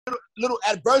little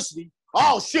adversity.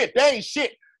 Oh shit, they ain't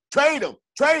shit. Trade him,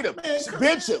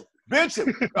 bench him.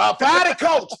 Fire the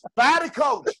coach.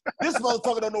 This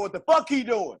motherfucker don't know what the fuck he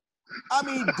doing. I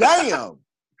mean, damn.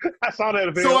 I saw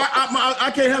that. So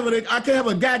I can't have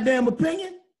a goddamn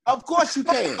opinion. Of course you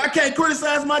can. I can't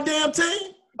criticize my damn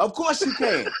team. Of course you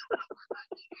can.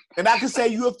 And I can say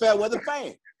you a fair weather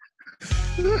fan.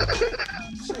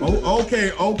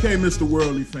 Okay, Mr.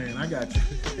 Worldly fan, I got you.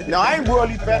 No, I ain't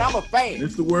worldly fan. I'm a fan.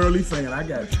 Mr. Worldly fan, I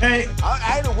got you. Hey,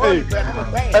 I ain't a worldly fan. I'm a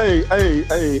fan.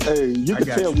 Hey. You can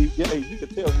tell we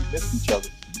miss each other.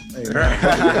 Hey,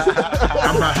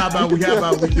 how about we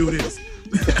do this?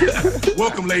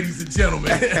 Welcome, ladies and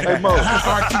gentlemen. Hey, Mo. The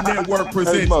Hierarchy Network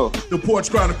presents the Porch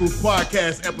Chronicles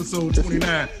Podcast, episode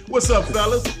 29. What's up,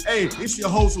 fellas? Hey, it's your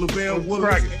host, Lavelle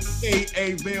Willis,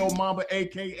 a.k.a. Vail Mamba,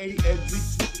 a.k.a.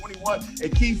 XZ21.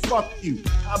 And Keith, fuck you.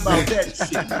 How about that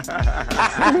shit?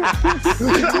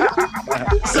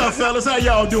 What's up, fellas? How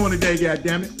y'all doing today,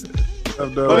 goddammit?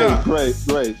 Great.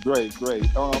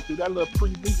 Through that little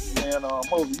pre-beat, man,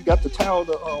 Moses, you got the towel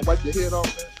to wipe your head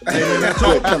off, man? Hey, man,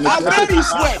 I bet he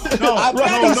sweat. I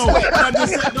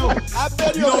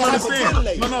bet you don't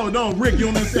understand. No, Rick, you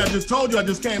don't understand. I just told you I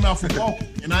just came out from walking,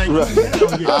 and I ain't coming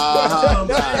down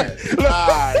yet.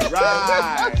 Right.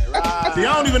 See,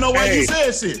 I don't even know why you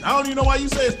said shit. I don't even know why you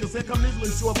said it, because here come this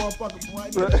little short motherfucker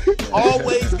right there.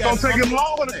 Always got something. Don't take him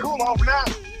long to cool off now.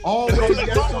 Always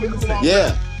got something to say.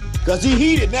 Yeah. Cause he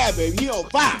heated now, baby. He on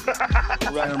fire.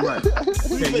 Right.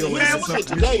 What's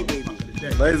today, baby?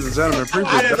 Ladies and gentlemen,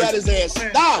 I done got his ass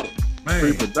started.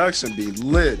 Pre-production be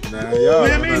lit, man. Y'all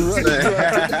don't understand.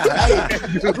 Hey,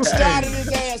 started his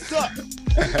ass up.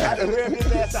 I done rev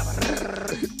his ass up.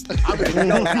 I'm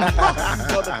gonna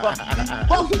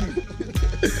fuck you.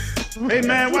 Hey,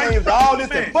 man, why you all this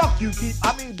and fuck you, Keith?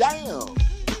 I mean, damn.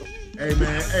 Hey,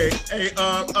 man. Hey,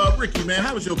 Ricky, man,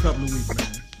 how was your couple of weeks, man?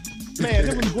 Man,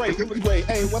 it was great.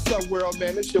 Hey, what's up, world,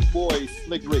 man? It's your boy,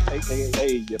 Slick Rick,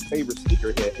 a.k.a. your favorite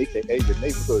sneakerhead, a.k.a. your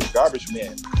neighborhood garbage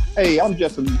man. Hey, I'm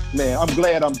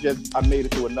glad I made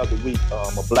it through another week.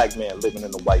 A black man living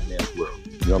in a white man's world.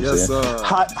 You know what I'm saying?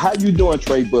 How you doing,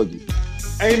 Trey Boogie?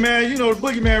 Hey, man, you know the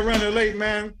Boogie Man running late,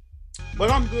 man. But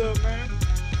I'm good, man.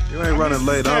 You ain't running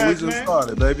late, huh? We just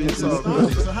started, baby. It's all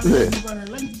good. So how you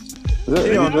running late?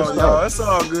 He don't know, y'all. It's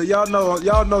all good. Y'all know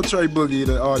Trey Boogie,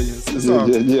 the audience. It's all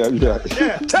good. Yeah.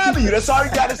 Tell you, that's all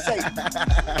you gotta say.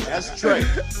 That's Trey.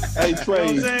 Hey,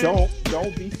 Trey,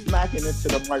 don't be smacking into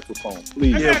the microphone,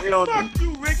 please. Yeah, we don't. Fuck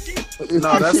you, Ricky.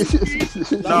 No, that's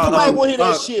nobody want to hear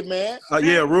that shit, man.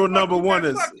 Yeah, rule number one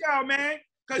is. Fuck y'all, man.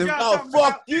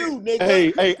 Fuck you,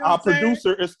 nigga. Hey, our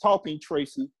producer is talking,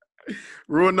 Tracy.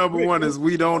 Rule number one is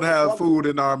we don't have food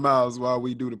in our mouths while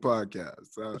we do the podcast.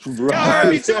 So I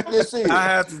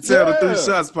have to tell the Three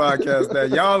Shots podcast that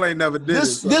y'all ain't never did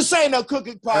this. This ain't no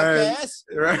cooking podcast.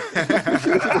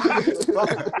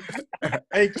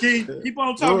 Hey, Keith, keep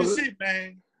on talking shit,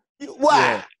 man. Why?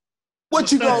 Yeah.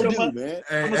 What you gonna do, man?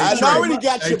 I already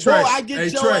got your boy. I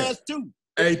get your ass too.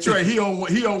 Hey, Trey, he on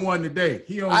one today.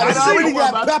 I already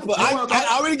got pepper.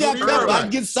 I already got pepper. I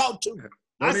can get salt too.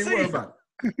 I see.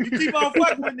 You keep on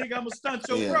fucking with nigga, I'm gonna stunt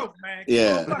your growth, man.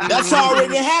 That's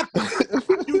already happened.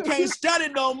 You can't stunt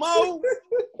it no more.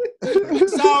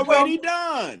 It's already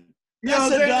done.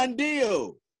 That's a done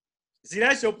deal. See,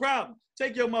 that's your problem.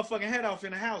 Take your motherfucking head off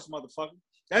in the house, motherfucker.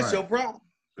 That's your problem.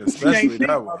 Especially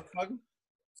that one.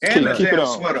 And keep it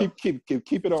on.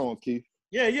 Keep it on, Keith.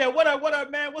 Yeah. What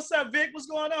up, man? What's up, Vic? What's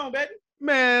going on, baby?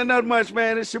 Man, not much,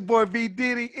 man. It's your boy V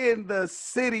Diddy in the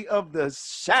city of the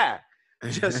Chi.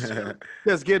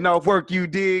 Just getting off work, you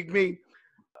dig me?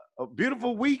 A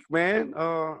beautiful week, man.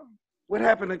 What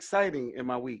happened exciting in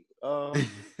my week? Didn't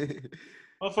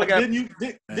you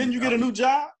get a new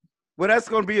job? Well, that's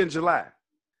gonna be in July.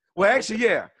 Well, actually,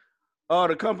 yeah.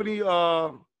 The company,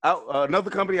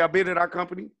 another company, I've been at our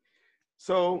company.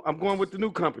 So I'm going with the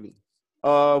new company.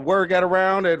 Word got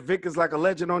around that Vic is like a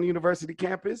legend on the university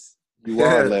campus. You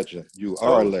are a legend. You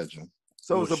are a legend.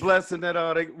 So it's a blessing that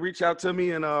they reach out to me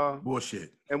and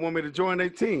bullshit and want me to join their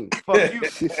team. Fuck you,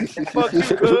 fuck you,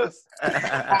 cuz.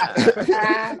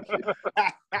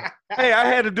 Hey, I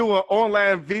had to do an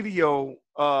online video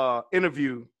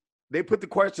interview. They put the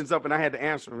questions up and I had to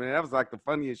answer them, and that was like the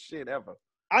funniest shit ever.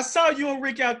 I saw you and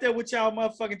Rick out there with y'all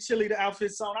motherfucking cheerleader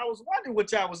outfits on. I was wondering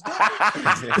what y'all was doing.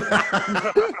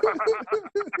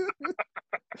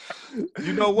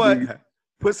 You know what?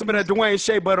 Put some of that Dwayne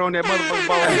Shea butter on that motherfucking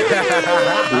ball.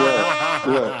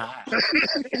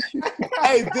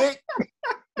 Hey, Vic.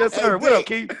 Yes, sir. Hey, what up,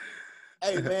 Keith?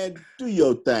 Hey man, do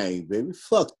your thing, baby.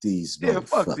 Fuck these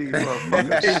motherfuckers. Fuck these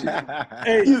motherfuckers.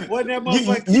 Hey, what that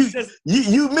motherfucker?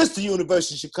 You missed the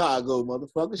University of Chicago,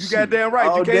 motherfucker. You goddamn right.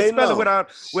 All You can't day spell long.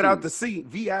 it without the C.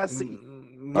 V-I-C.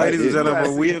 Ladies and Yeah.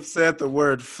 gentlemen, we have said the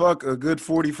word fuck a good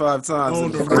 45 times On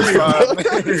in the the first real. 5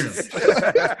 minutes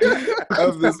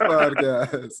of this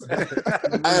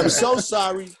podcast. I am so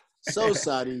sorry. So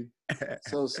sorry.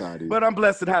 So sorry. But I'm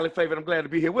blessed and highly favored. I'm glad to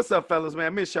be here. What's up, fellas,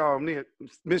 man? Miss y'all guys.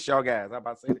 I'm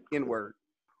about to say the N-word.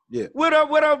 Yeah. What up,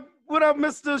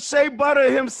 Mr. Shea Butter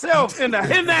himself in the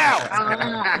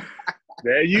house?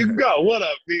 There you go. What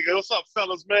up, nigga? What's up,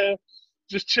 fellas, man?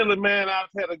 Just chilling, man. I've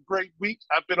had a great week.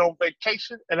 I've been on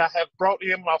vacation, and I have brought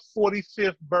in my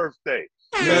 45th birthday.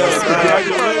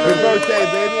 Happy birthday,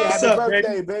 baby. What's Happy up,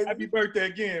 birthday, baby. Happy birthday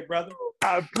again, brother.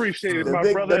 I appreciate it, The my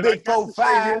big, brother. the And I big got to say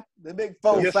 4-5. this. The big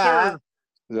 4-5. Yes, sir.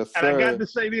 Yes, And I got sir. to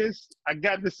say this. I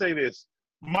got to say this.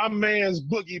 My man's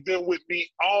Boogie been with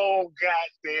me all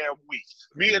goddamn week.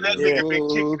 Me and that nigga been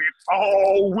kicking it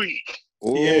all week.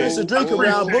 There's a drink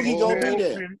around. Boogie gonna be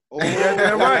there.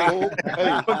 Goddamn right.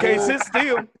 Hey, He can't sit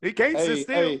still. He can't sit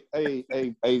still.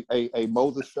 hey,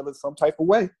 Moses feeling some type of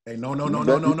way. Hey, no, Ricky,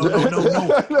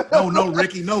 no,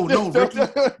 Ricky,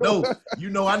 no. You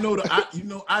know,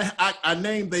 I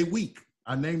named they week.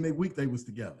 I named they week they was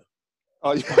together.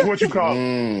 Oh, What you call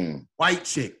it? White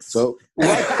chicks. So,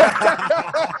 Hell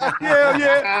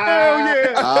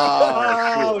yeah.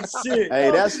 oh, shit. hey,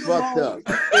 that's fucked up.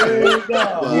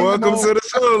 Welcome to the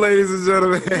show, ladies and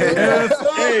gentlemen.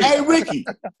 Hey, Ricky.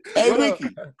 Hey, Ricky.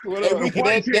 What Hey, up? Ricky,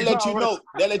 they let you know.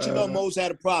 They let you know Mose had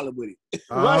a problem with it.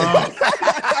 You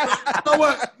know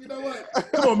what?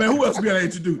 Come on, man. Who else we gotta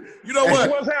introduce? You know what?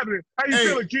 What's happening? How you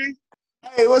feeling, Keith?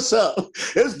 Hey, what's up?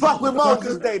 It's Fuck with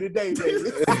Moses Day today,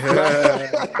 baby.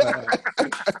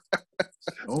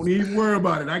 Don't even worry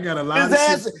about it. I got a lot His of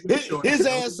ass, shit. his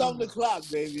ass on the clock,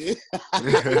 baby.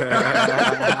 What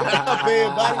up,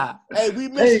 everybody? Hey, we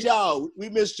missed y'all. We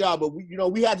missed y'all, but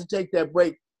we had to take that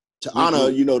break to honor,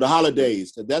 the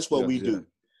holidays. That's what we do.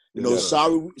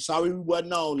 Sorry we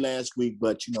wasn't on last week,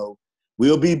 but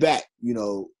we'll be back.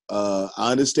 I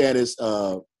understand it's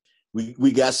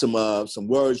we got some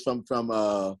words from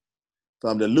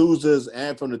the losers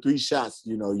and from the three shots.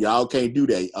 Y'all can't do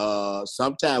that.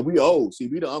 Sometimes we old. See,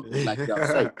 we the uncles like y'all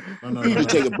say. We need to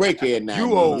take a break here now.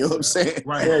 You old. You know what I'm saying?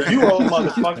 Right. Yeah, you old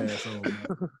motherfucker.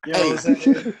 You know what I'm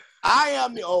saying? I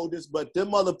am the oldest, but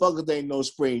them motherfuckers ain't no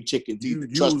spring chickens either.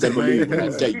 You Trust and believe when I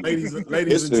tell you. Ladies and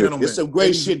gentlemen. It's some great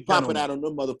ladies shit and popping gentlemen. out on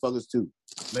them motherfuckers too.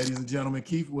 Ladies and gentlemen,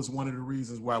 Keith was one of the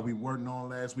reasons why we weren't on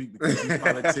last week because he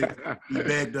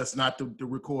begged us not to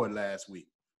record last week.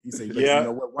 He said, "Listen, you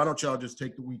know what? Why don't y'all just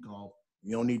take the week off?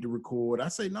 You don't need to record." I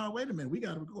say, "No, wait a minute. We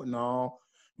got to record." No,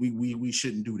 we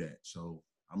shouldn't do that. So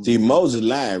See, Moses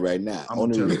lying right now. I'm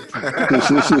gonna tell you.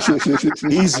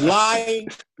 He's lying.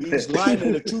 He's lying,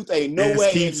 and the truth ain't nowhere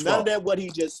in Keith's none of fault. that what he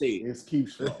just said. It's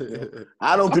Keith's fault.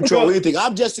 I don't control anything.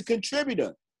 I'm just a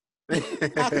contributor.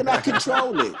 How can I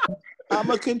control it? I'm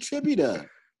a contributor.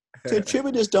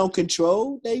 Contributors don't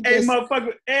control. They Hey, just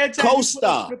motherfucker, every time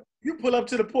co-star. you pull up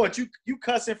to the porch, you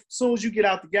cussing as soon as you get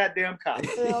out the goddamn car.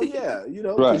 Hell yeah,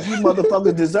 Right. 'cause you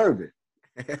motherfuckers deserve it.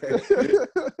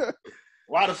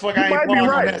 Why the fuck You I might ain't be born on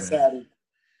right. that side?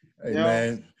 Hey, Yeah.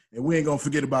 man. And we ain't gonna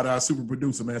forget about our super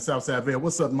producer, man, Southside Vale.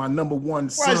 What's up, my number one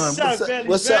son? What's up, Belly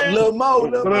What's up, Bell? Lil Mo?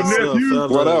 Lil What up, Mo? nephew?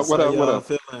 fellas? What up, what How up, what y'all up?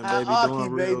 feeling, How baby? Aki,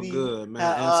 Doing real baby? good, man.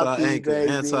 How Aki, Anti-anchor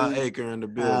baby? in the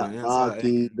building. Aki,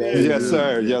 Anti-anchor. baby. Yes,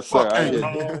 sir. Yes, sir. Fuck I Anchor.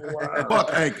 get Oh, wow. Fuck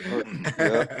Anchor.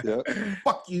 yeah.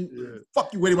 Fuck you. Yeah.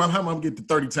 Fuck you. Wait, I'm gonna get to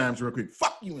 30 times real quick.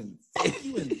 Fuck you and fuck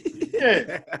you and.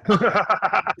 Yeah.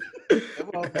 That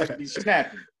motherfucker be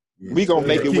snapping. We gonna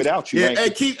make it without you, Yeah, ain't hey,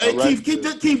 we? keep, All right?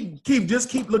 just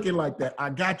keep looking like that. I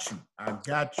got you. I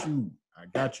got you.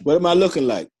 What am I looking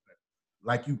like?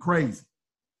 Like you crazy.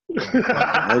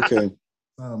 Okay.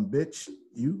 Bitch.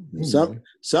 You.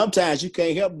 Sometimes you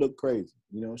can't help look crazy.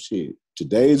 Shit.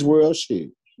 Today's world,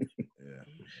 shit. Yeah.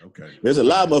 Okay. There's a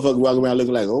lot of motherfuckers walking around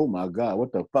looking like, oh my God,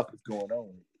 what the fuck is going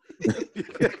on?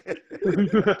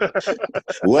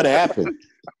 What happened?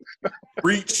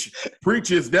 Preach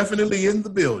is definitely in the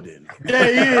building. Yeah,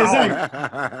 he is. Ain't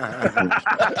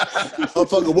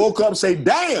Motherfucker woke up and say,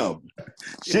 damn,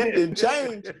 shit didn't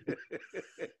change.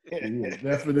 He is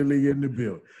definitely in the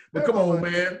building. But come on,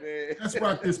 man. Let's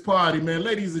rock this party, man.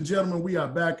 Ladies and gentlemen, we are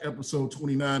back. Episode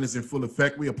 29 is in full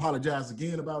effect. We apologize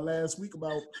again about last week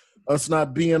about us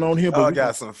not being on here. But Oh, I we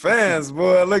got some fans,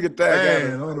 boy. Look at that.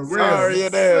 Man, on the real. Sorry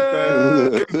and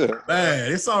everything.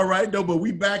 Man, it's all right though, but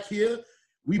we back here.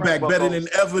 We back better than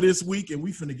ever this week, and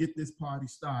we finna get this party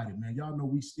started, man. Y'all know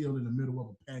we still in the middle of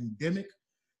a pandemic.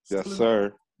 Yes,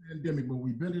 sir. pandemic, but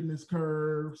we've been in this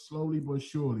curve slowly but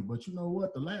surely. But you know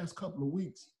what? The last couple of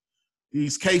weeks,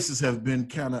 these cases have been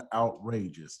kind of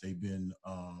outrageous. They've been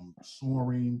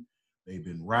soaring. They've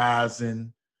been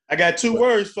rising. I got two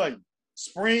words for you.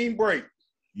 Spring break.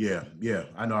 Yeah.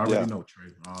 I know. I already know,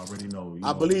 Trey. I already know.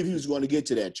 I believe he was going to get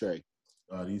to that, Trey.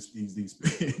 These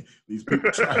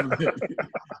people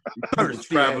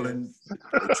traveling,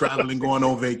 going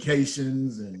on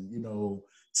vacations, and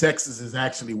Texas is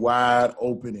actually wide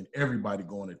open, and everybody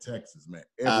going to Texas, man.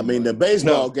 I mean, the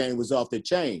baseball game was off the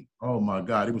chain. Oh my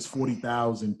God, it was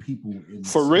 40,000 people in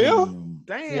For real?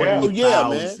 Damn. Oh yeah,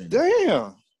 man.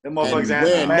 Damn. Them motherfuckers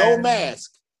wearing no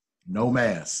mask. No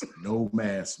mask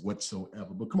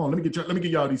whatsoever. But come on, let me get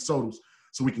y'all these totals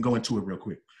so we can go into it real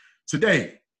quick.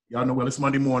 Today, y'all know, well, it's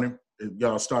Monday morning.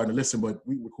 Y'all starting to listen, but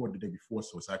we recorded the day before,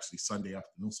 so it's actually Sunday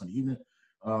afternoon, Sunday evening.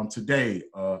 Today,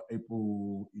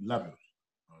 April 11th,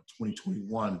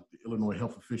 2021, the Illinois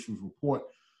health officials report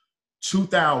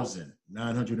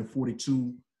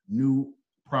 2,942 new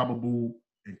probable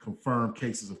and confirmed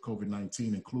cases of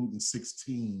COVID-19, including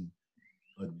 16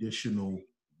 additional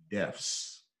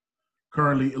deaths.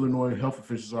 Currently, Illinois health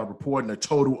officials are reporting a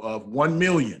total of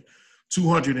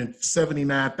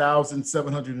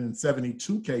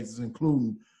 1,279,772 cases,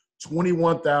 including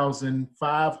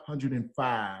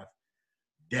 21,505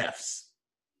 deaths.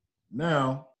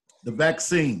 Now, the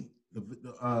vaccine,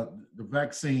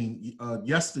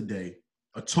 yesterday,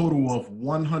 a total of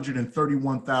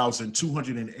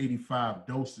 131,285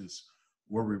 doses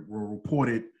were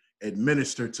reported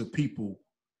administered to people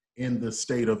in the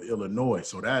state of Illinois.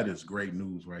 So that is great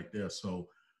news right there. So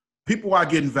people are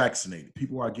getting vaccinated.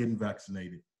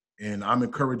 And I'm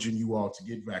encouraging you all to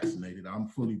get vaccinated. I'm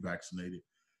fully vaccinated.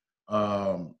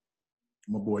 My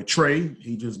boy Trey,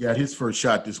 he just got his first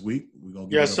shot this week. We're going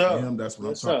to give it up to him. That's what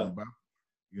I'm talking about.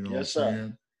 You know what I'm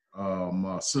saying?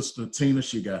 My sister Tina,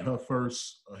 she got her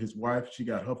first, his wife, she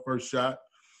got her first shot.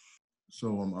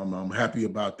 So I'm happy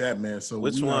about that, man. So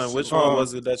which one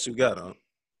was it that you got on?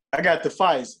 I got the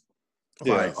Pfizer.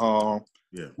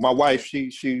 Yeah. My wife,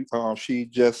 she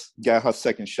just got her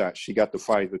second shot. She got the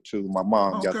Pfizer too. My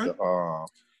mom got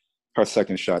her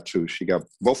second shot too.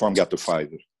 Both of them got the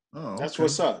Pfizer. Oh, that's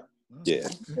what's up. Yeah.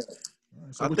 Right,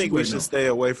 so I think we should stay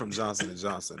away from Johnson &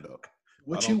 Johnson though.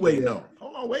 What you waiting on?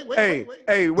 Hold on, wait.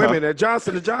 Hey, wait a minute.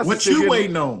 Johnson & Johnson. What you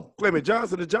waiting on? Wait a minute.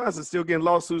 Johnson & Johnson still getting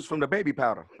lawsuits from the baby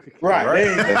powder. Right.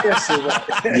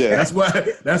 Yeah.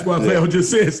 That's why Leo just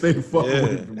said stay the fuck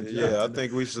away from the Johnson. Yeah, I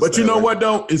think we should. But you know what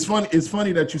though? It's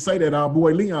funny that you say that. Our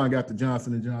boy Leon got the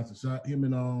Johnson & Johnson shot. Him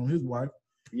and his wife.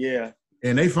 Yeah.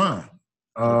 And they fine.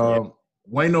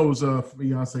 Wayno's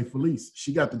fiance Felice,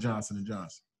 she got the Johnson &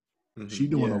 Johnson. Mm-hmm. She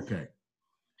doing okay.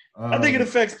 I think it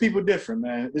affects people different,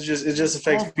 man. It just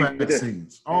affects people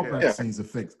different. All vaccines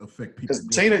affect people. Because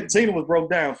Tina was broke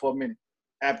down for a minute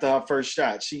after her first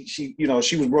shot. She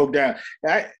was broke down.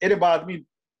 It bothered me.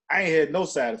 I ain't had no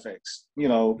side effects.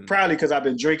 Probably because I've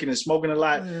been drinking and smoking a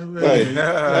lot. Mary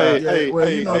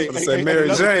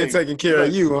Jane taking care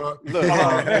of you, huh? Look,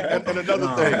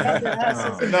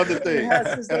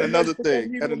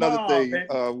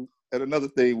 and another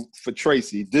thing for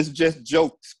Tracy. This just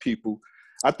jokes, people.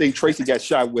 I think Tracy got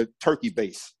shot with turkey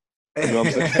base. You know what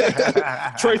I'm saying?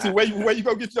 Tracy, where you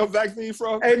go get your vaccine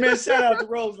from? Hey man, shout out to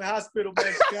Roseland Hospital,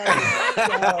 man.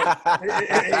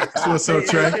 That's what's up,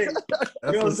 Trey. You know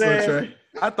what I'm saying?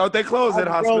 I thought they closed that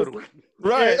hospital.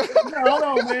 Right. Yeah. Hold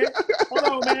on,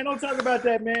 man. Don't talk about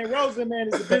that, man. Roseland, man,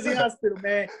 is a busy hospital,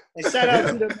 man. And shout out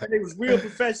to them, man. They was real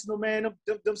professional, man.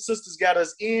 Them sisters got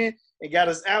us in and got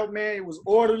us out, man. It was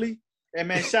orderly. And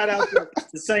man, shout out to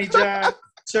St. John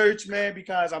Church, man,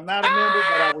 because I'm not a member,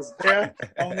 but I was there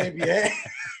on their behalf.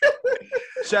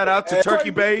 Shout out to Turkey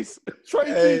Base.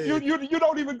 Tracy, hey. you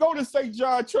don't even go to St.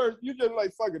 John Church. You just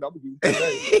like, fuck it, I'm gonna do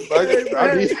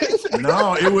it.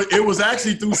 No, it was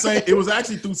actually through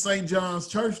St. John's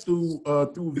Church through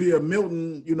via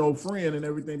Milton, friend and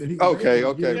everything that he. Okay.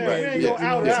 Yeah, we ain't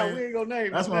gonna out. We ain't gonna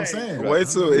name. That's what I'm saying. Wait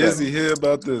till Izzy hear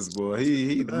about this, boy.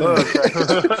 He loves.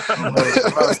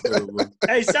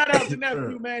 Hey, shout out to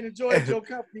nephew, man. Enjoyed your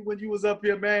company when you was up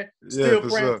here, man. Still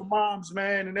praying for moms,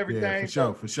 man, and everything.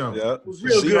 Yeah, for sure. Yeah. It was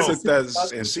real good. Took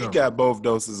that, and she got both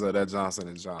doses of that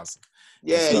Johnson & Johnson.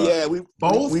 Yeah. We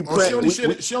both.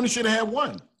 She only should have had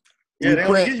one. Yeah,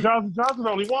 Johnson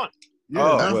only one.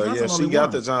 Yeah, she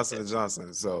got the Johnson &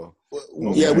 Johnson. So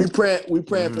yeah, we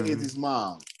praying for Izzy's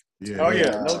mom. Yeah. Oh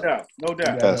yeah, no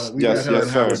doubt. Yes,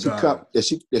 sir.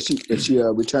 She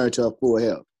returned to her full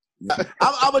health.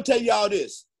 I'm gonna tell y'all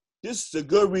this. This is a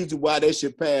good reason why they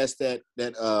should pass that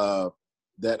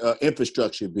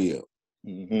infrastructure bill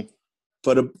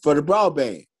for the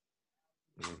broadband.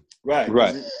 Right.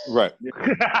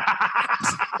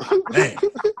 Dang.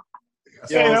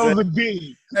 Yeah, that was a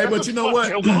D. Hey, but you know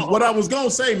what? What I was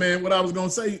gonna say, man. What I was gonna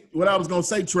say,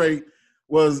 Trey,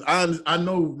 was I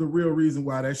know the real reason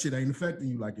why that shit ain't affecting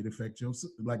you like it affects your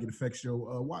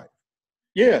wife.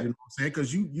 Yeah. You know what I'm saying?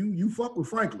 Because you fuck with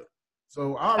Franklin,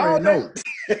 so I already know.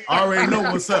 I already know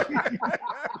what's up.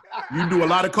 You do a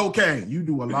lot of cocaine. You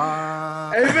do a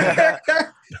lot. Hey,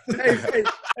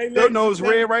 Your nose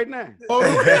red right now.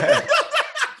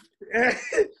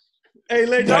 Hey,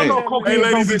 ladies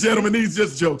and gentlemen, these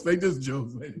just jokes. They just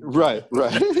jokes. Right.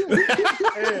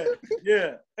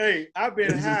 Yeah. Hey, I've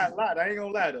been high a lot. I ain't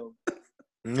gonna lie though.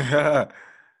 I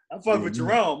fuck with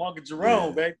Jerome, Uncle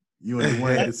Jerome, baby. You and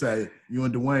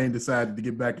Dwayne decided to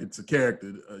get back into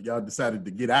character. Y'all decided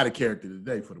to get out of character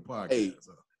today for the podcast. Hey,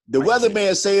 the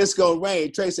weatherman say it's gonna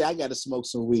rain. Trey say I gotta smoke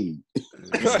some weed.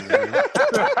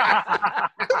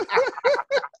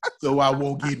 So I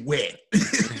won't get wet.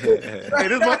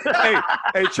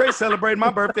 Hey, Trey celebrated my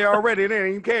birthday already. It ain't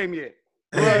even came yet.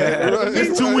 Right.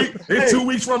 It's 2 weeks. It's 2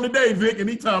 weeks from today, Vic, and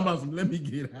he talking about some. Let me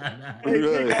get high.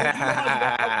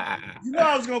 You know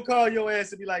I was gonna call your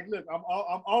ass and be like, "Look, I'm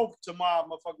off tomorrow,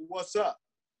 motherfucker. What's up?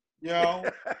 You know,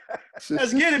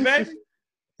 let's get it, baby."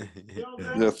 You know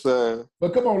Yes, sir.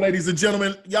 But come on, ladies and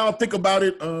gentlemen, y'all think about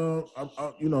it.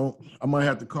 I might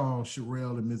have to call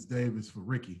Sherelle and Miss Davis for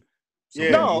Ricky.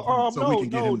 No.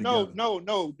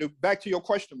 Back to your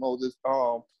question, Moses.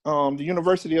 The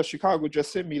University of Chicago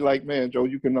just sent me like, man, Joe,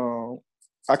 you can,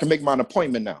 I can make my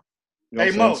appointment now. You know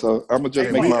Hey, Mo. So I'm gonna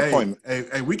just make my appointment.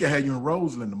 Hey, we can have you in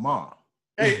Roseland tomorrow.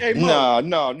 Hey, Mo.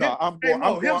 No. I'm going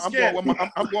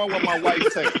with my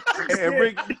wife. And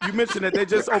Rick, you mentioned that they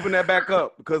just opened that back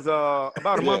up because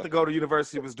about a month ago the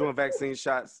university was doing vaccine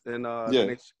shots and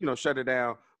they shut it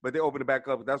down, but they opened it back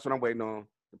up. That's what I'm waiting on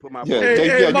to put my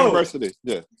university.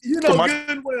 Yeah, you know good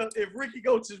and well if Ricky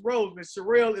goes to Roseman,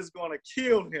 Sherelle is gonna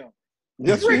kill him.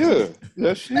 Yes, she is.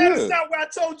 Yes, she is. That's not where I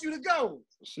told you to go.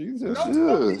 You're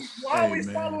always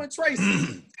following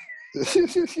Tracy.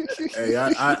 Hey,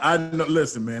 I know.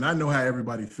 Listen, man, I know how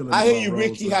everybody feeling. I hear you,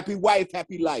 Ricky. Happy wife,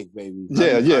 happy life, baby.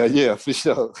 Yeah, for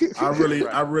sure. I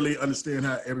really understand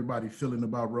how everybody feeling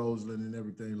about Roseland and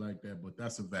everything like that, but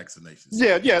that's a vaccination.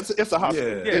 Yeah, it's a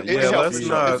hospital.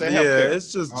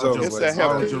 It's just jokes. It's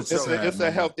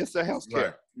a health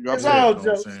care. It's all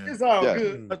jokes. It's all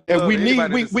good. And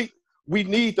we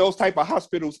need those type of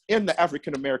hospitals in the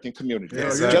African American community. Yeah,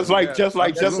 just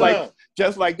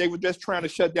like they were just trying to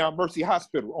shut down Mercy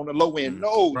Hospital on the low end.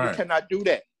 No, you cannot do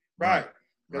that. Right.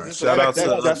 Shout out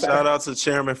to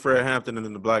Chairman Fred Hampton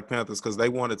and the Black Panthers because they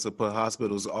wanted to put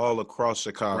hospitals all across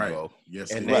Chicago. Right.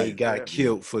 Yes, and they got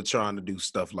killed for trying to do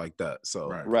stuff like that. So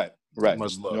right.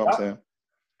 Much love. You know what I'm saying?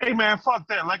 Hey man, fuck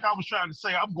that. Like I was trying to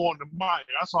say, I'm going to Meyer.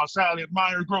 I saw Sally at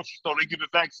Meyer grocery store. They give the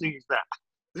vaccines now.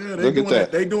 Yeah, they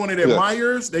doing it at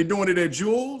Myers. They doing it at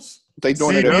Jewels. They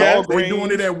doing it at Walgreens. They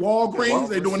doing it at Walgreens.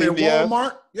 They doing it at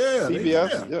Walmart. Yeah,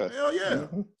 CVS. Hell yeah.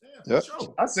 Mm-hmm. Yeah,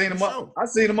 sure. I seen the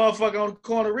motherfucker on the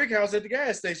corner of Rick House at the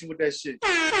gas station with that shit. Trey,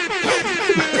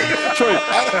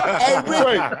 that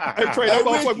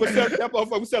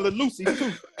motherfucker was selling Lucy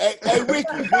too. Hey,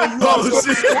 Ricky,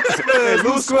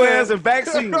 loose squares and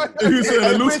vaccine. You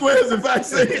said loose squares and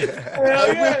vaccine.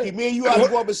 Hey, Ricky, me and you ought to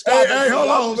go up and start. Hey, hold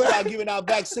on, start giving out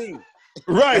vaccine.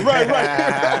 Right.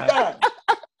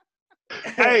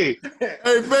 Hey,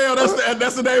 Phil,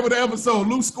 that's the name of the episode.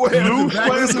 Loose squares. Loose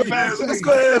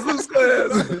squares.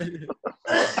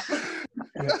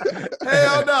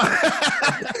 Hell no.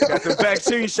 Got the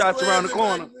vaccine shots around the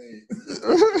corner.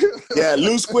 Yeah,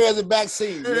 loose squares and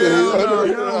vaccine.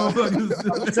 I'm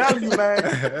telling you, man.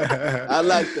 I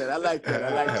like that.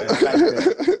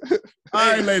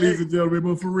 All right, ladies and gentlemen,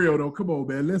 but for real though, come on,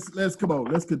 man. Let's come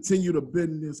on. Let's continue to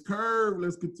bend this curve.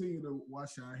 Let's continue to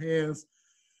wash our hands.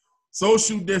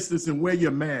 Social distance and wear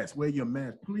your mask. Wear your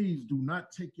mask. Please do not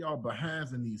take y'all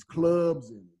behinds in these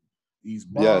clubs and these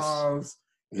bars.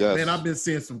 Yes. Man, I've been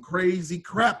seeing some crazy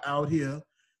crap out here.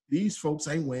 These folks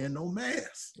ain't wearing no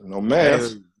mask. No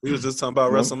mask. We was just talking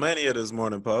about WrestleMania this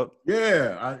morning, Pop.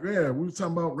 Yeah, we were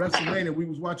talking about WrestleMania. We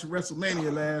was watching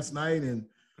WrestleMania last night, and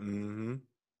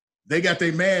they got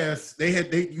their masks.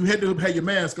 You had to have your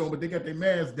mask on, but they got their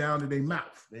mask down to their mouth.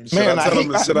 Should I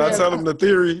tell them the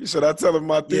theory? Should I tell them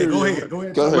my theory? Yeah, go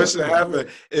ahead. What should happen?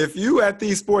 If you at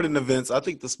these sporting events, I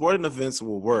think the sporting events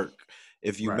will work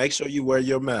if you make sure you wear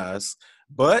your mask.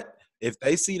 But if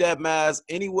they see that mask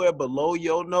anywhere below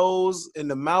your nose in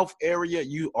the mouth area,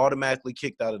 you automatically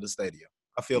kicked out of the stadium.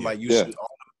 I feel like you should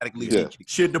Yeah.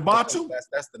 Shit, the bottle.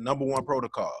 That's the number one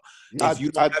protocol. I- If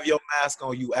you don't have your mask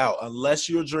on, you out unless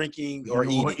you're drinking or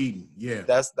eating. Yeah.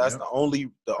 That's Yep. the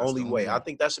only only way. I way.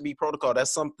 think that should be protocol.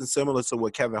 That's something similar to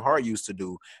what Kevin Hart used to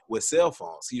do with cell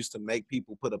phones. He used to make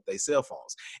people put up their cell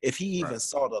phones. If he even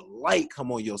saw the light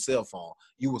come on your cell phone,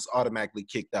 you was automatically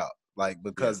kicked out. Like,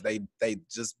 because they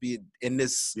just be in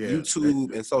this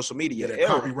YouTube and social media. that era.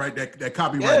 copyright that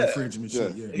copyright infringement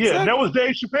shit. Yeah. Yeah, that was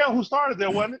Dave Chappelle who started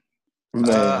that, wasn't it?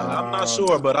 I'm not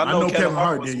sure, but I know Kevin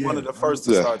Hart was one of the first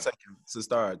to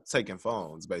start taking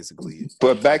phones, basically.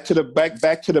 But back to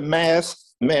the mask,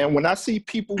 man. When I see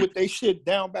people with their shit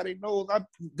down by their nose,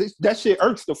 that shit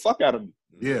irks the fuck out of me.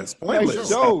 Yeah, it's pointless.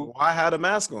 Yo, why have a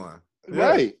mask on?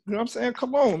 Right. You know what I'm saying?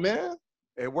 Come on, man.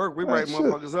 At work, we write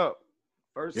motherfuckers up.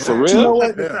 First For time. real? You know what?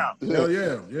 Check this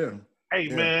out. Yeah. Hey,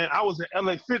 man, I was at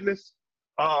LA Fitness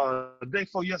the day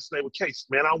before yesterday with Case,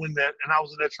 man. I went there and I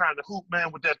was in there trying to hoop,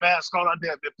 man, with that mask on. I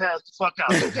damn near passed the fuck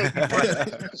out.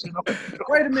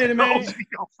 Wait a minute, man. Don't see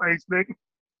your face, nigga.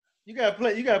 You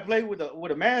gotta play with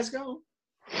a mask on.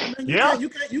 Man, you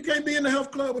can't be in the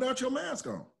health club without your mask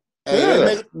on.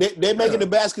 Hey, they're making the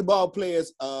basketball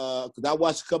players, because I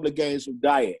watched a couple of games from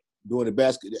Diet during the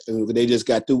basket. They just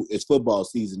got through. It's football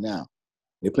season now.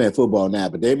 They're playing football now,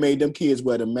 but they made them kids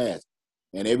wear the mask.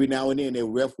 And every now and then, their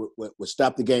ref would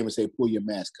stop the game and say, pull your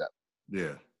mask up.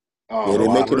 Yeah. They're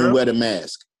making them wear the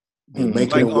mask. They're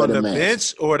making them wear on the mask.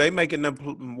 bench, or they making them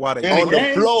while they on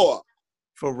the floor.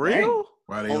 For real?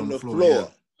 While they on the floor. Yeah.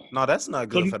 No, that's not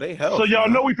good for their health. So y'all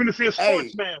know we finna see a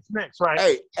sports mask next,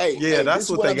 right? Hey, that's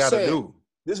what they gotta do.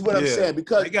 This is what I'm saying,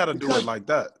 because they gotta do it like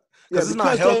that. Because it's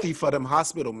not healthy for them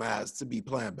hospital masks to be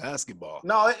playing basketball.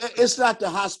 No, it's not the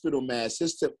hospital mask.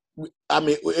 It's the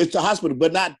hospital,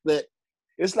 but not the.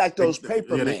 It's like those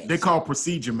paper masks. They call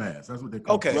procedure masks. That's what they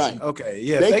call. Okay, right. Okay,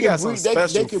 yeah. They got some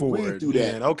special for it. Through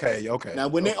that. Okay. Now,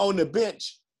 when they're on the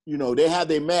bench, they have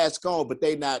their mask on, but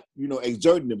they not,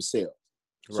 exerting themselves,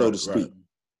 so to speak.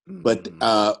 But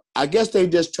I guess they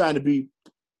just trying to be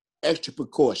extra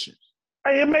precautions.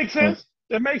 Hey, it makes sense.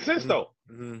 It makes sense though.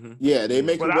 Mm-hmm. Yeah, they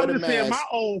make. But I'm just saying, my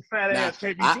old fat ass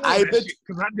can't be doing that shit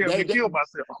because I never killed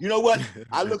myself. You know what?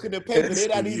 I look in the paper. They're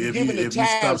not even giving the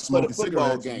times for the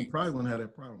football game. You probably won't have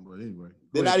that problem, but anyway.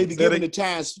 They're not even giving the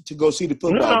times to go see the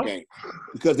football game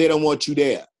because they don't want you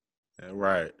there.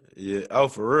 Right. Yeah. Oh,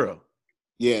 for real.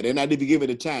 Yeah, they're not even giving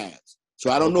the times.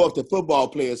 So I don't know if the football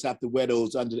players have to wear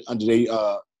those under their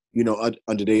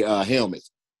under their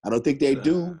helmets. I don't think they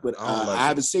do, but I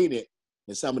haven't seen it.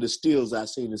 And some of the steals I've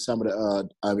seen in some of the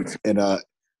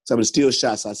some of the steal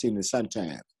shots I've seen in Sun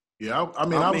Times. Yeah,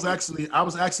 I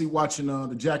was actually watching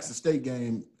the Jackson State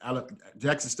game,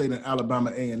 Jackson State and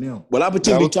Alabama A&M. Well, I'm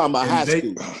particularly talking about high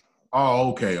school. Oh,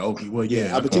 okay. Well,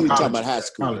 yeah. I'm particularly talking about high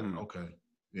school. Okay.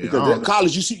 Yeah, because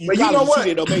college, you see they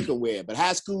don't make them wear, but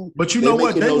high school, but you know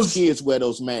what, those kids wear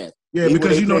those masks. Yeah,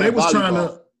 because they was trying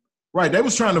to. Right, they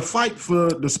was trying to fight for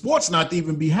the sports not to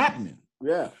even be happening.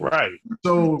 Yeah, right.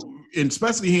 So, and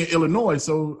especially here in Illinois,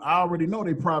 so I already know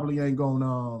they probably ain't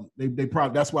going. They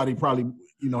probably that's why they probably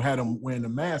had them wearing the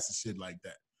masks and shit like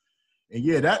that. And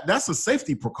yeah, that's a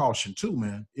safety precaution too,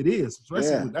 man. It is,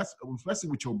 especially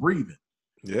with your breathing.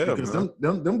 Yeah, because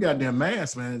them goddamn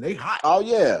masks, man, they hot. Oh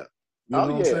yeah, you know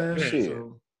what I'm saying? Shit.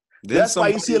 So, that's why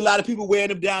you see a lot of people wearing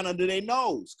them down under their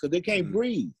nose because they can't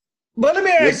breathe. But let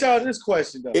me ask y'all this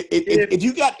question though: if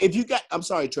you got, I'm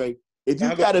sorry, Trey. If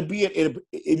you got to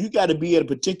be in a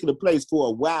particular place for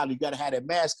a while, you got to have that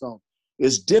mask on.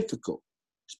 It's difficult,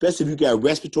 especially if you got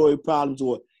respiratory problems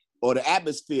or the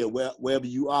atmosphere wherever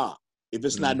you are. If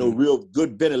it's not no real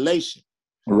good ventilation,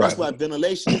 that's why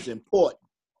ventilation is important.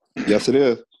 Yes, it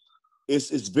is.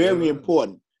 It's very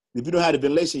important. If you don't have the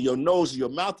ventilation, your nose or your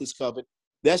mouth is covered.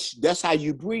 That's how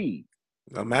you breathe.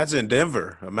 Imagine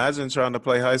Denver. Imagine trying to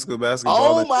play high school basketball.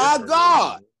 Oh my Denver.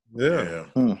 God! Yeah.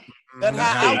 That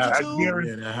high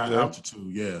altitude. That high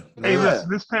altitude. Yeah. Hey, listen,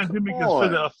 this pandemic is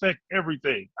going to affect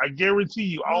everything. I guarantee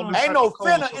you. All this ain't no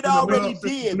finna. It already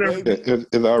did, baby.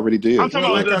 It already did. I'm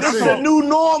talking about this is a new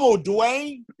normal,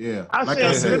 Dwayne. Yeah. I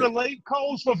said ventilate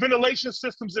codes for ventilation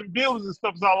systems and buildings and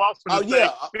stuff is all off. Oh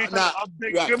yeah.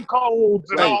 Them codes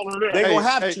and all of that. They're gonna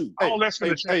have to. All that's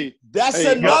gonna change. That's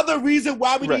another reason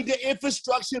why we need the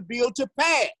infrastructure bill to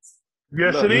pass.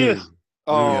 Yes, it is.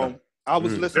 I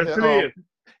was listening to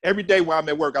every day while I'm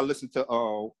at work. I listen to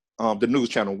the news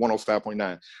channel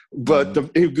 105.9.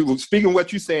 But speaking of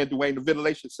what you're saying, Dwayne, the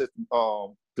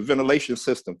ventilation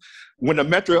system. When the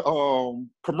Metro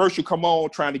commercial come on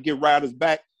trying to get riders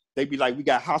back, they be like, we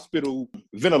got hospital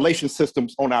ventilation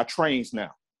systems on our trains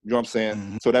now. You know what I'm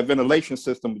saying? So that ventilation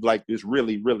system is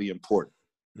really, really important.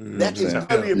 That is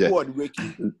very important,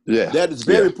 Ricky. Yeah. That is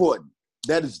very important.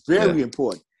 That is very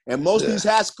important. And most of these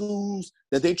high schools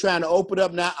that they're trying to open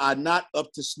up now are not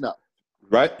up to snuff.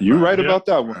 Right. You're right about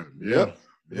that one. Yeah.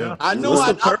 I know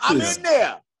I'm in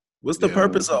there. What's the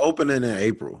purpose of opening in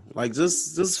April? Like,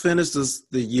 just finish the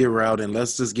year out and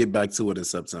let's just get back to it in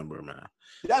September, man.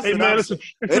 That's Hey, what man, I'm it's saying.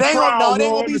 a It ain't trial gonna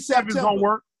run be to see if it's September. gonna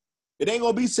work. It ain't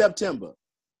gonna be September.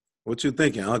 What you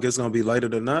thinking? Unc, it's gonna be later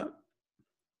than that?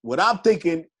 What I'm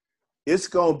thinking, it's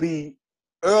gonna be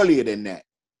earlier than that.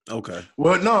 Okay.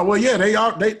 Well, yeah, they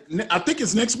are. I think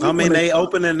it's next week. I mean, they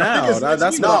opening now. it's next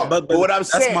That's week. my, No, but but what I'm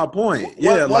that's saying, my point.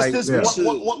 Yeah, once like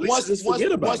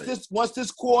this, once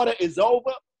this quarter is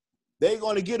over, they're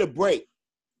gonna get a break.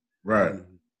 Right.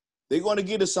 They're gonna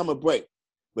get a summer break,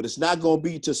 but it's not gonna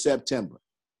be till September.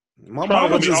 My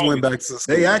mama just went back to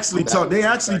school. They actually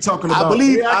talking about. I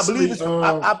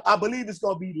believe it's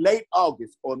gonna be late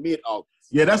August or mid-August.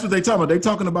 Yeah, that's what they talking about. They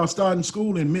talking about starting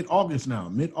school in mid-August now.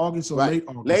 Mid-August or late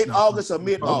August. Late now. August or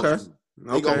mid-August. Okay.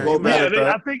 They gonna go back.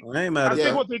 I think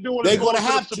what they're doing They're is going gonna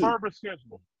have to the to. suburban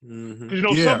schedule.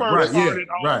 Because Yeah, suburbs right, started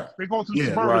yeah, off. right. They're going to the Yeah,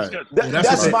 suburban right.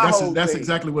 schedule. That's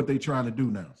exactly what they're trying to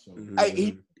do now. So.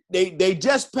 They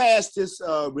just passed this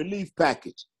relief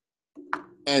package,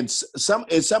 and some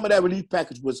of that relief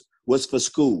package was for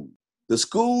school. The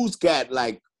schools got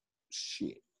like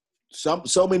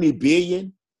so many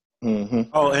billion. Mm-hmm.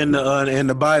 Oh, and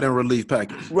the Biden relief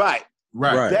package. Right.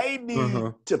 Right. They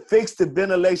need to fix the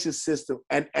ventilation system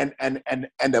and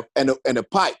the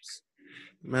pipes.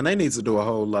 Man, they need to do a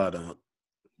whole lot of.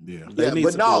 Yeah.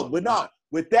 But no,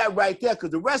 with that right there, because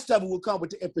the rest of it will come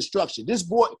with the infrastructure. This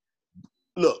boy,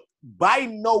 look,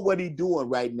 Biden know what he's doing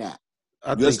right now.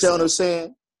 You understand what I'm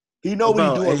saying? He know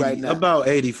what he's doing right now. About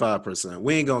 85%.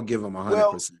 We ain't gonna give him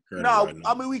 100% credit. No, right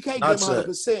now. I mean we can't give him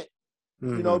 100%.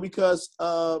 You know, because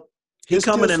he's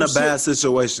coming in a bad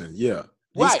situation. Yeah.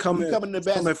 He's coming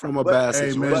from a bad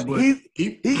situation. But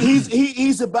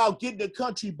he's about getting the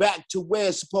country back to where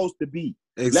it's supposed to be.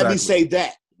 Exactly. Let me say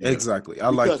that. Exactly. I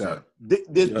like that.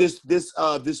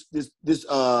 This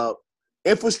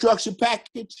infrastructure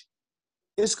package,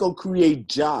 it's gonna create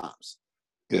jobs.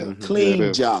 Yeah.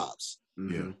 Clean jobs.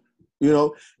 Yeah. You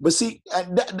know, but see,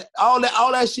 all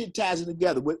that shit ties in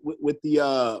together with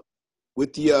the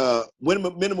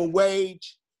minimum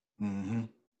wage. Mm-hmm.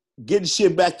 Getting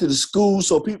shit back to the school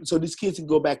so these kids can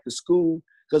go back to school,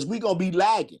 because we're gonna be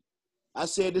lagging. I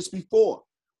said this before.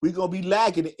 We're gonna be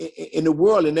lagging in the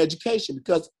world in education,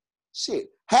 because shit,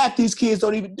 half these kids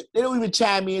don't even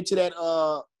chime into that.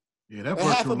 That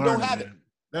virtual learning, don't have it.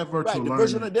 That virtual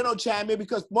learning, they don't chime in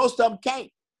because most of them can't.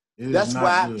 That's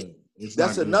why.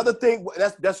 That's another thing.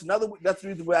 That's the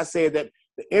reason why I said that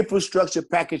the infrastructure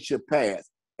package should pass.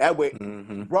 That way,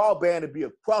 broadband will be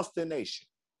across the nation.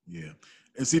 Yeah.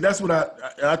 And see, that's what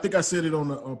I think I said it on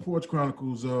the Porch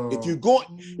Chronicles. If you go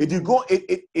on information,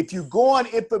 if you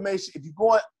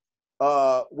go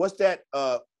on what's that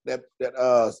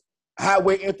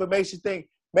highway information thing,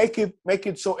 make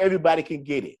it so everybody can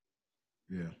get it.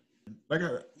 Yeah.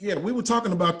 We were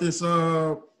talking about this,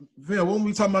 Phil, when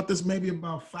we talking about this maybe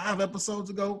about 5 episodes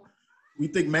ago. We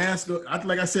think masks,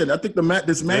 like I said, I think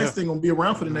this mask thing gonna be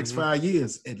around for the next 5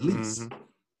 years at least.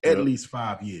 At least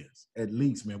 5 years. At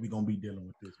least, man, we're gonna be dealing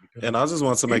with this. And I just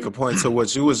want to make a point to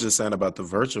what you was just saying about the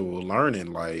virtual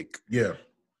learning. Like,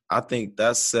 I think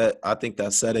that's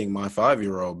setting my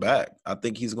 5-year-old back. I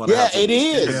think he's gonna have to do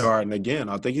kindergarten again.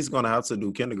 I think he's gonna have to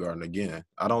do kindergarten again.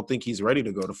 I don't think he's ready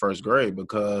to go to first grade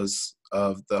because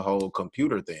of the whole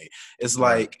computer thing. It's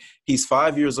like he's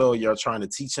 5 years old. You're trying to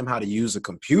teach him how to use a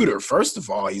computer. First of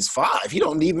all, he's 5. He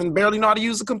don't even barely know how to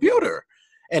use a computer.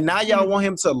 And now y'all want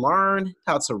him to learn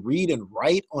how to read and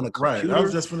write on a computer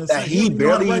that he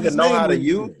barely even know how to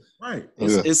use. Right.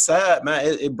 It's sad, man.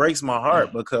 It breaks my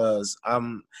heart because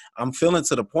I'm feeling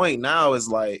to the point now is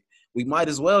like we might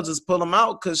as well just pull him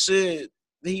out because shit,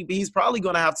 he's probably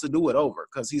gonna have to do it over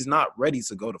because he's not ready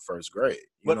to go to first grade.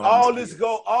 But all this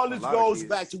goes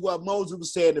back to what Moses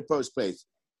was saying in the first place.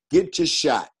 Get your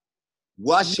shot.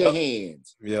 Wash your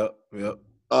hands. Yep.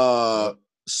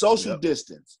 Social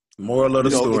distance. Moral of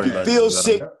the story. If you feel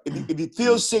sick, if you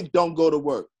feel sick, don't go to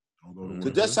work.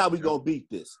 Because that's how we're gonna beat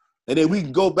this. And then we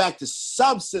can go back to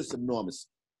some sense of normalcy.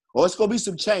 Or it's gonna be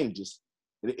some changes.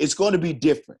 It's gonna be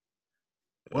different.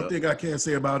 One thing I can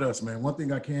say about us, man, one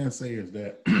thing I can say is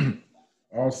that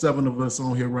all 7 of us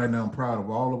on here right now, I'm proud of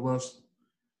all of us,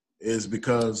 is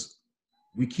because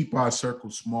we keep our circle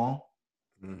small.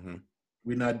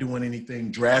 We're not doing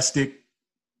anything drastic,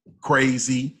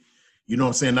 crazy. You know what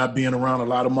I'm saying? Not being around a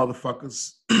lot of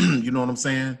motherfuckers. You know what I'm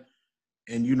saying?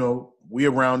 And, we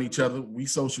around each other. We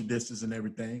social distance and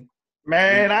everything.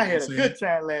 Man, I had a good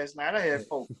time last night. I had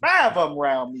 4, 5 of them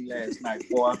around me last night,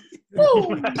 boy.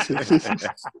 Woo.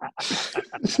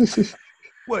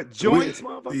 What, joints,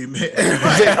 motherfucker?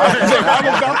 I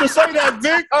was about to say that,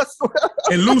 Vic. I swear.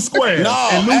 And loose squares. No,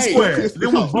 and loose hey. squares.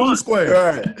 Them was blue squares.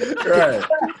 Right.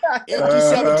 Empty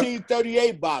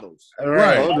 1738 bottles.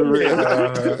 Right.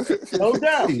 No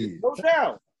doubt. No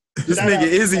doubt. This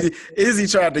nigga Izzy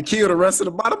tried to kill the rest of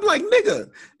the bottle. I'm like, nigga,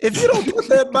 if you don't put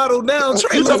that bottle down,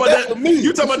 Trey, You talking about for me.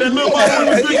 You talking about that little bottle? we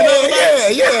was drinking the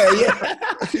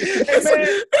other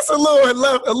night? It's a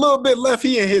little bit left.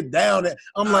 He ain't hit down.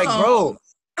 I'm like, bro,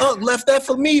 left that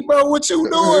for me, bro. What you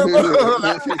doing, bro?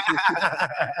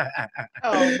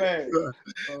 Oh man,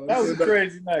 that was a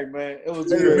crazy night, man. It was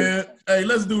Hey, great. man. Hey,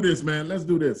 let's do this, man. Let's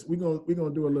do this. We're gonna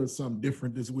do a little something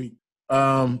different this week.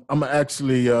 I'm gonna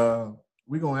actually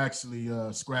we're gonna actually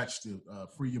scratch the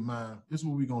free your mind. This is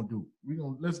what we're gonna do.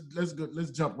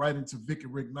 Let's jump right into Vic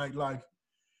and Rick Nightlife.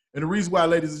 And the reason why,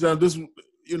 ladies and gentlemen,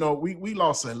 we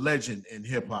lost a legend in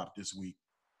hip hop this week.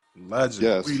 Legend.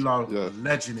 Yes. We lost Yes. a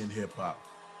legend in hip hop.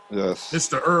 Yes.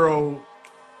 Mr. Earl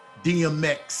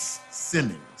DMX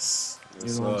Simmons.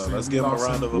 You know what I'm saying? Let's We give him a lost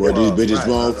round of Where applause. these bitches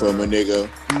want from a nigga.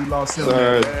 We lost him.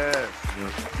 Sir.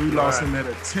 We lost him at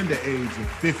a tender age of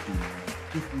 50, man.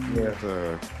 50 years.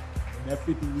 Sir. In that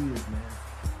 50 years, man,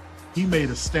 he made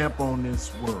a stamp on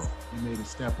this world. He made a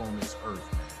stamp on this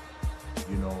earth, man.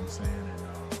 You know what I'm saying?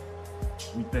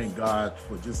 And we thank God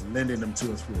for just lending them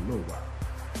to us for a little while.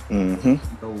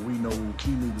 Mm-hmm. We know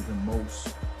he needed them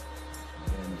most.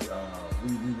 And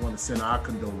we want to send our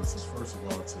condolences, first of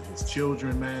all, to his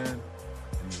children, man,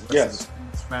 and the rest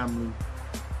of his family.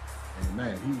 And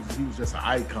man, he was just an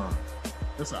icon.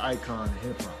 Just an icon in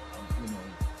hip hop.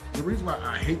 The reason why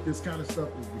I hate this kind of stuff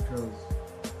is because,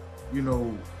 we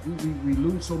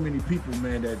lose so many people,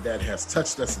 man, that has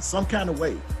touched us in some kind of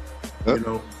way.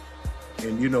 Yep.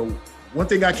 And one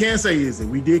thing I can say is that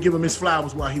we did give him his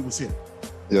flowers while he was here.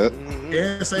 Yeah.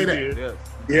 Can't say that. Yes.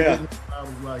 Yeah. Flowers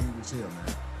while he was here,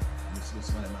 man. It's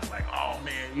just like, oh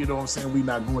man, you know what I'm saying? We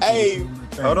not going through Hey, the same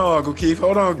thing. Hold on, Uncle Keith.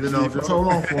 Hold on, Just Keith. hold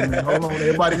on for me. Hold on.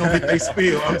 Everybody gonna get their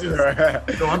spiel.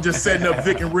 I'm just setting up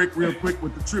Vic and Rick real quick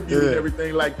with the tribute and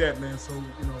everything like that, man. So,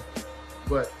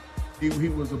 but he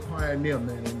was a pioneer,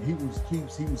 man, and he was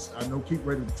I know Keith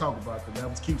ready to talk about that. That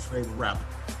was Keith's favorite rapper.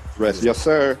 Rest. Yes,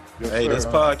 sir. Yes, Hey, sir. this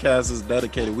podcast is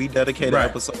dedicated. We dedicated Right.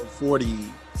 episode 40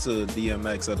 to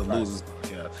DMX at the Losers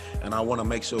Podcast. And I want to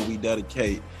make sure we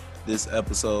dedicate this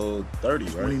episode 30,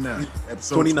 right? 29.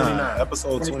 Episode 29.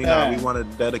 Episode 29. 29. We want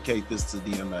to dedicate this to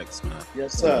DMX, man.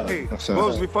 Yes, sir. Hey, Yes, sir.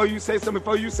 Moses, before you say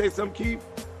something, Keith,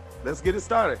 let's get it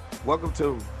started. Welcome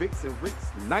to Vic's and Rick's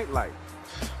Nightlife.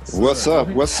 What's up?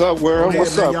 What's up, Go world? ahead,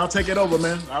 What's man. up? Y'all take it over,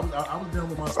 man. I was done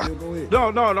with my spiel. Go ahead.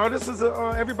 No. This is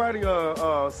everybody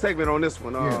segment on this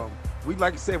one. Yeah. We,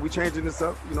 like you said, we changing this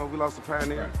up. We lost a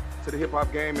pioneer to the hip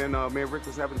hop game, and me and Rick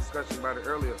was having a discussion about it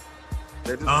earlier.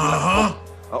 That this is like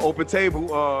an open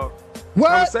table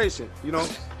conversation.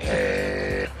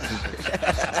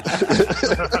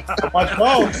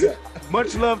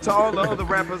 Much love to all the other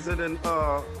rappers and then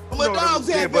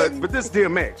but this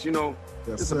DMX,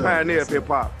 Yes, it's sir. a pioneer Yes, of sir. hip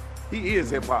hop. He is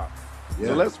hip hop. Yeah.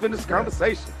 So let's finish the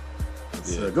conversation.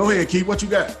 Go ahead, Keith. What you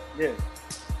got? Yeah.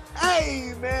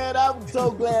 Hey, man, I'm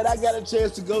so glad I got a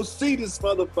chance to go see this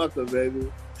motherfucker,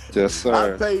 baby. Yes, I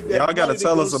sir. paid that Y'all got to money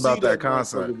tell go us about see that motherfucker,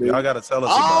 concert. baby. Y'all got to tell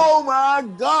us about Oh, my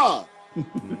God.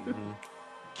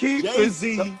 Keith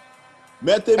Jay-Z,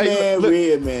 Method Hey, Man, look.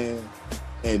 Redman,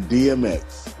 and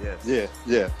DMX. Yes.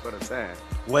 Yeah. For the time. it.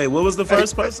 Wait, what was the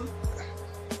first person?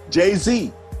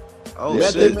 Jay-Z, Oh,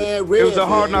 Method shit. Man, Redman. It was a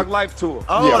Hard Knock Life tour.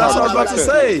 Oh, Yeah, that's what I was Hard about to Knock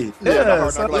say. Yeah, the Yeah.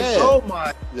 Hard so Knock like, Life. oh,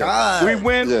 my God. We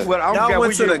went. Yeah. Well, I don't Y'all care went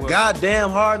what to year the it was. goddamn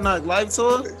Hard Knock Life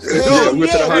tour? Hell we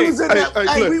went to the yeah, we was in Hey, that. hey,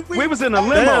 Hey, look. We was in a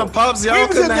limo. Damn, Pops, y'all We was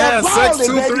couldn't in have that sex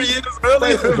balling, 2-3 baby. years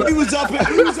earlier. we was up in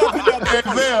that. Hey,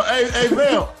 Val. Hey,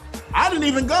 Val. I didn't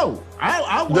even go.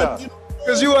 I went. Yeah.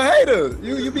 Because you a hater.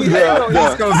 You be hating Yeah, on yeah,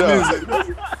 East Coast yeah. music.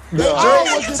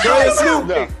 Dre and Snoop.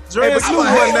 Yeah. Dre and Snoop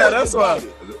wasn't there, that's why.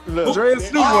 Look. Dre and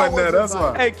Snoop wasn't there, that's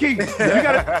why. Hey, Keith,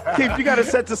 you gotta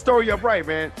set the story up right,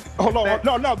 man. Hold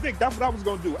on. No, Vic, that's what I was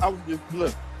gonna do. I was just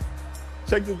look.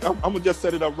 Check this. I'm gonna just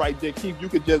set it up right there. Keith, you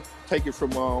could just take it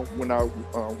from when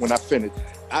I finish.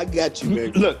 I got you,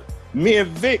 baby. Look, me and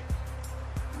Vic,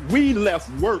 we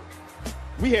left work.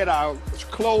 We had our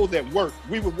clothes at work.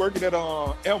 We were working at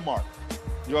Elmart.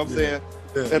 You know what I'm saying?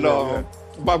 And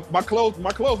my clothes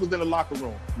was in the locker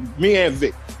room. Me and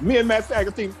Vic. Me and Matt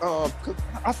Sagatine,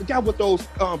 I forgot what those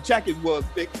jackets was,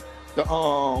 Vic.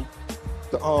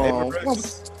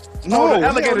 No, the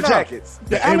alligator jackets.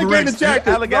 The alligator jacket.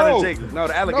 Alligator jacket. No,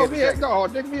 the alligator jacket. No,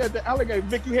 we had the alligator.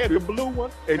 Vic, you had the blue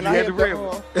one, And you had the red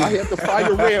one. I had the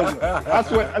fire red one. I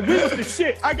swear, we was the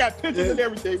shit. I got pictures and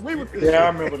everything. We was the shit. I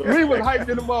remember that. We was hyped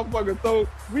in the motherfucker. So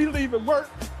we leaving work,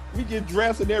 we get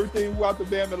dressed and everything. We out the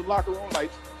damn in the locker room like,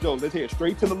 Joe, let's head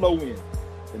straight to the low end.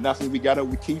 And that's when we got up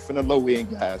with Keith and the low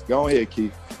end guys. Go ahead,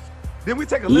 Keith. Did we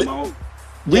take a limo?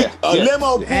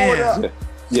 Limo pulled up.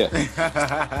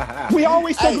 Yeah. We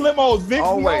always took limos, Vic.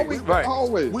 Always, right.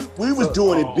 Always. We was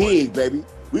doing it big, baby.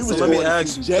 We was So let me going to ask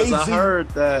see you, because Jay-Z. I heard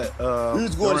that We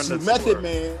was going to see during the Method tour-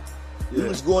 Man. We Yeah.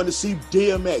 was going to see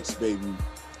DMX, baby.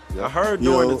 I heard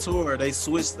Yo. during the tour they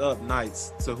switched up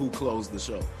nights to who closed the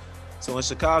show. So in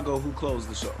Chicago, who closed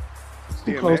the show?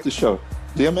 Who closed the show?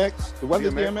 DMX? Was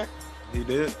it DMX? He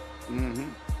did. Mm-hmm.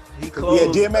 He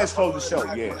closed. Yeah, DMX closed the show,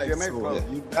 yeah. DMX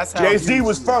closed. That's how Jay-Z he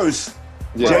was first.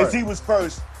 Yeah. Jay-Z was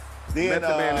first. Then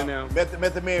Method Man and them.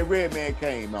 Method Man, Redman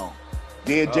came on.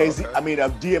 Then Jay-Z, okay.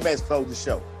 DMX closed the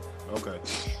show. Okay.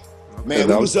 Man,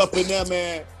 that we was- was up in there,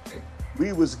 man.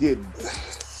 We was getting,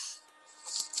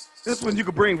 This one you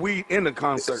could bring weed in the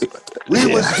concert. we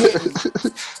was getting,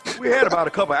 We had about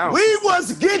a couple ounces. we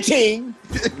was getting.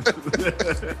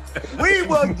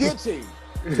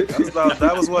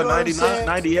 That was what, You know what I'm 99, saying?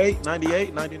 98,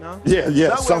 99?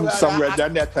 Yeah, Somewhere somewhere around-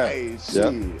 down that time. Hey,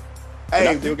 shit. Yeah. Hey,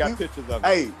 I still got we- pictures of it.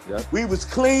 hey, Yeah. we was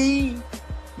clean.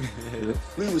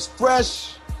 We was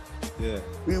fresh. Yeah.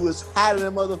 We was hot in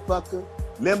the motherfucker.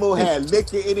 Limo had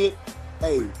liquor in it.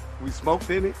 Hey, We smoked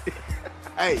in it.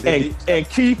 hey. And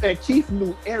Keith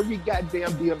knew every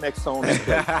goddamn DMX song.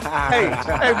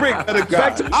 Hey, Rick.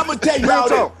 Back to, I'm gonna tell you real how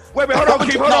talk. this. Wait a minute, hold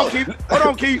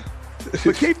on, Keith.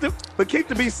 But Keith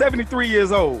to be 73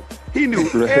 years old, he knew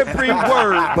every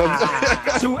word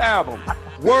of 2 albums,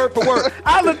 word for word.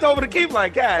 I looked over to Keith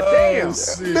like, God damn,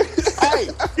 Hey,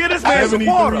 get this man some 73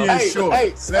 water. and hey, short. hey,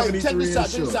 check 73 this and out.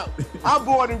 Check this short. out. I'm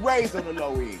born and raised on the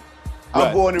low end. Right,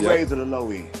 I'm born and yeah. raised on the low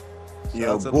end. You Shout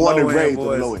know, out to the born and low end, raised on the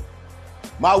boys. low end.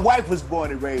 My wife was born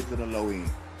and raised on the low end.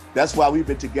 That's why we've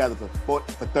been together for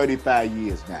 35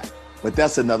 years now. But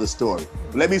that's another story.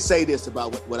 But let me say this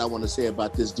about what I want to say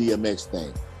about this DMX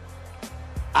thing.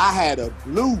 I had a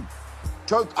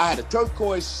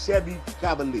turquoise Chevy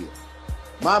Cavalier.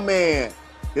 My man,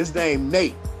 his name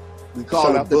Nate. We call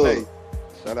Shout him out to Bug. Nate.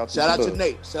 Shout out to to Bug.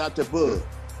 Nate. Shout out to Bug.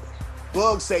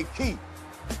 Bug say, Keith,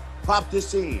 pop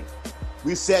this in.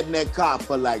 We sat in that car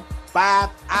for like 5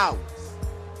 hours.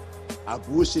 I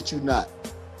bullshit you not.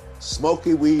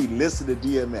 Smoking weed, listen to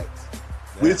DMX.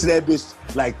 We listened to that bitch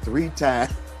like 3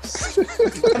 times. It's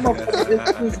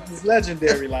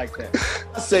legendary like that.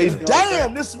 I say,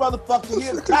 damn, this motherfucker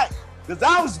here is tight. Because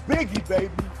I was Biggie, baby.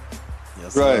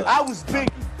 Yes, Right. sir. I was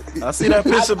Biggie. I see that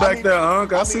picture I back mean- there,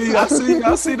 Unc. I see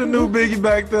the new Biggie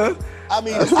back there. I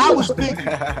mean, I was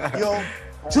Biggie. You know,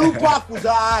 Tupac was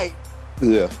all right.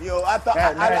 Yeah. You know, I thought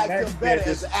I liked him better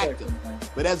as an actor.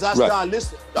 But as I Right. started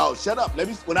listening, oh, shut up.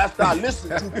 When I started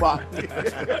listening to Tupac,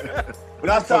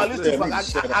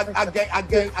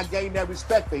 I gained that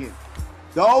respect for him.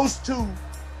 Those two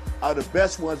are the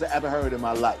best ones I ever heard in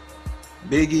my life.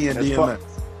 Biggie and That's DMX.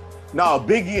 No,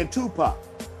 Biggie and Tupac.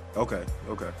 Okay.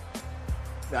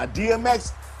 Now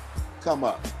DMX come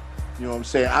up. You know what I'm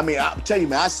saying? I mean, I'll tell you,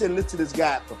 man, I sit and listen to this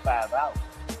guy for 5 hours.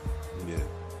 Yeah.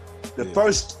 The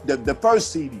Yeah.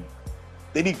 first CD.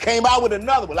 Then he came out with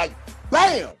another one, like,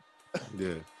 bam!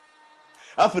 Yeah.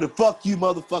 I'm finna fuck you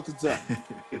motherfuckers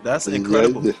up. That's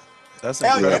incredible. Yeah. That's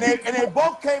Hell yeah, incredible. and they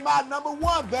both came out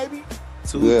 #1, baby.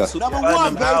 Two Number platinum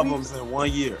one, baby. albums in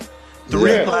 1 year.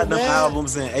 3 Yeah. platinum Man.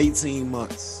 albums in 18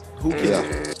 months. Who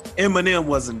cares? Eminem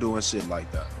wasn't doing shit like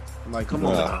that. Like, come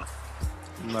on. Nah.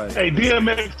 Like, Hey,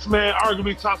 DMX, man,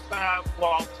 arguably top 5 of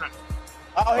all time.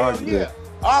 Oh, hell Arguably. yeah.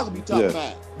 I'll be talking Yeah.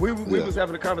 about. We Yeah. was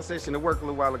having a conversation at work a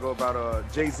little while ago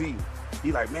about Jay-Z.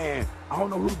 He like, man, I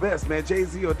don't know who's best, man,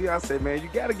 Jay-Z or D. I said, man, you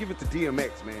gotta give it to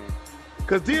DMX, man.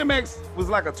 Cause DMX was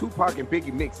like a Tupac and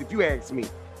Biggie mix, if you ask me.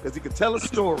 Cause he could tell a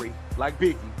story like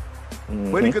Biggie,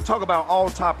 but he could talk about all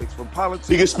topics from politics,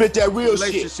 He can spit that real shit.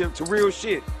 relationship to real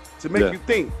shit to make Yeah. you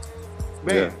think.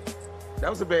 Man, that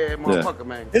was a bad motherfucker,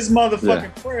 man. His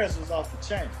motherfucking prayers was off the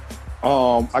chain.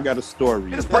 I got a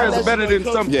story. His prayers are better than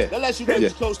some. Yeah. That lets you know Yeah.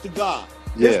 he's close to God.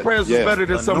 His prayers was better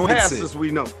than some Anointed. pastors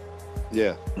we know.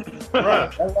 Yeah. Right.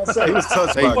 That's what I say. he was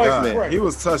touched Hey, by God. man. He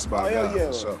was touched by Oh, hell God. yeah.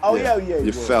 For sure. Oh, Yeah. hell yeah. You he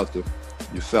was. felt them.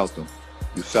 You felt them.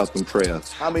 You felt them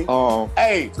prayers. I mean, Um,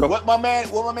 hey, Go. what my man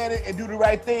and do the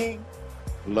right thing?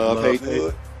 love, hate.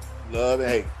 Good. Love and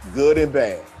hate. Good and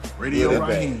bad. Radio Good and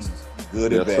Raheem. bad.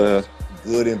 Good and Yes, bad. sir.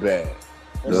 Good and bad.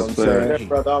 Yes, That's sir. that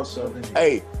brother also.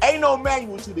 Hey, ain't no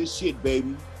manual to this shit,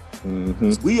 baby.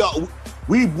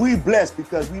 We blessed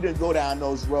because we didn't go down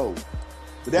those roads.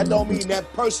 But that don't mean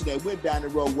that person that went down the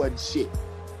road wasn't shit.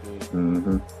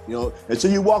 You know,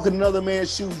 until you walk in another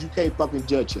man's shoes, you can't fucking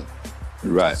judge him.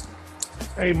 Right.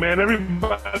 Hey man,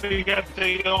 everybody got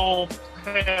their own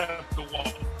path to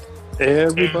walk.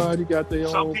 Everybody got their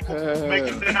Some own people path. make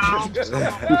it down.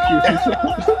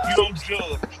 You don't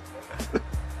judge.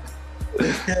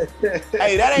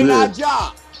 Hey, that ain't our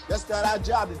job. That's not our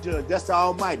job to judge. That's the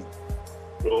Almighty.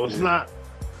 No, it's not.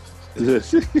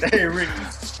 Hey, Ricky.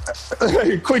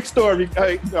 Hey, quick story.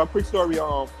 I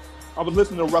was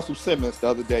listening to Russell Simmons the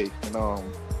other day,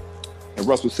 and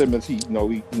Russell Simmons, he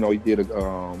did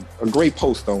a great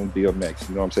post on DMX.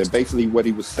 You know what I'm saying? Basically, what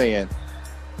he was saying,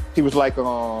 he was like,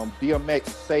 DMX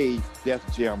saved Def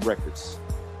Jam Records.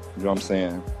 You know what I'm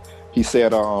saying? He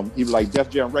said, he was like, Def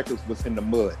Jam Records was in the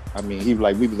mud. I mean, he was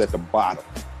like, we was at the bottom.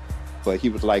 But he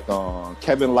was like,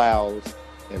 Kevin Liles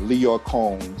and Leo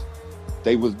Combs,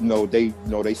 they was,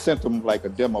 they sent him like a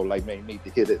demo, like, man, you need to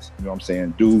hear this. You know what I'm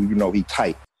saying? Dude, he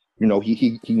tight. He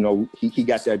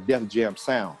got that Def Jam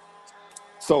sound.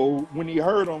 So when he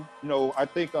heard him, I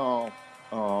think Irv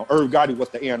Gotti was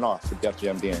the A&R for Def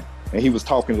Jam then. And he was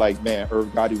talking like, man, Irv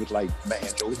Gotti was like, man,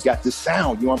 he got this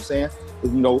sound, you know what I'm saying? He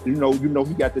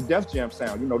got the Def Jam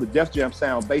sound. The Def Jam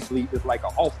sound basically is like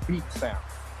an offbeat sound.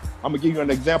 I'm gonna give you an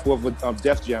example of a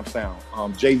Def Jam sound.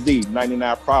 Jay-Z,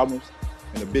 99 Problems,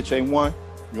 and The Bitch Ain't One.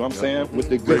 You know what I'm saying? With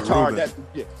the guitar,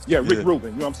 Rick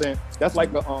Rubin. You know what I'm saying? That's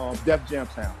like a Def Jam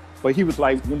sound. But he was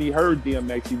like, when he heard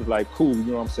DMX, he was like, cool. You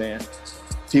know what I'm saying?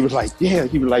 He was like, yeah.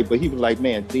 He was like,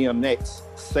 man, DMX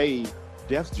saved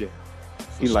Def Jam.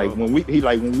 When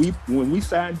we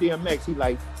signed DMX, he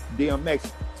like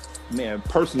DMX, man,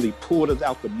 personally pulled us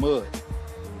out the mud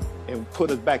and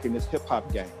put us back in this hip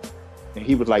hop game. And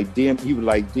he was like,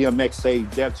 DMX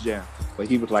saved Def Jam. But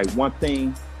he was like, one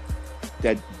thing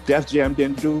that Def Jam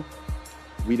didn't do,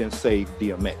 we didn't save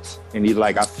DMX. And he's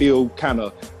like, I feel kind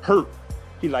of hurt.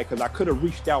 He like, because I could have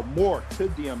reached out more to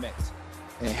DMX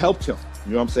and helped him.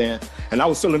 You know what I'm saying? And I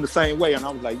was feeling the same way. And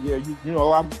I was like, yeah,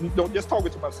 I'm just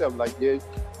talking to myself like, yeah,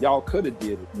 y'all could have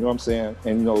did it. You know what I'm saying?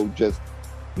 And, just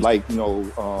like,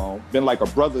 been like a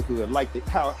brotherhood. Like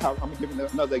how I'm going to give you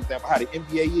another example, how the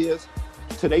NBA is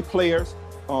to their players.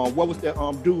 What was that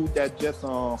dude that just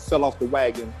fell off the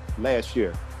wagon last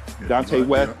year? Delonte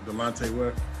West. Delonte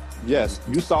West. Yes.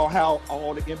 You saw how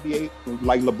all the NBA,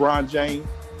 like LeBron James,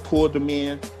 pulled them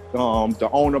in. The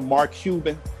owner, Mark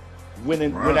Cuban, went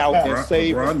out and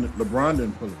saved LeBron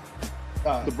didn't pull him.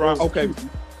 LeBron, okay.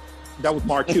 That was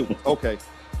Mark Cuban. Okay.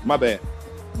 My bad.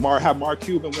 Mark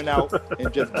Cuban went out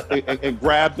and just and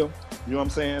grabbed him. You know what I'm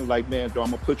saying? Like, man, I'm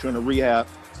going to put you in a rehab.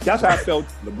 That's how I felt.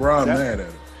 LeBron mad at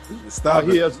him. Stop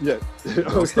it. Yes, yeah.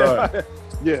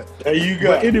 Yeah. There you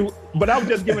go. But I was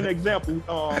just giving an example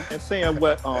and saying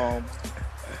what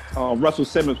Russell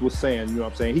Simmons was saying. You know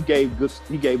what I'm saying? He gave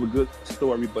a good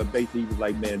story, but basically he was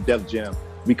like, man, Def Jam,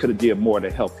 we could have did more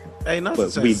to help him. Hey, not to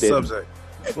change the subject.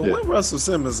 But when Russell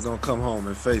Simmons is gonna come home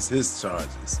and face his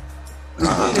charges? He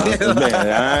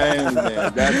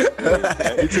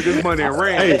took his money and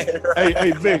ran.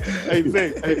 Hey, Vic,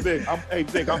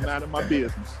 I'm out of my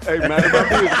business. Hey, but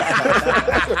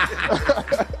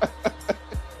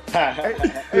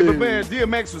man,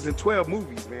 DMX was in 12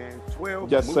 movies, man.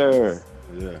 12 Yes, movies. Sir.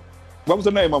 Yeah. What was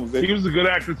the name of it? He was a good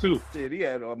actor too. Shit, he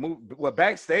had a movie,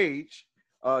 Backstage,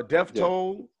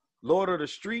 Deftone, Lord of the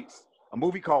Streets, a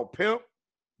movie called Pimp,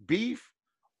 Beef,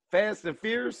 Fast and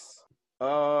Fierce.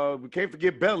 We can't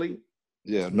forget Belly.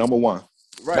 Yeah, number one.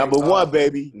 Right. Number one,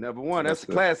 baby. Number one. That's a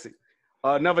classic.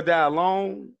 Never Die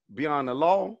Alone, Beyond the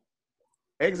Law,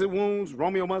 Exit Wounds,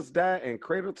 Romeo Must Die, and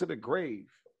Cradle to the Grave.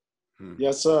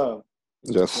 Yes, sir.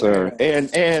 Yes, sir.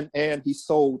 And he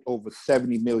sold over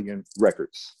 70 million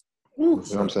records. You know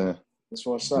what I'm saying? That's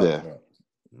what's up. Yeah.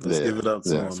 Let's give it up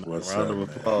to him. Round of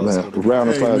applause. Round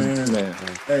of applause, man.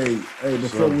 Hey,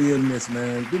 before we end this,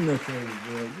 man, do me a favor,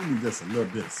 boy. Give me just a little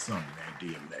bit of something, man.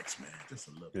 DMX, man. Just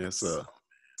a little bit. Yes, sir.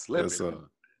 Yes, sir.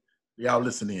 Y'all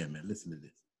listen in, man. Listen to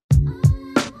this.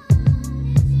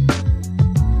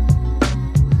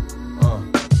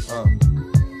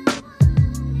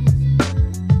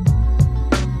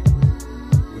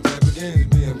 What type of game is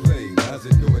being played? How's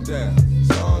it going down?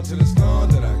 Song to the song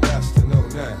that I got to know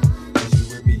now. Is you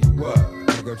with me, you what?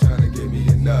 Think I'm trying to get me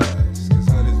a nudge. Cause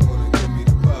honey's wanna give me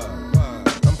the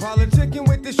vibe. I'm politicking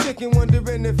with this chicken,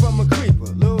 wondering if I'm a creeper.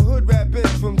 Little hood rap bitch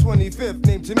from 25th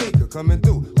named Tamika. Coming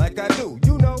through like I do,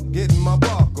 getting my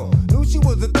bark on. Knew she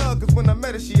was a thug cause when I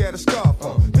met her she had a scarf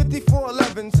on.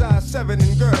 54'11", size 7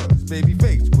 and girls. Baby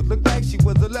face would look like she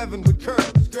was 11 with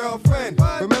curls. Girlfriend,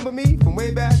 remember me from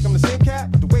way back? I'm the same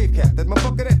cat with the wave cap.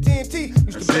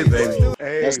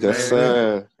 days, Yes, man.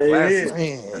 sir. Classic.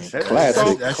 Man, That's-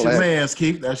 classic. That's your classic. man's,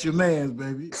 Keith. That's your man's,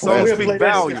 baby. Songs We'll speak play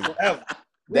that shit volume. forever.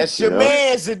 That's your Yeah.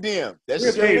 man's in them. That's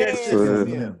We'll your play that man's shit in forever.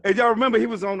 them. Hey, y'all remember he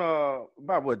was on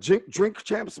about what Drink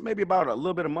Champs maybe about a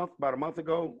month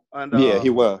ago. And Yeah, he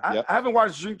was. I Yep. haven't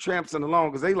watched Drink Champs in a long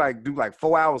because they like do like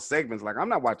 4-hour segments. Like I'm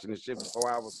not watching this shit for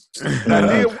 4 hours.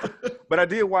 But I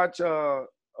did watch a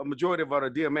majority of the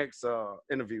DMX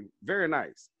interview. Very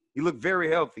nice. He looked very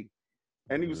healthy,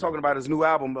 and he was talking about his new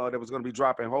album that was going to be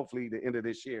dropping hopefully the end of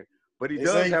this year. But he They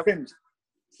does say he have finished.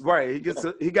 right.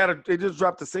 They just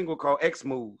dropped a single called X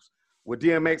Moves with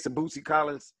DMX and Bootsy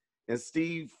Collins and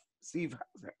Steve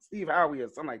Howie or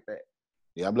something like that.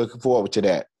 Yeah, I'm looking forward to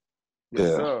that. Yes,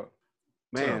 Yeah. sir.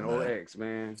 Man, Oh, man. OX,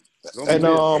 man. Gonna be And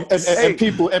lit. and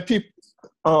people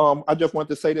I just want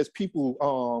to say this,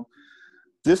 people,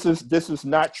 this is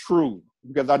not true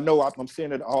because I know I'm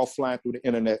seeing it all flying through the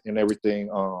internet and everything.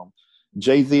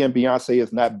 Jay-Z and Beyonce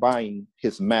is not buying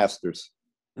his masters.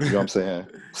 You know what I'm saying?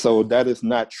 So that is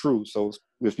not true. So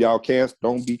if y'all can't,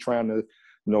 don't be trying to,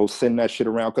 send that shit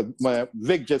around. Because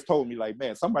Vic just told me, like,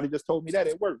 man, somebody just told me that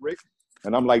at work, Rick.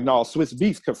 And I'm like, no, Swiss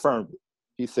Beats confirmed it.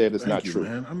 He said it's not Thank you, true.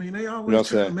 man. I mean, they You know always what I'm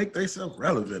try to saying? make themselves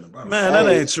relevant about Man, that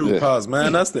Hey, ain't true, yeah. cause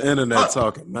man, that's the internet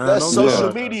talking, man. That's Don't social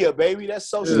do that. media, baby. That's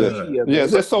social Yeah. media. Yeah, man.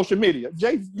 that's social media.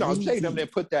 Jay them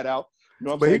didn't put that out. You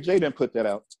know what I'm But saying? Jay didn't put that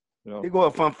out. You know? Here go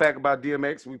a fun fact about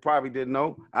DMX we probably didn't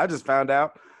know. I just found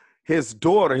out his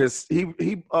daughter, his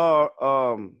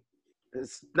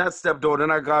not stepdaughter,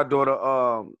 not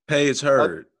goddaughter. Paige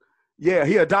Heard. Yeah,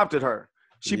 he adopted her.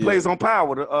 She Yeah. plays on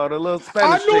Power, the little I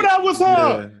Spanish knew chick. that was her.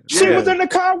 Yeah. She Yeah. was in the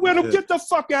car with him. Yeah. Get the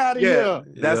fuck out of Yeah, here.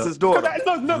 that's Yeah. his daughter.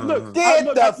 Look. Get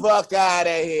the fuck out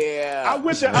of here. I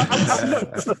went to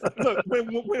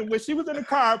look when she was in the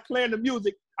car playing the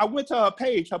music. I went to her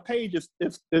page. Her page is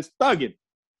thugging,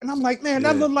 and I'm like, man,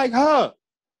 that Yeah. look like her.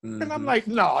 Mhm. And I'm like,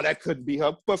 no, that couldn't be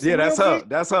her. But for Yeah, that's real, her. Vic,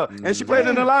 That's her. And she played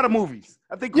in a lot of movies.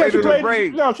 I think Yeah, Cradle to the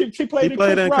Grave. she played He in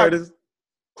played Chris in Rock. Curtis.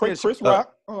 Chris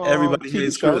Rock. Everybody TV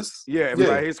hates show. Chris. Yeah,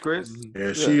 everybody hates Chris.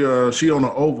 Yeah, she on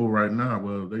the Oval right now.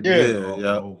 Well, they Yeah. did on the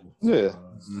Yeah. Oval. Yeah.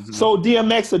 Mhm. So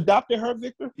DMX adopted her,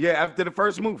 Victor? Yeah, after the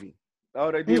first movie.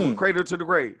 Oh, they did with Cradle to the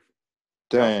Grave.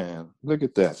 Damn, look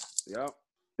at that. Yep.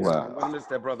 Wow. I'm gonna miss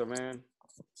that brother, man.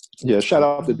 Yeah, shout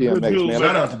out to DMX, dude, man.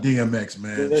 Shout out to DMX,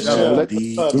 man. Yeah, Shout Man, out let- to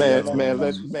D.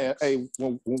 man, hey,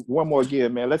 one more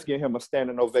again, man. Let's give him a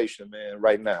standing ovation, man,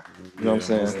 right now. You know what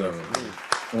I'm most saying? definitely.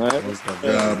 All right? Most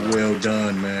definitely. Job well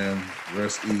done, man.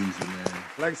 Rest easy, man.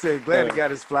 Like I said, glad he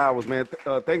got his flowers, man.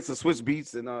 Thanks to Switch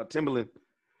Beats and Timbaland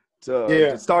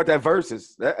to start that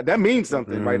verses. That means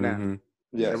something right now. Mhm.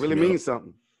 Yes. That really means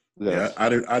something. Yes. Yeah, I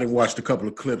didn't watch a couple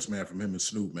of clips, man, from him and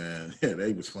Snoop, man. Yeah,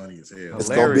 they was funny as hell. It's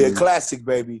gonna be a Hilarious. classic,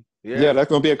 baby. Yeah, that's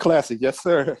gonna be a classic. Yes,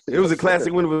 sir. It was a Yes, classic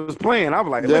sir. when it was playing. I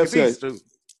was like, look Yes, at these sir. two.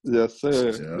 Yes, sir.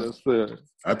 Yeah. Yes, sir.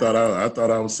 I thought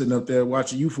I was sitting up there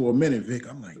watching you for a minute, Vic.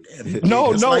 I'm like, damn. he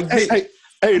No, just no. like Vic.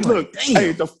 Hey, I'm look. like, damn.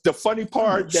 Hey, the funny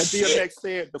part that Shit. DMX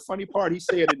said, the funny part he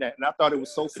said in that, and I thought it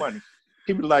was so funny.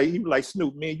 He was like,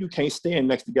 Snoop, man, you can't stand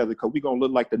next together because we gonna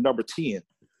look like the number 10.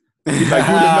 He's like,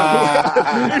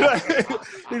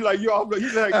 you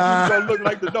you gonna look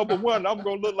like the number 1. I'm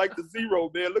gonna look like the 0,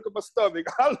 man. Look at my stomach.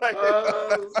 I'm like,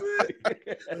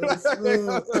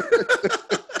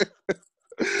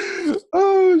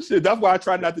 oh shit. That's why I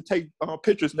try not to take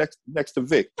pictures next to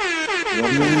Vic. You know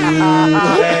what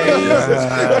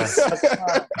I'm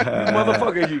saying?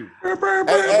 Motherfucker, you.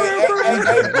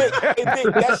 Hey,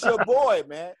 Vic, that's your boy,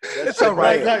 man. It's all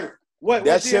right.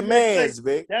 That's your DMX man's, say?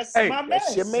 Vic. That's Hey, my man.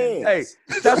 That's your man. Hey,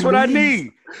 that's what I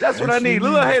need. That's what I need.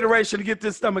 Little hateration to get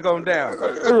this stomach on down.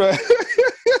 Right.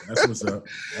 That's what's up.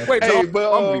 Wait, Hey, I'm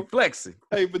gonna be flexing.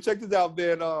 Hey, but check this out,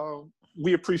 man.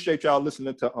 We appreciate y'all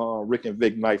listening to Rick and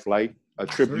Vic Knife Light, a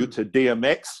tribute to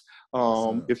DMX.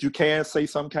 If you can say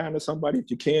some kind to somebody,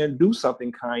 if you can do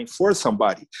something kind for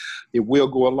somebody, it will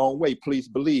go a long way. Please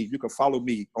believe. You can follow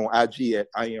me on IG at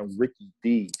I am Ricky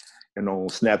D, and on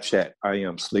Snapchat I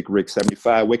am Slick Rick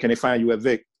 75. Where can they find you at,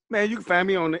 Vic? Man, you can find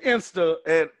me on the Insta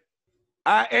at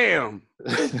I am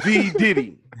V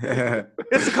Diddy.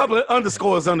 It's a couple of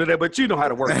underscores under there, but you know how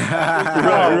to work it.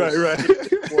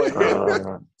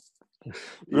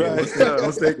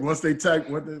 Right. Once they type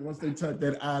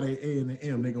that I, the A, and the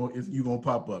M, you gonna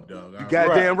pop up, dog. You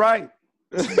goddamn right.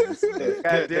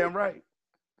 Goddamn right.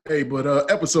 Hey, but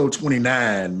episode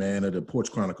 29, man, of the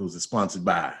Porch Chronicles is sponsored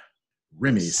by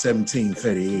Remy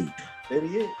 1738,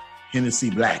 38. Hennessy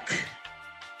Black,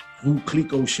 Vou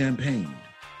Clicquot Champagne,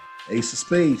 Ace of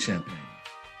Spades Champagne,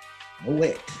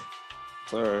 Moet,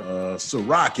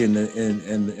 Ciroc, and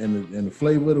the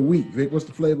flavor of the week. Vic, what's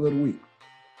the flavor of the week?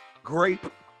 Grape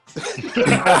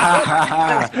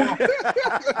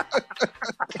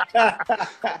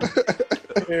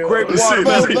Great This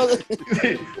watermelon.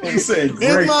 He said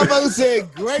This great. motherfucker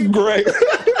said great. Great.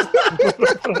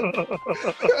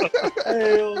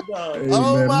 Hell no. Hey,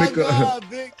 Oh man, my Michelob- God,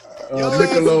 Vic. Your ass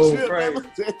Michelob- a trip. Right. I'ma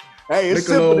say- Hey, it's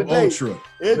simple Michelob today. Ultra.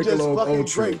 It's just Michelob fucking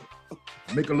Ultra. great.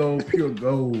 Michelob Pure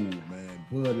Gold, man.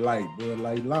 Bud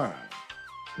Light Lime.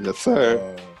 Yes,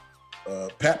 sir.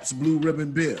 Pabst Blue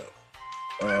Ribbon Beer.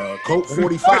 Coke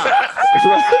 45.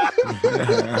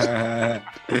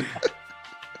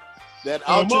 That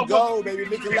Ultra Gold, baby.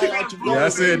 Nikolai Ultra Gold. Yeah, I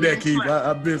said that, Keith.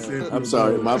 I've been saying. I'm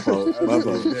sorry, my fault. My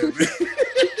fault.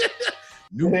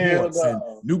 Newports and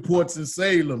Newports and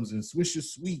Salems and Swisher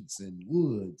Sweets and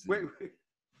Woods. And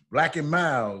Black and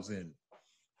Miles and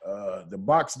the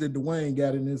box that Dwayne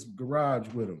got in his garage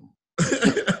with him.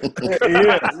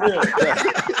 Yeah.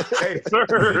 Hey, Sir.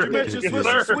 you mentioned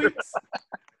Swisher Sweets.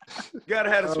 Gotta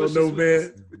have I a don't Swisher know, Sweets.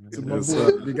 man. To my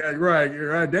boy, you got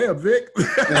right. Damn, Vic.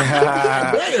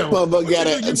 Damn. Motherfucker What got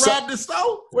you it. do, you robbed the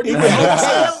store? What He you went went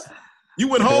wholesale? wholesale. You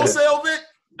went wholesale, Vic?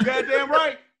 Goddamn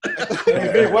right.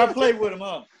 Hey, Vic, why play with him,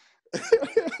 huh?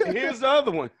 And here's the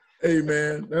other one. Hey,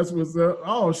 man, that's what's up.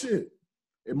 Oh, shit.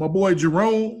 And my boy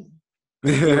Jerome,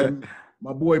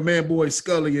 my boy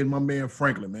Scully, and my man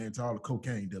Franklin, man, to all the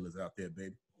cocaine dealers out there,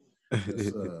 baby.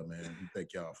 Yes, man. We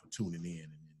thank y'all for tuning in.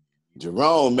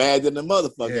 Jerome mad than the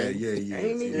motherfucker. Yeah.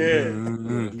 Ain't he?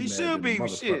 Yeah. He should be.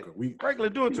 Shit.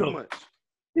 Franklin doing too much.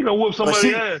 You know, whoop somebody's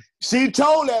she- ass. She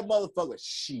told that motherfucker,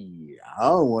 shit, I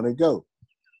don't want to go.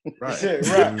 Right.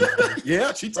 Right.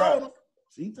 Yeah, she told him.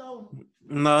 She told him.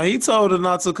 No, he told her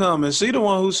not to come, and she the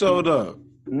one who showed up.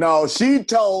 No, she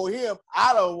told him,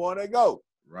 I don't want to go.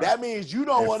 Right. That means you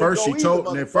don't At want to go first,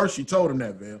 either, at first she told him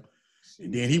that, Val.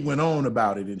 And then he went on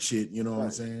about it and shit, you know what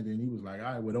I'm saying? And he was like, all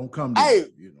right, well, don't come to Hey, me.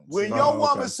 You know what I'm when saying? your Oh,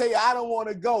 woman okay. say, I don't want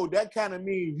to go, that kind of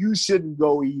means you shouldn't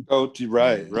go either. Oh,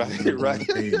 right.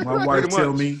 Hey,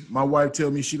 my wife tell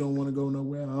me she don't want to go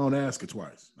nowhere. I don't ask her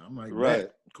twice. I'm like, Right.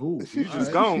 "Bet. Cool. You All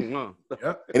just right." gone, huh?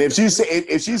 Yep. And if she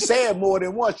say it more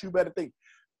than once, you better think,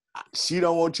 she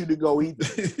don't want you to go either.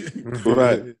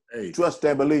 Right. Hey, Trust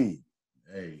and believe.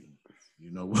 hey,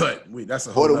 you know what? That's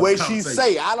a whole Or the nother way she conversation.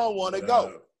 say, I don't want to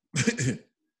go.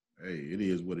 Hey, it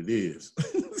is what it is.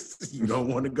 You don't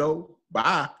want to go?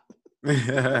 Bye.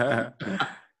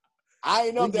 I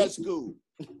ain't of that school.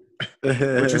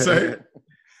 What you say?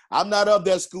 I'm not of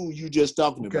that school you just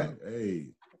talking Okay. about. Hey.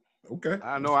 Okay.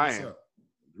 I know I That's am. what's up.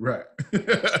 Right.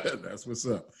 That's what's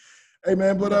up. Hey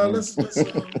man, but let's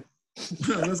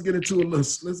get into a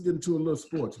little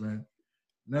sports, man.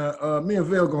 Now, me and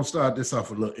Vail gonna start this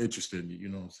off a little interesting. You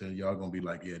know what I'm saying? Y'all gonna be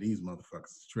like, yeah, these motherfuckers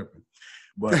is tripping.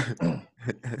 But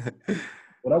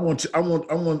I want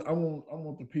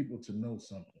the people to know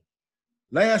something.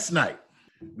 Last night,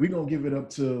 we're gonna give it up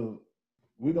to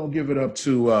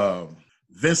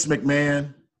Vince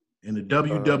McMahon in the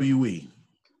WWE.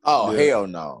 Oh, Yeah. hell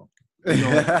no. Would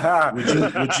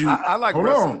you I like hold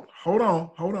wrestling.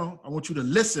 on. I want you to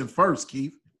listen first,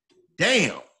 Keith.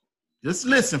 Damn. Just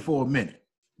listen for a minute.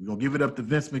 We're gonna give it up to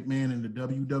Vince McMahon in the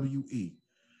WWE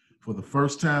for the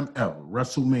first time ever,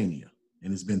 WrestleMania.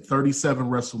 And it's been 37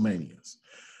 WrestleManias.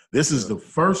 This is the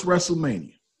first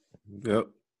WrestleMania Yep.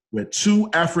 where 2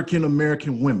 African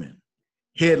American women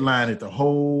headlined the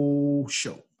whole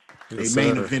show. Yes, They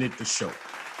main sir. evented the show.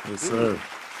 Yes, sir.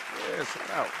 Yeah, shout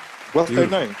out. What's their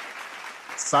name?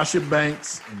 Sasha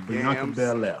Banks and Bianca Yams.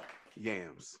 Belair.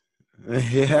 Yams.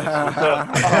 Yeah.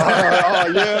 Oh,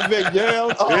 yeah, Vic. Yeah.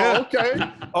 Oh, Yeah.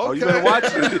 okay. Oh, you better watch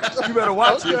it. You better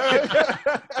watch it.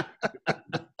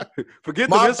 Forget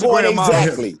the My point Instagram models.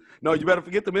 exactly. No, you better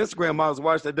forget the Instagram models.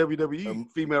 Watch that WWE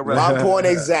female My wrestling. point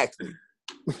exactly.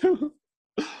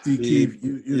 See, Keith,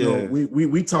 you know, Yeah.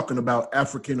 we talking about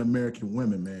African American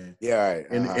women, man. Yeah, all right.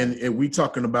 And we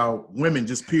talking about women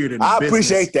just period in the I business.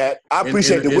 appreciate that. I In-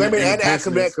 appreciate in- the in- women in the and the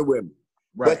African business. American women.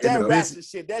 Right. But that in the wrestling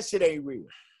shit, that shit ain't real.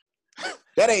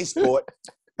 That ain't sport.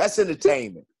 That's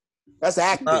entertainment. That's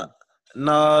acting.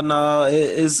 No.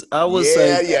 It's. I would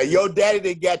say. Yeah. Your daddy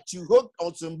done got you hooked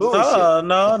on some bullshit.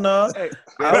 No. Hey,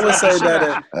 I would say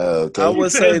that. Okay. I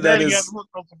would say that Daddy got is. hooked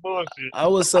on some bullshit. I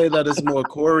would say that it's more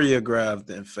choreographed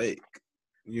than fake.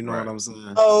 You know Right. what I'm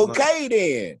saying? Okay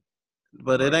then.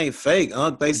 But it ain't fake.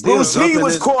 They still Bruce Lee jumping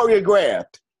was in-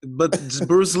 choreographed. But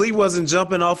Bruce Lee wasn't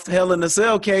jumping off Hell in the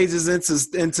Cell cages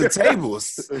into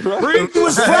tables. He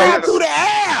was flying through the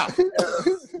air.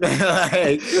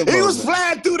 Like, come He on, was man.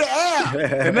 flying through the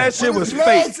air. and that shit With was his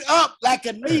fake. legs up like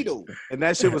a needle. And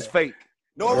that shit was fake.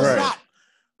 No, it was Right.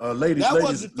 not. Ladies, That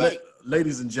wasn't fake.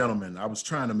 ladies and gentlemen, I was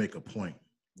trying to make a point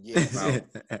Yes.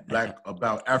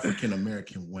 about African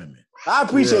American women. I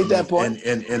appreciate that point.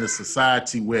 And in a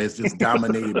society where it's just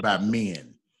dominated by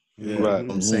men. Yeah. Right. You know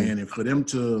what I'm saying? And for them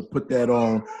to put that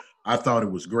on, I thought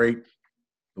it was great.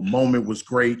 The moment was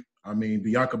great. I mean,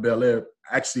 Bianca Belair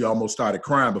actually almost started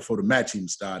crying before the match even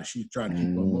started. She was trying to keep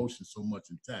her emotions so much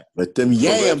intact. But them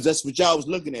yams, that's what y'all was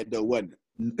looking at, though, wasn't it?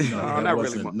 No, not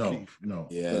wasn't. really. No.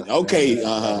 Yeah. Okay.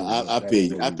 I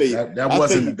feel you. I feel you.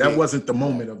 That wasn't the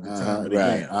moment of the time. Of the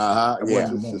Right. game. That Yeah.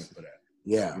 wasn't the moment for that.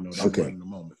 Yeah. You know, that Okay. wasn't the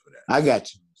moment for that. I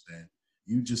got you. You know what I'm saying?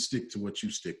 You just stick to what you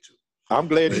stick to. I'm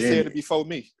glad But you then- said it before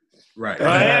me. Right.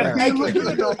 Thank you.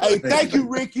 Hey, thank you,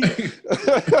 Ricky.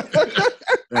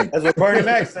 That's what Bernie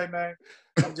Mac say, man.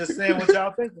 I'm just saying what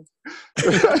y'all thinking. Hey,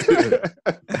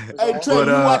 Trey, But,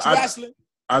 you watch I- wrestling?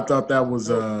 I thought that was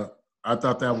No.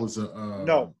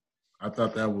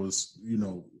 you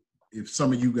know, if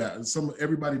some of you guys,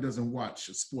 everybody doesn't watch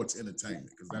sports entertainment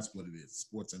because that's what it is,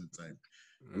 sports entertainment.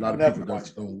 A lot of Never people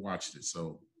watch don't watch it.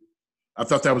 So I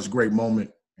thought that was a great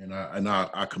moment, and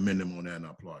I commend them on that and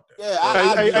I applaud that.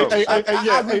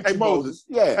 Yeah, Hey, Moses.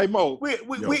 Yeah. Hey, Mo. We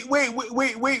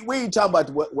ain't talking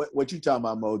about what you talking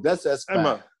about, Mo. That's Hey, fine.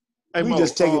 Mo. Hey, We Mo,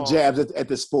 just taking jabs at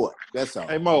the sport. That's all.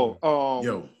 Hey, Mo.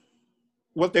 Yo,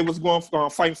 What they was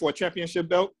fighting for a championship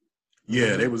belt?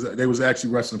 yeah, they was actually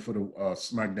wrestling for the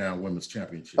SmackDown Women's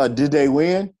Championship. Did they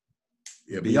win?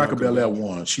 Yeah, Bianca Belair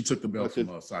won. She took the belt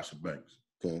from Sasha Banks.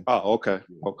 Okay. Oh, okay.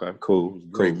 Okay, It cool. was a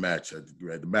great match.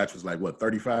 The match was like, what,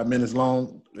 35 minutes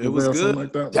long? It was Something good.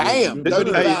 like that? Damn, It was good.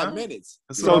 35 minutes.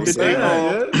 That's So what I'm did they?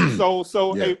 saying,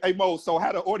 So Yeah. hey, Mo. So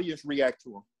how the audience react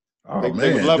to him? Oh They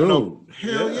man, was loving dude! them.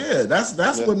 Hell yeah!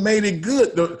 That's what made it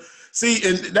good. See,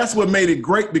 and that's what made it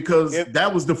great because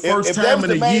that was the first If that time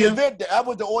was in the a main year. event, that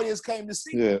was the audience came to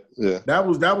see. Yeah. That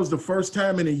was the first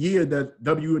time in a year that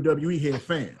WWE had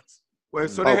fans. Well,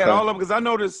 so they had Okay. all of them because I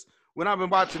noticed when I've been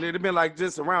watching it, it's been like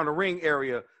just around the ring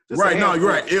area. Just a Right? No, handful.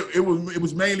 you're right. It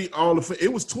was mainly all of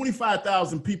it. Was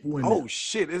 25,000 people in there. Oh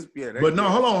shit! But no,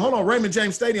 hold on. Raymond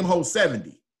James Stadium holds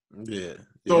 70. Yeah.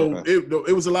 So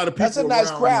it was a lot of people. That's a nice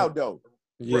around crowd, though.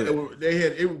 Yeah.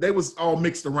 They was all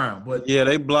mixed around, but Yeah,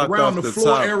 they blocked around off the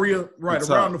floor top. area, right? the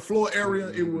top. Around the floor area,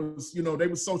 it was, they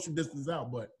was social distance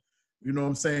out, but you know what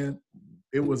I'm saying?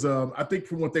 It was, I think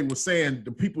from what they were saying,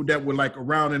 the people that were like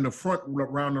around in the front,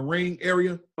 around the ring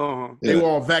area, they were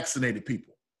all vaccinated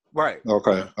people. Right.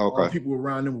 Okay. All people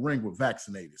around the ring were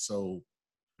vaccinated, so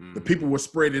the people were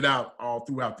spread it out all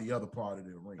throughout the other part of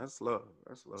the ring. That's love.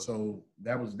 That's love. So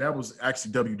that was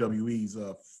actually WWE's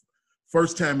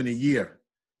first time in a year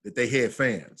that they had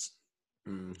fans.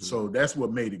 So that's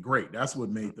what made it great. That's what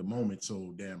made the moment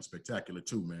so damn spectacular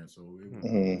too, man. So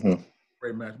it was a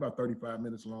great match, about 35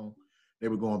 minutes long. They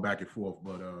were going back and forth,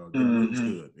 but it was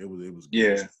good. It was good.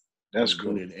 Yeah, that's It was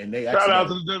cool. good. And they Shout actually out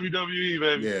to the WWE,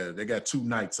 baby. yeah, they got 2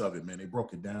 nights of it, man. They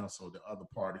broke it down so the other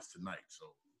part is tonight. So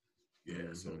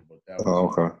yeah, so but that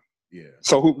was, Okay. yeah.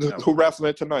 So who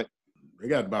wrestling tonight? They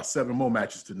got about 7 more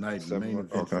matches tonight. The 7 main more,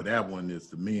 event for okay. that one is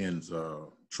the men's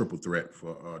triple threat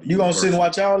for the You gonna sit and Universal.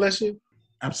 watch all that shit?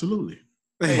 Absolutely.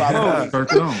 Hey, Turn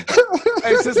it on.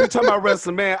 hey, since we're talking about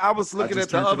wrestling, man, I was looking just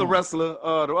at the turned it other on. wrestler,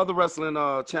 the other wrestling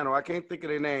channel. I can't think of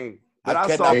their name. But I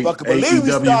I saw, cannot fucking believe we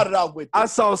AEW. started off with I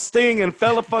this. saw Sting and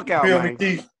fell the fuck out, Bill man.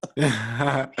 McKee.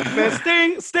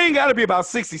 Man, Sting got to be about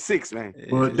 66, man.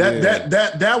 But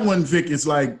that one, Vic, is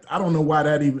like I don't know why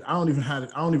that even I don't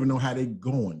even know how they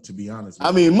going, to be honest with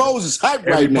I mean, Moses hype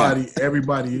you. right now.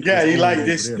 Everybody Yeah, is he over like there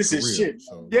this. for This is real. shit.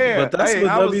 So, Yeah, But that's hey,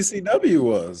 what I was- WCW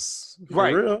was. For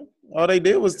Right. real. All they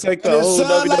did was take the And it old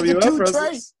sound like the WWF two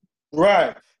wrestlers.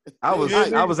 Right. I was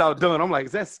Yeah. outdone. I'm like,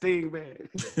 is that Sting,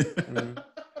 man?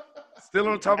 Still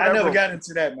on top of I that never rope. got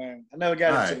into that, man. I never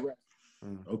got into Alright.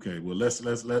 the Okay, well let's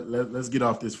get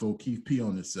off this for Keith P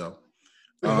on himself.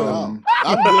 I'm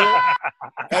good.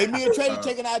 Hey, me and Trader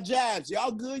taking our jabs.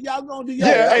 Y'all good? Y'all gonna do y'all?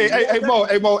 Yeah, y'all-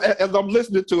 hey, Mo, as I'm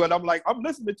listening to it, I'm like, I'm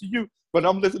listening to you, but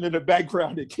I'm listening in the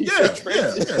background. It keeps Yeah.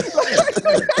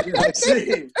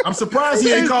 I'm surprised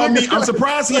he ain't called me. I'm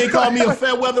surprised he ain't called me a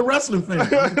fair weather wrestling fan. Oh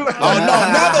no,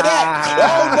 never that.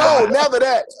 Oh no, never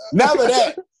that. Never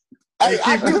that. Hey,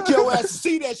 I took your ass to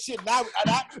see that shit. And I,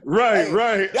 Right, hey,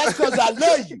 right. That's because I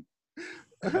love you.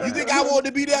 You think I wanted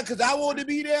to be there because I wanted to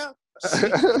be there?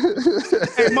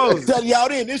 Hey, Moses. Tell y'all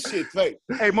then, this shit fake.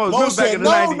 Hey, Moses, Mo we was back said, in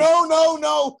the no, 90s.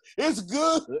 no, it's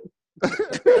good. We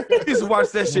used to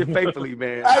watch that shit faithfully,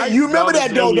 man. Hey, you remember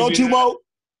that though, don't you, Mo?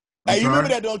 I'm Hey, you remember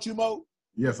sorry? that, don't you, Mo?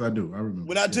 Yes, I do. I remember.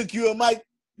 When I took you and Mike,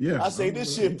 yeah, I say,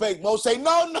 this shit fake. Mo say,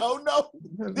 no.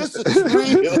 This is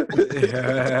real.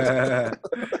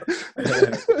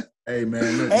 Hey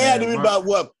man, look, They had to man, be about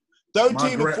what? 13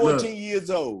 my or gra- 14 look. years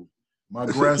old. My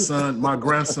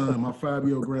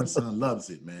 5-year-old grandson loves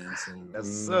it, man.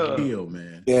 So chill,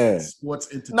 man. Yeah. Sports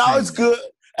entertainment. No, it's good.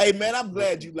 Hey, man, I'm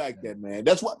glad you like that, man.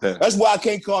 That's why I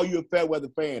can't call you a fair weather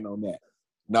fan on that.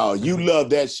 No, you love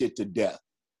that shit to death.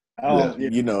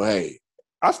 You know, hey.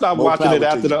 I stopped watching it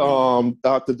after the Von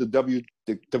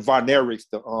Erichs,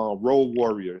 the Road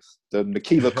Warriors, the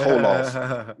Nikita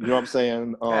Koloff. You know what I'm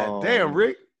saying? Damn,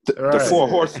 Rick. The Four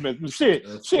Horsemen. Shit.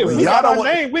 We got our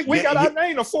name. We got our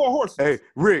name, the Four Horsemen. Hey,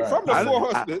 Rick. From the Four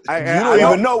Horsemen. You don't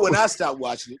even know when I stopped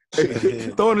watching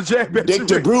it. Throwing the jab at Dick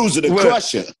the Bruiser, the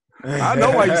Crusher. I know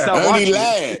why you stopped watching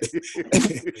it.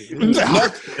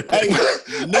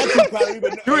 Nothing probably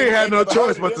even. You ain't had no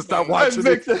choice but to stop watching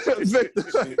it.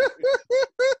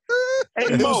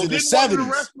 Hey, Mo, didn't one of the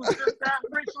wrestlers just die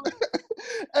recently?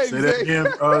 Say that again.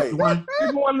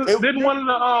 Didn't one of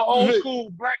the old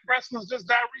school black wrestlers just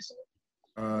die recently?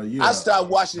 Yeah. I stopped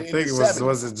watching it. I think it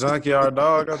was it Junkyard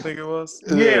Dog? I think it was.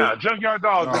 Yeah, Junkyard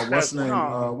Dog. What's the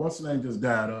name just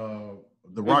died?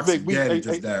 The Roxy daddy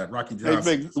just died. Rocky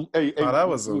Johnson. That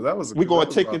was a we going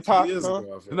to take the top.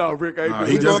 No, Rick.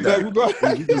 He just died.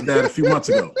 He just died a few months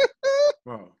ago.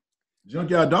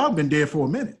 Junkyard Dog been dead for a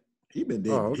minute. He been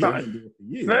dead. He been dead for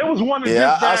years. There was one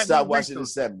that I stopped watching in the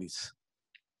 70s.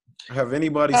 Have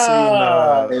anybody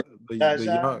seen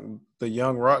the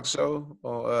Young Rock show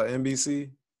on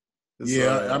NBC?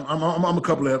 I'm a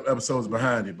couple of episodes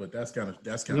behind it, but that's kind of.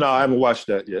 No, I haven't watched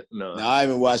that yet. No, I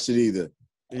haven't watched it either.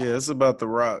 Yeah, it's about The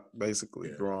Rock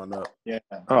basically growing up. Yeah.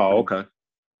 Oh, okay.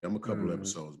 I'm a couple of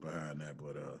episodes behind that,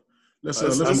 but it's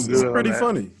pretty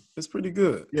funny. It's pretty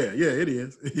good. Yeah, it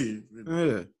is.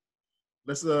 Yeah.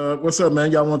 Let's what's up,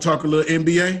 man? Y'all want to talk a little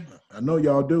NBA? I know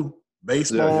y'all do.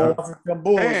 Baseball.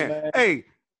 Man. Hey,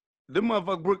 the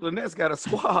motherfucking Brooklyn Nets got a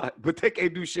squad, but they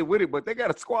can't do shit with it, but they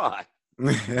got a squad.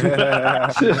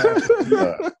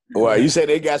 Well, you said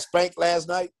they got spanked last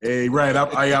night? Hey, right.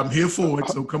 I'm here for it,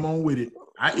 so come on with it.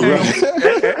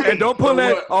 And don't pull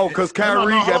that. Oh, because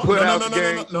Kyrie got put out the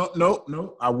game.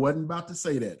 No. I wasn't about to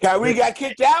say that. Kyrie got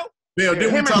kicked out? Bill,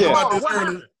 didn't we talk about this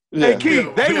earlier? Hey,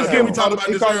 Keith, they was getting talk about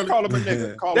this earlier.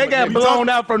 They got blown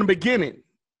out from the beginning.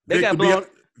 They got blown.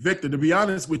 Victor, to be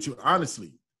honest with you,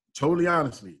 totally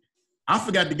honestly, I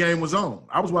forgot the game was on.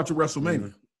 I was watching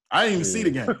WrestleMania. I didn't even see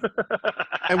the game.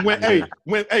 And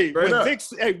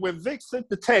when Vic sent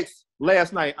the text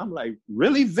last night, I'm like,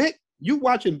 really, Vic? You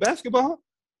watching basketball?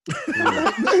 What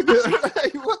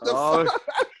the fuck?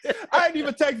 I didn't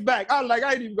even text back. I was like,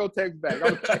 I didn't even go text back.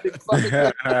 I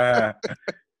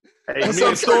was what's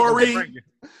up, Story?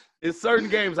 It's certain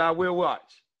games I will watch.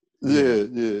 Yeah.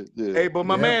 Hey, but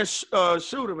my man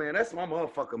Shooter, man, that's my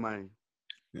motherfucker, man.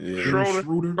 Yeah. Schroeder,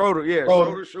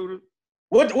 Shooter.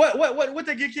 What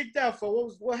they get kicked out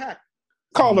for? What happened?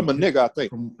 Call him a nigga, I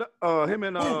think. Him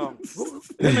and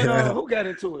who got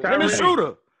into it? Him and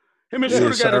Shooter. Him and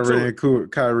Shooter got into it. Kyrie,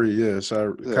 Kyrie and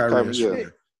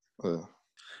Shooter.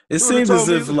 It seems as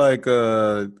if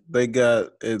they got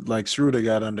it, like Schroeder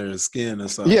got under his skin or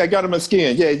something. Yeah, got him his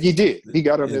skin. Yeah, he did. He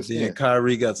got under his skin. And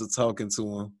Kyrie got to talking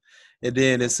to him. And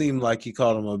then it seemed like he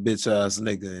called him a bitch ass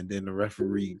nigga, and then the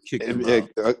referee kicked him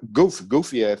out.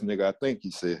 Goofy ass nigga, I think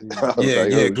he said.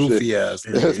 Goofy ass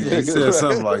nigga. He said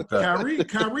something like that.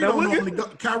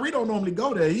 Kyrie don't normally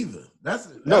go there either. That's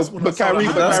because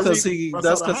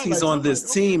he's on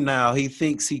this team now. He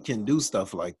thinks he can do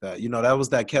stuff like that. You know, that was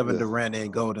that Kevin Durant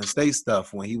and Golden State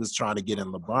stuff when he was trying to get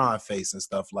in LeBron face and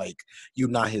stuff like, "You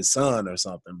not his son" or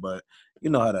something. But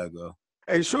you know how that go.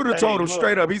 Hey, Shooter told him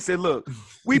straight up. He said, "Look,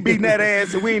 we beating that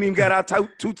ass and we ain't even got our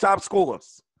two top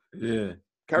scores." Yeah.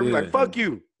 Kyrie like, "Fuck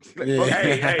you." Like,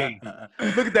 hey.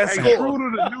 Look at that score.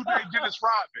 Shooter, the new day Dennis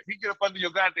Rodman. He get up under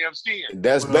your goddamn skin.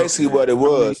 That's basically what it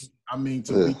was. I mean,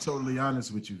 to be totally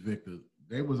honest with you, Victor,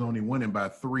 they was only winning by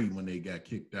 3 when they got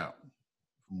kicked out.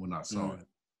 From when I saw it,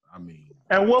 I mean.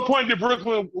 At what point did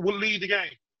Brooklyn lead the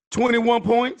game? 21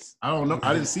 points. I don't know.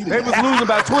 I didn't see that. They was losing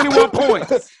by 21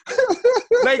 points.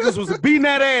 Lakers was beating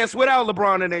that ass without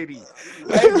LeBron and AD.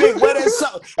 Hey, Big, where that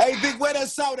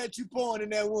salt that you pouring in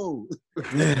that wound?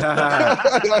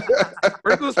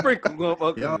 Sprinkle,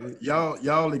 motherfucker.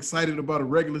 Y'all excited about a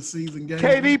regular season game?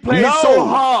 KD played so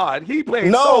hard. He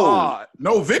played so hard.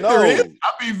 No, Victor is.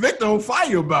 I mean, Victor on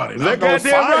fire about it. Victor on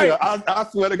fire. Right. I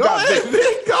swear to God.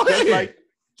 Go ahead.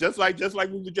 Just like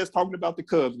we were just talking about the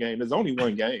Cubs game. There's only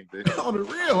one game. On the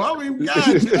real, I mean,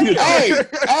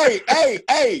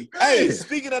 hey.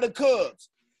 Speaking of the Cubs,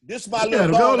 this is my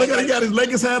little bone. He got his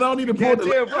Lakers hat on. This is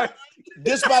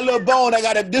my little bone.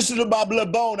 This is my little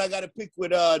bone I got to pick with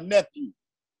nephew.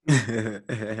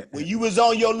 when you was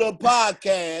on your little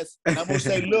podcast, and I'm gonna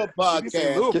say little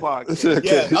podcast. Little podcast.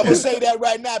 Yeah, I'm gonna say that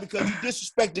right now because you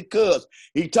disrespected Cubs.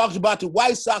 He talked about the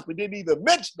White Sox, but didn't even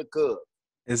mention the Cubs.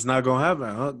 It's not gonna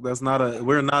happen. Huh?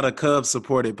 We're not a Cubs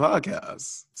supported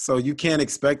podcast, so you can't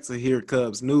expect to hear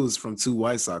Cubs news from two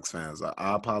White Sox fans.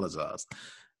 I apologize.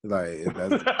 Like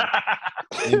that's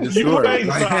in the story.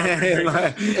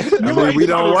 We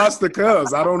don't watch the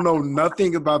Cubs. I don't know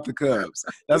nothing about the Cubs.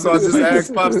 That's why I just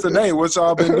asked Pops today, what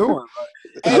y'all been doing? Like,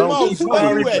 Hey, Moses,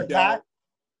 where you at, dog?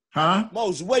 Huh?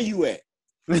 Moses, where you at?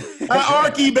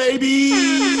 Arky, baby.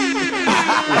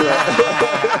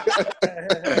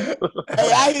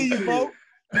 Hey, I hear you, Mo.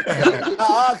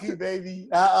 Arky, baby.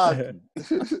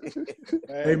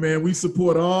 Hey, man, we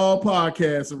support all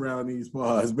podcasts around these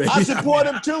pods, baby. I support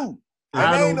him too. And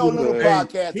I they ain't no don't do little that.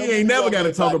 podcast. He ain't never got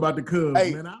to talk about the Cubs,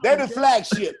 Hey, man. they the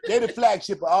flagship. They the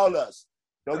flagship of all us.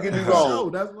 Don't get me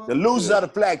wrong. The losers are the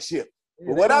flagship.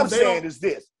 But what I'm saying is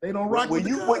this. They don't rock with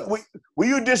the Cubs. When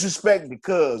you disrespect the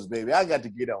Cubs, baby, I got to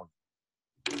get on.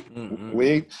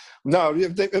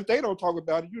 If they don't talk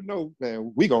about it, you know,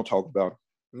 man, we gonna talk about it.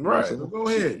 Right. So go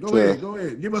ahead.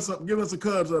 Give us a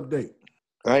Cubs update.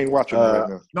 I ain't watching right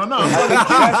now. No.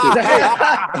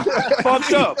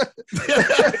 Fucked up.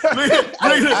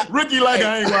 Ricky, like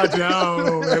I ain't watching. I don't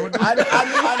know, man.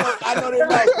 I know they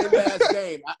lost their last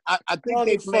game. I think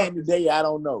they playing today. I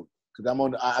don't know because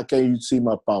I can't even see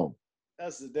my phone.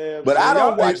 That's the damn. But I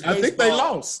don't watch. I think they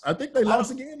lost. I think they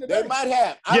lost again today. They might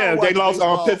have. Yeah, they lost.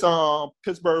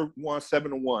 Pittsburgh won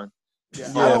 7-1. Yeah,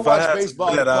 I don't watch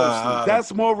baseball.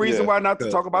 That's more reason why not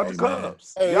to talk about the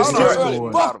Cubs. Hey, it's too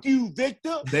early. Fuck you,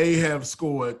 Victor. They have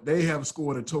scored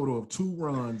a total of 2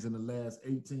 runs in the last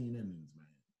 18 innings, man.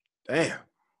 Damn.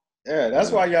 Yeah, that's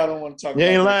why y'all don't want to talk You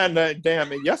about ain't it. lying, that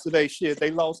damn it. Yesterday, shit,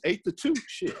 they lost 8-2.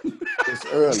 Shit. It's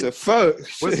early. The fuck.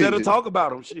 What's there to talk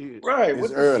about them? Shit. Right. It's What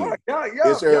the early. fuck?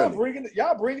 It's Y'all early.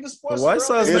 bringing the sports. The White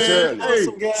Sox, It's early.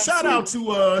 Hey, shout out to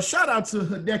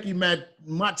Hideki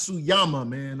Matsuyama,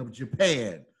 man, of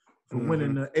Japan for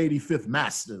winning the 85th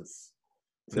Masters.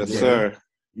 Yes, today. sir.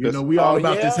 You know, we all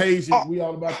about this yeah? Asian. We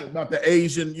all about the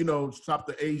Asian. You know, stop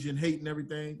the Asian hate and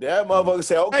everything. That motherfucker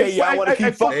say, okay, Hey, y'all want to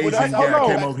keep fucking Asian with us? guy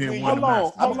Hold on. came over here and won the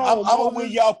Hold on. Masters. I'm gonna win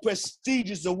y'all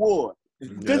prestigious award.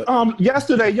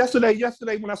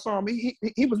 Yesterday when I saw him,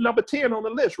 he was number 10 on the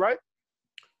list, right?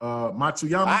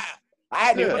 Matsuyama.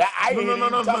 I didn't. No.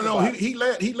 He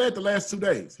led the last 2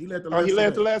 days. He led the last. He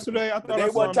led the last 2 days. I thought They I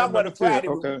saw weren't him talking about number it Friday.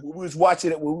 10. Okay. We was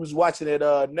watching it. We was watching it.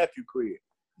 Nephew crib.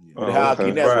 Yeah. The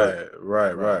Hockey Network.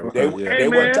 Right. They Hey,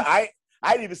 weren't. man.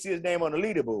 I didn't even see his name on the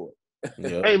leaderboard.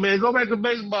 Yeah. Hey man, go back to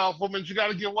baseball for a minute. You got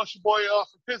to get what's your boy from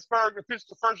Pittsburgh to pitch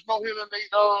the first no hitter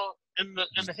in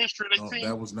the history of their No, team.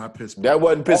 that was not Pittsburgh. That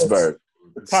wasn't Pittsburgh.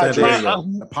 San Diego.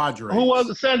 The Padres. Who was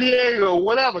it? San Diego,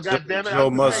 whatever. God damn it! Joe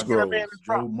I just can't get a Musgrove. man in Joe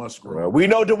trouble. Musgrove. Well, we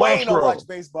know Dwayne don't Musgrove. watch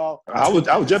baseball. I was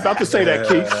just about to say that,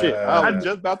 Keith. Shit. I was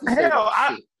just about to say Hell,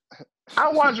 that. I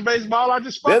watch baseball. I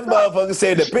just This fucked up. motherfucker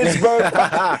said the Pittsburgh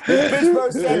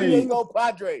San Diego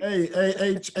Padres.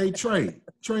 Hey,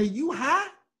 Trey, you high?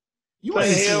 You Say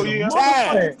ain't hell saying a yeah.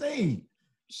 motherfucking thing.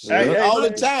 Hey, All the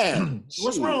look, time.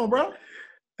 What's wrong, bro?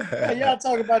 hey, y'all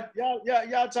talking about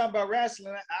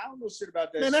wrestling. I don't know shit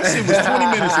about that. Man, that shit was 20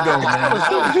 minutes ago, man.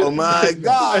 Oh my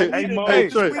God. Hey, Mo, Hey,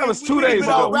 that was 2 days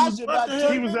ago.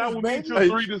 He was out with me till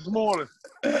 3 this morning.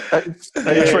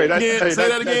 Hey, Trey, Say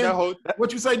that again.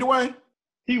 What you say, Dwayne?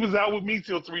 He was out with me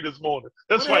till 3 this morning.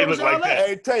 That's why he looked like that.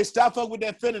 Hey, Trey, stop fucking with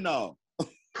that fentanyl.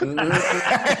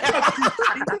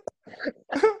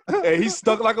 Hey, he's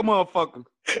stuck like a motherfucker.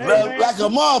 Like a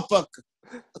motherfucker.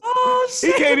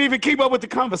 He can't even keep up with the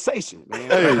conversation, man.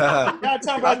 Y'all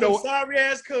talking about those sorry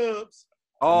ass Cubs.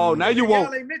 Oh, now you Y'all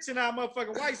won't. ain't mention our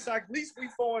motherfucking White Sox. At least we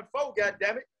 4-4,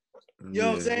 goddammit. You know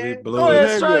what I'm saying? We blew Go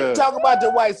ahead, it. Trey. Talk about the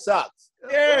White Sox.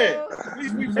 Yeah. At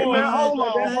least we 4-4. Hey, man, hold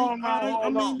goddammit. on. I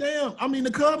mean, damn. I mean,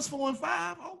 the Cubs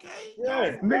 4-5. Okay.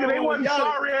 Yeah. Nigga, they wasn't Y'all-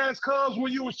 sorry ass Cubs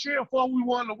when you was cheering for them. We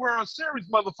won the World Series,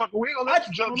 motherfucker. We ain't gonna let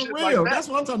you jump On shit the like real. that. That's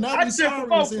what I'm talking about. I Now we cheer for sorry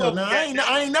both as hell. of Now, them.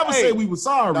 I ain't never say we were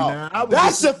sorry. No. Now I was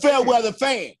That's just- a fair weather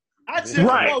fan. I cheer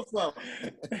Right. for both of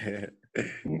them.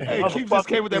 Hey, Keith just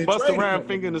came with that Busta Rhymes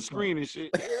finger in the screen and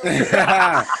shit.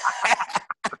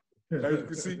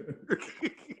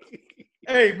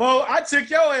 Hey, Mo, I took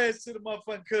your ass to the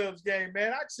motherfucking Cubs game,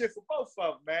 man. I cheer for both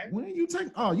of them, man. When you take?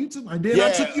 Oh, you took. And then I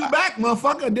Yeah. took you back,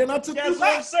 motherfucker. And then I took That's you what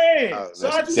I'm back. saying. Oh, So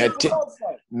I cheer that for t- both of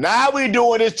them. Now we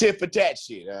doing this tit for tat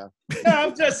shit, huh? No,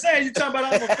 I'm just saying. You talking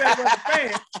about I'm a fair weather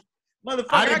fan. Motherfucker,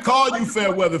 I didn't call you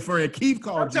fair weather friend. Keith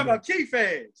called you. I'm talking about Keith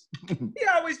ass. He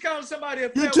always calling somebody a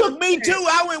fair You took weather me friend. too.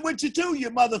 I went with you too, you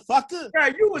motherfucker.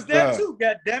 Yeah, you was there too,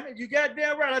 goddammit. You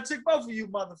goddamn right. I took both of you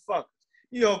motherfuckers.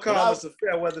 You don't call us a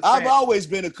fair weather fan. I've always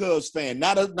been a Cubs fan,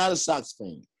 not a Sox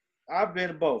fan. I've been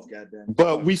to both, goddamn.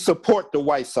 But we support the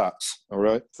White Sox, all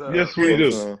right? Yes, we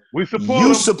do. We support You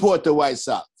them. support the White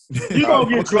Sox. You gonna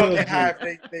get drunk and high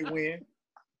if they win.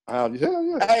 Yeah.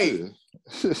 Hey,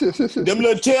 them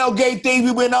little tailgate things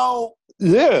we went on.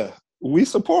 Yeah, we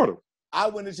support them. I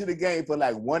went into the game for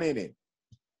like 1 inning.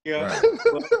 Yeah,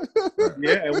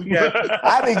 yeah, and we got.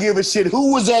 I didn't give a shit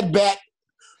who was at bat,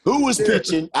 who was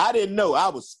pitching. I didn't know. I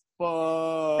was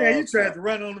fucked. Yeah, you tried to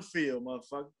run on the field,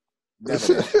 motherfucker.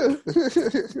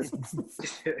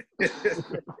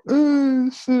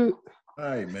 Shit. All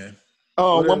right, man.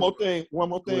 One more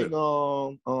thing.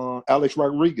 Alex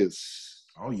Rodriguez.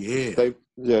 Oh yeah.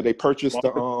 They purchased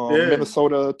the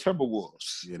Minnesota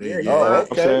Timberwolves. Yeah, You know what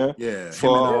I'm saying? Yeah.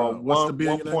 For what's the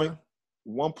billionaire?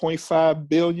 1.5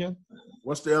 billion.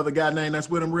 What's the other guy name that's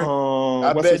with him, Rick?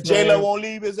 I bet J-Lo won't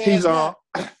leave his ass.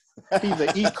 He's an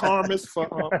e-commerce for.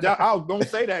 I was gonna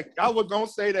say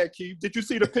that. Keith, did you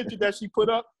see the picture that she put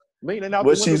up? Leaning out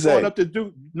What the she window, say? going up to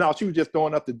do. No, she was just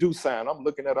throwing up the do sign. I'm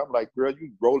looking at her, I'm like, girl,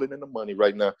 you rolling in the money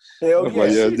right now. Hell I'm yeah,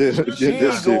 like, she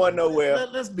ain't going nowhere.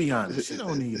 Let's be honest. She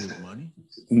don't need his money.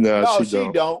 No,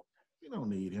 she don't. She don't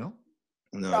need him.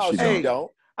 No, she don't.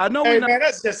 I know. Hey man,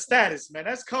 that's just status, man.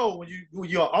 That's cold when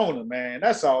you're an owner, man.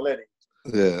 That's all that is.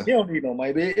 Yeah. You don't need no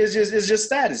money. It's just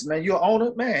status, man. You're an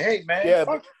owner, man. Hey man. Yeah,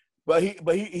 fuck. but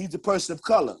he's a person of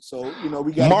color, so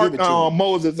we got Mark give it to him.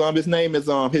 Moses. His name is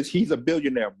he's a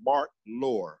billionaire. Mark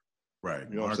Lore. Right.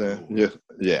 You know what I'm saying?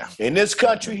 Yeah. In this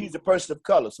country, he's a person of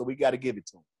color, so we got to give it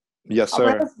to him. Yes,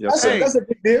 sir. That's a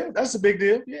big deal. That's a big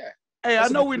deal. Yeah. Hey, I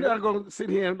know we're not going to sit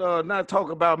here and not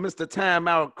talk about Mr.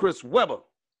 Timeout Chris Webber.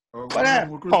 What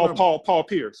happened? Paul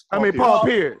Pierce. Paul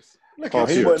Pierce. Look Paul at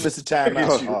He you. wasn't Mr. Time Look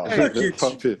at you. Out. Look at you.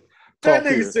 Paul Pierce. That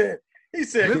nigga said. He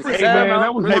said. Mr. Hey, man, Timeout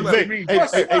that was Chris worse Webber. than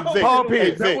me. Paul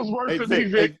Pierce. That was worse than me,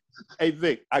 Vic. Hey,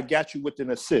 Vic, I got you with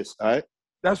an assist, all right?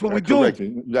 That's what we Correct do.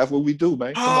 you. That's what we do,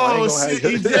 man. Come on, I Oh ain't gonna shit!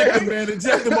 have Eject him, man.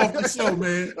 Eject him off the show,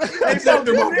 man. Eject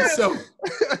him off the show.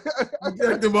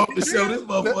 Eject him off the show. This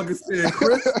motherfucker said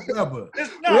Chris Webber.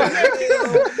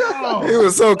 He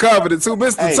was so confident too.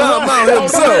 Mr. Hey. Timeout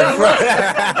himself.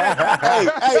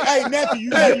 hey, nephew,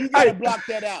 you gotta block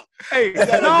that out. Hey,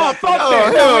 gotta no, block fuck that that.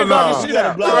 out. Don't worry Hell about no. the You shit gotta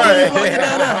out. block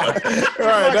that out.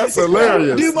 Right, that's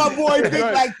hilarious. Do my boy Vic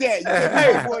like that. You can't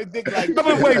do my boy Vic like I'm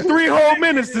gonna that. wait 3 whole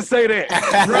minutes to say that.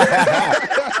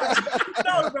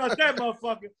 Thought about that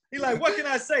motherfucker. He like, what can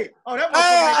I say? Oh, that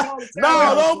Ah, motherfucker.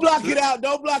 no, don't block it out.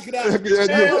 Don't block it out.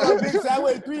 Yeah. Vic, I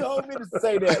waited 3 whole minutes to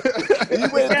say that. You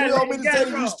waited 3 whole minutes to say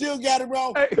that. You still got it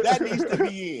wrong. That needs to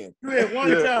be in. You had one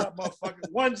job, motherfucker.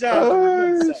 One job.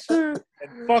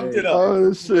 And fucked it up.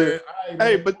 Oh shit!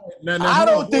 Hey, but I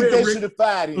don't think they should have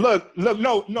fired him. look,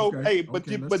 no. Okay, Hey, but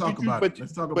okay, did let's talk about it.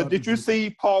 Let's talk about did you this. see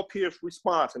Paul Pierce's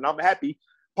response? And I'm happy.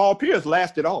 Paul Pierce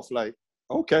lasted off. Like,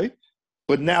 okay,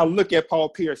 but now look at Paul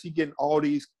Pierce. He getting all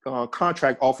these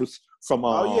contract offers from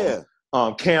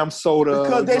Cam Soda.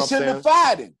 Because they shouldn't have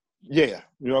fired him. Yeah,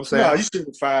 you know what I'm saying. No, you shouldn't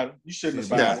have fired him. You shouldn't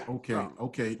have fired him.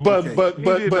 Okay. But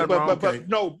okay.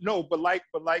 no, like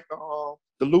the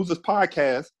Losers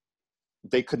podcast,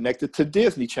 they connected to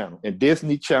Disney Channel, and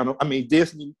Disney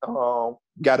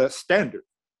got a standard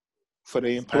for the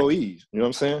employees. You know what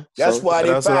I'm saying? That's why they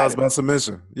That's what I was fired him. about to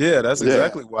mention. Yeah, that's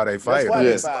exactly why they fired. why they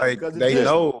It's fired him, like because of they Disney.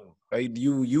 know.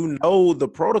 You know the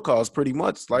protocols pretty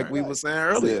much, like we were saying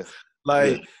earlier. Yeah.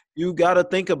 Like you got to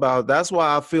think about. That's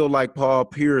why I feel like Paul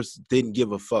Pierce didn't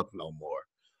give a fuck no more.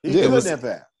 He Yeah, couldn't have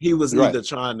fired. He was Right. either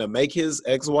trying to make his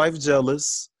ex-wife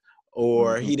jealous,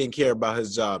 or he didn't care about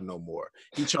his job no more.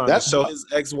 He trying That's to show why- his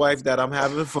ex-wife that I'm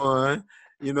having fun.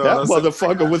 You know, That what I'm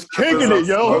saying? motherfucker was kicking it,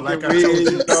 yo. Like I told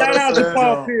you, Shout out to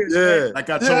Paul Pierce. Yeah. like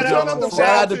I told y'all on Shout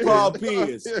Friday. out to Paul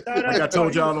Pierce. Like I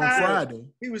told y'all on Friday.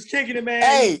 He was kicking it, man.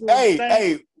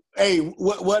 Hey,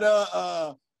 what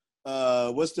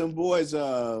what's them boys?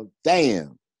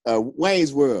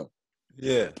 Wayne's World.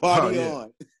 Yeah. Party yeah.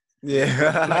 on.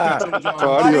 Yeah.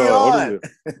 Party on.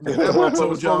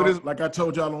 Like I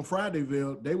told y'all on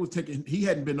Fridayville, they was taking. He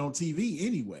hadn't been on TV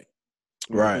anyway.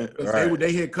 Right. Because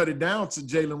they had cut it down to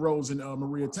Jalen Rose and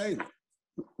Maria Taylor.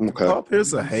 Okay. Paul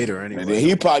Pierce a hater anyway. And then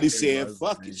he probably said,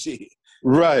 "Fucking shit."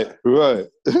 Right.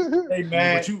 Hey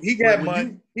man, But you- he got when money.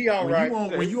 you- He all right.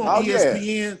 When you Oh, on yeah.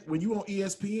 ESPN, when you on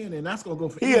ESPN, and that's gonna go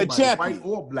for He a anybody, champion. white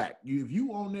or black. If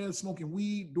you on there smoking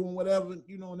weed, doing whatever,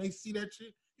 and they see that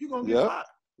shit, you gonna get Yeah. fired.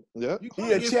 Yeah. You He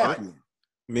gonna a get champion.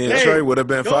 Me and Hey, Trey would have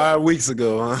been go. 5 weeks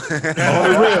ago, On huh?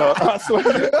 the real. I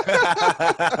swear.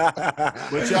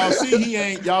 But y'all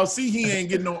see he ain't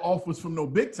getting no offers from no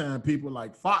big time people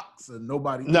like Fox and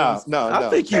nobody. No. I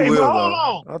think he Hey, will, but though.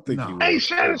 hold I think No. he will. Hey,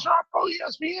 Shannon Sharp on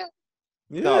ESPN.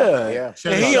 Yeah. Yeah.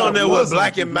 And he on there with Wasn't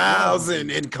Black he? and Miles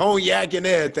and cognac and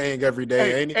everything every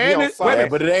day, ain't he? And it, wait a Yeah, minute.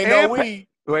 but it ain't And no weed.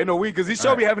 Well, ain't no weed because he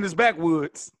showed me having his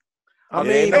backwoods. I Yeah,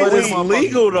 mean, no but it's weed.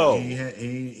 legal, though. He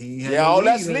ain't Yeah, all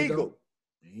that's weed, legal.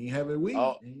 He ain't having weed.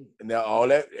 Oh, Now all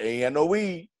that ain't had no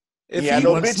weed. If He he had He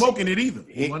no wasn't bitch. smoking it either.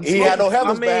 He wasn't had no smoking it.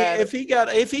 heavens I mean, behind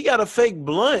if he got a fake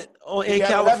blunt in He had no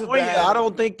California, weapons behind I him.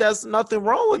 don't think that's nothing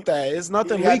wrong with that. It's him.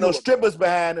 nothing He had legal, no strippers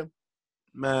behind him.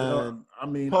 man. I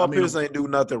mean, Paul Pierce ain't do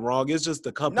nothing wrong. It's just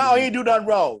the company. No, he ain't do nothing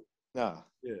wrong. Nah.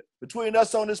 Between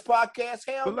us on this podcast,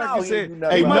 hell But like no, you he said, ain't do he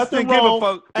nothing Ain't wrong. must nothing give a wrong.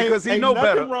 fuck because he ain't know nothing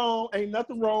better. wrong. Ain't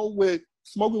nothing wrong with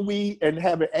smoking weed and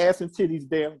having ass and titties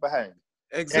down behind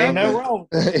Exactly. Ain't nothing wrong.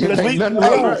 Because Ain't we, nothing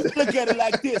hey, wrong. look at it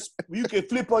like this. You can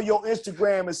flip on your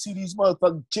Instagram and see these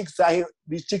motherfucking chicks out here,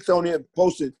 these chicks on there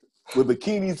posted with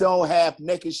bikinis on, half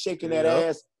naked, shaking that Yep.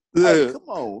 ass. Hey, Yeah. come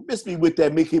on. Miss me with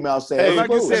that Mickey Mouse ass. But Hey,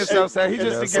 like you said, hey, Southside, he just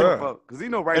yes, didn't give a sir. fuck because he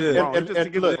know right And- and wrong. and- He just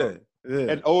didn't give a look, fuck. Yeah.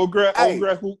 And old girl Hey, who,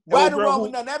 right old or girl wrong who,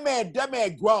 with that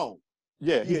man grown.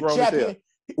 yeah, he He a grown as hell. champion.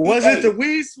 Was Hey, it the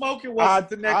weed smoking? Was it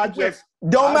the naked women?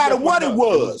 Don't I matter just what wanna it know.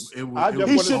 was. I just He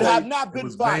wanna should say- have not It been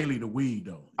was fired. mainly the weed,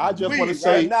 though. I just Weed, want to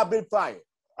right? say, Not been fired.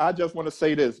 I just want to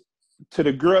say this to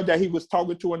the girl that he was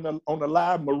talking to on the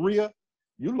live, Maria.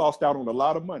 You lost out on a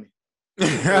lot of money. You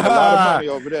made a lot of money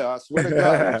over there. I swear to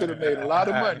God, you could have made a lot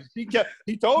of money.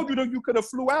 He told you that you could have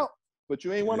flew out, but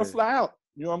you ain't want to fly out.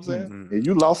 You know what I'm saying? Mhm. And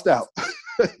you lost out.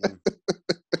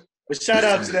 But shout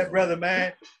out to that brother,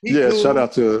 man. He Yeah, cool. shout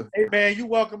out to Hey man, you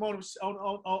welcome on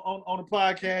the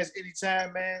podcast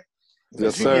anytime, man.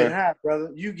 yes, You get sir. hot, brother.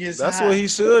 You get That's hot. what he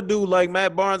should do, like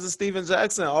Matt Barnes and Steven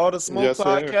Jackson, all the smoke Yes, sir.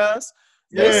 podcasts.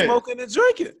 Yeah. They smoking and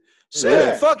drinking. Shit,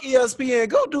 Yeah. fuck ESPN.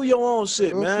 Go do your own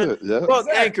shit, Oh, man. shit, yeah. Fuck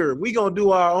Exactly. Anchor. We gonna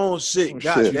do our own shit. Oh,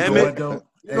 God shit. damn You know it. what, though?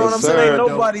 You know what I'm Yes, saying? sir. Ain't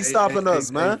nobody stopping us,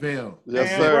 Hey, man. Val, Yes,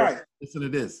 Damn sir. right. listen to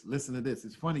this. Listen to this.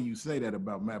 It's funny you say that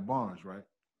about Matt Barnes, right?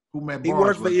 Who Matt He Barnes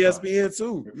worked for ESPN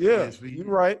too. for Yeah, ESPN. you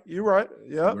right. You right.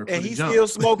 Yeah, Worked for and the he's jump. still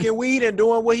smoking weed and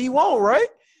doing what he want, right?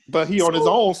 But he on his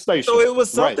own station. So it was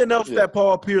something Right. else Yeah. that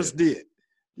Paul Pierce did.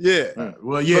 Yeah.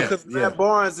 Well, yeah. Because yeah. Matt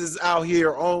Barnes is out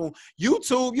here on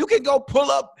YouTube. You can go pull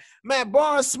up Matt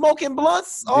Barnes smoking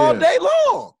blunts all Yeah. day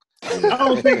long. I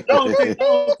don't think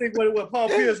what Paul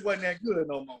Pierce wasn't that good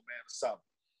no more, man, or something.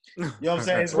 You know what I'm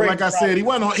saying? It's Well, like I rating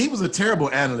said, he was a terrible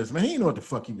analyst, man. He didn't know what the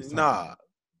fuck he was talking Nah.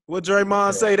 What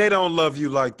Draymond say, they don't love you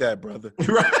like that, brother.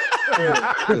 about.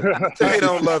 Right? They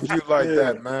don't love you like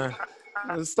that, man.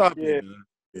 Stop Yeah. it, man.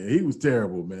 Yeah, he was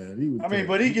terrible, man. He was I mean, terrible.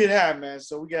 but he get high, man.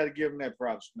 So we got to give him that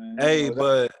props, man. Hey, You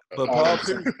know, but Paul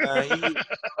Pierce, man,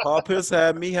 Paul Pierce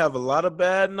had me have a lot of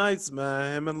bad nights,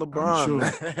 man. Him and LeBron, sure.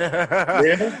 man.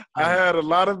 Yeah. I had a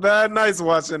lot of bad nights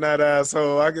watching that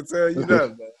asshole. I can tell you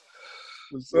that, man.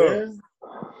 What's up? yeah.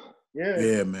 Yeah.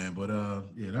 Yeah, man. But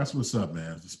yeah, that's what's up,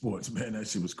 man. The sports, man. That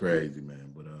shit was crazy,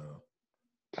 man. But all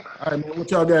right, man.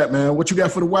 What y'all got, man? What you got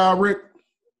for the Wild, Rick?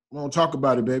 We don't talk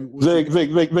about it, baby.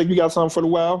 Vic, you got something for the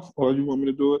Wild, or you want me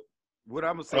to do it? What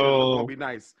I'm gonna say is gonna be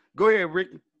nice. Go ahead, Rick.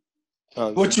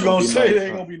 What you gonna say? It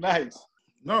ain't gonna be nice.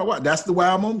 No, what? That's the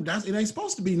Wild moment. It ain't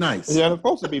supposed to be nice. Yeah, it's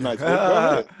supposed to be nice. Go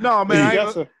ahead. No, man, I You ain't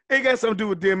got gonna, it got something to do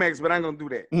with DMX, but I ain't gonna do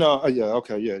that. No, yeah,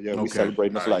 okay, yeah. We Okay.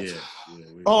 celebrating this All right, life.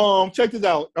 yeah. Check this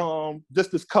out.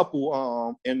 Just this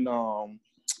couple in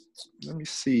let me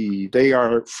see. They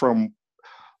are from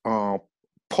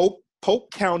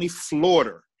Polk County,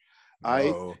 Florida.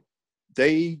 Oh.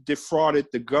 They defrauded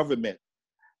the government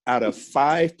out of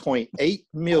 $5.8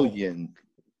 million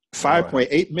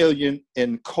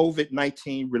in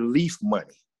COVID-19 relief money.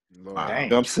 You know what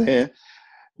I'm saying?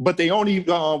 But they only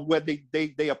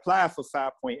they applied for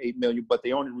 5.8 million, but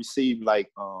they only received like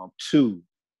 1.2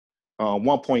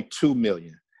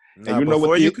 million. Now, And you know before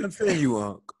what you continue,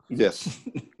 Unc, Yes.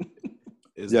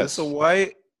 is Yes. this a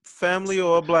white family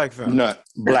or a black family? No,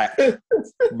 black.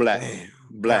 Black. Damn.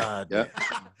 Black. God Yeah.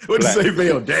 What'd you Black. say,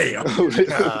 Vail? Damn.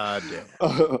 God damn.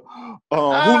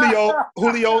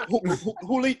 Julio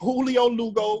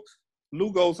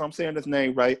Lugos, I'm saying his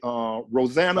name right.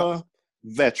 Rosanna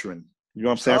Veteran. You know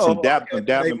what I'm saying? From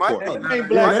Davenport. Ain't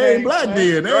Yeah, they ain't black then.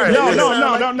 They ain't- Right. they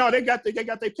sound like- No. They got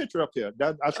their picture up here.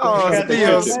 Oh, got the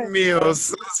Dios picture.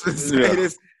 míos. Yeah.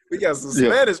 We got some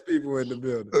Yeah. Spanish people in the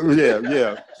building.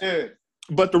 Yeah. Yeah.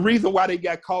 But the reason why they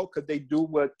got caught, because they do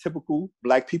what typical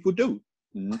black people do.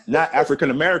 Not African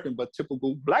American, but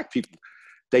typical black people.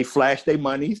 They flash their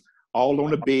monies all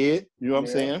on the bed. You know what I'm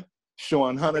saying?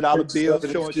 Showing $100 bills,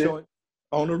 showing.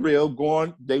 On the real,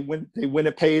 they went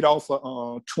and paid off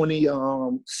a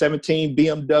 2017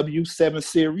 BMW 7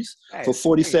 Series for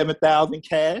 $47,000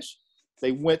 cash.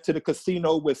 They went to the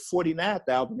casino with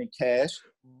 $49,000 in cash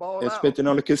and spent it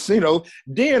on the casino.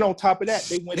 Then on top of that,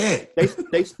 they went.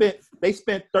 They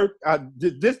spent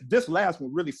this last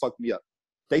one really fucked me up.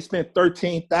 They spent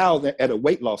 $13,000 at a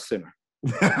weight loss center.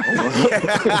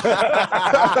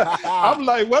 I'm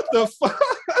like, what the fuck?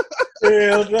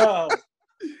 Hell no.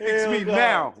 Fix me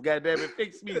now. Goddamn it,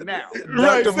 fix me now.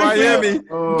 Right, Dr. Miami.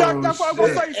 That's why I'm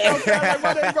gonna say something. Like,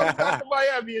 why they go to Dr.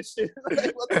 Miami and shit?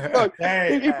 Like, what the fuck?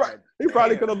 He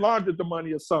probably could have laundered the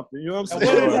money or something. You know what I'm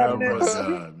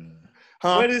saying?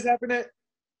 What is happening?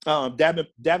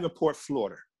 Davenport,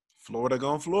 Florida. Florida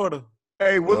gone Florida.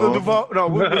 Hey, what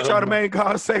did Charlemagne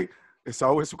God say? It's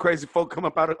always some crazy folk come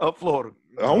up out of Florida.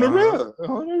 On the real.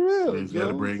 He's got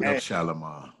to bring up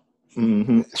Shalimar.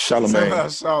 Charlemagne.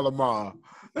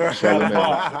 He's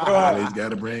got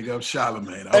to bring up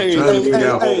Charlemagne.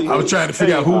 I was trying to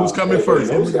figure out who was coming first.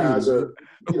 Those guys are,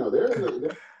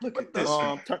 they're Look at this.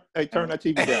 Turn that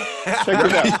TV down. Check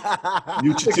it out.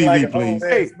 Mute your TV, please.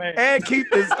 Hey, and Keith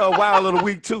is a wild little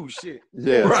week too. Shit.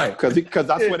 Yeah, right.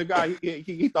 Because I swear to God,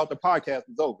 he thought the podcast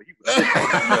was over.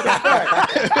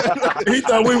 He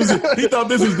thought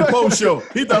this was the post show.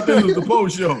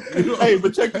 Hey,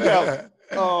 but check it out.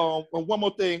 One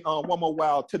more thing, one more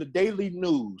wow. To the Daily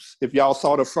News. If y'all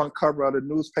saw the front cover of the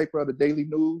newspaper of the Daily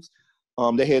News,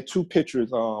 they had two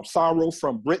pictures. Sorrow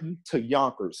from Britain to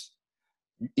Yonkers.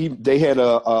 They had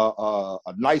a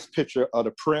nice picture of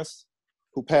the Prince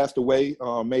who passed away,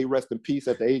 may rest in peace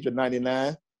at the age of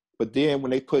 99. But then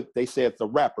when they said the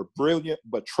rapper, brilliant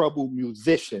but troubled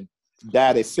musician,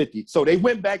 died at 50. So they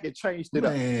went back and changed it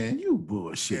up. Man, you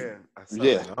bullshit.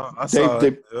 They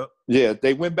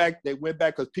went back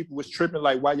because people was tripping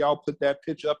like, why y'all put that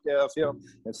picture up there of him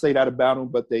and say that about him,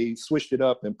 but they switched it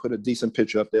up and put a decent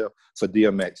picture up there for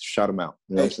DMX. Shout him out.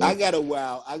 You know I got a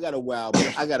wow,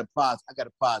 but I got a positive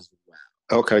wow.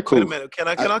 Okay, cool. Wait a minute. Can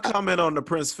I comment on the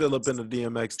Prince Philip and the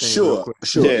DMX thing? Sure.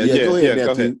 Yeah, Go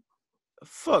ahead.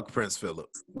 Fuck Prince Philip.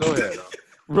 Go ahead.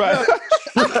 Right.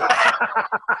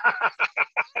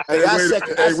 Hey, I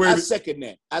second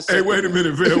that. Hey, wait a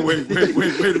minute, Phil. Wait a minute.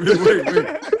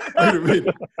 I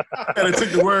gotta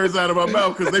take the words out of my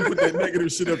mouth because they put that negative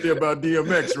shit up there about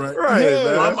DMX, right? Right.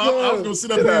 Yeah, I was gonna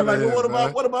sit up there and like,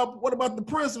 well, what about the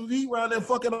Prince? He around there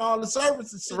fucking all the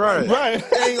services shit. Right.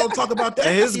 They ain't gonna talk about that.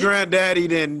 And his granddaddy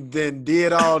then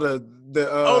did all the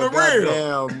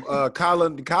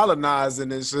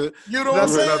colonizing and shit. You know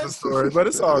That's what I'm another story, but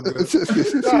it's all good.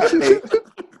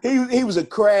 He was a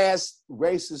crass,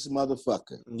 racist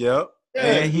motherfucker. Yep.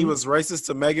 And he was racist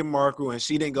to Meghan Markle, and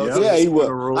she didn't go to yeah, the he was.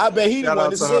 funeral. I bet he the Shout one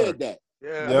out that to said her. that.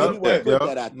 Yeah. I bet he wanted to put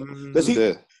that out there. Because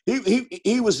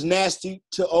he was nasty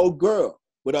to old girl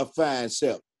with her fine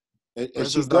self. And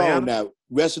she's gone now.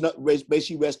 May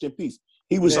she rest in peace.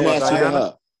 He was nasty to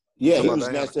her. Yeah, he was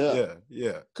nasty to her.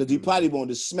 Yeah. Because he probably wanted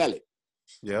to smell it.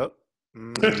 Yep.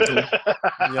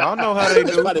 Y'all know how they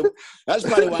do. That's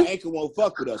probably why Anchor won't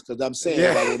fuck with us, because I'm saying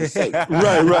what I want to say.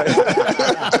 Right.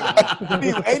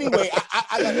 Anyway,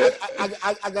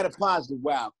 I got a positive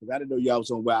wow, because I didn't know y'all was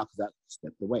on wow because I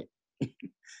stepped away.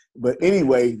 But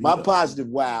anyway, my positive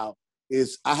wow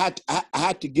is I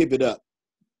had to give it up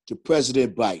to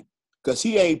President Biden, because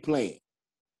he ain't playing.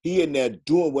 He in there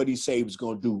doing what he said he was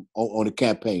going to do on the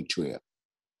campaign trail.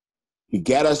 He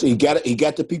got us. He got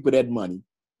the people that money.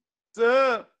 He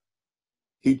got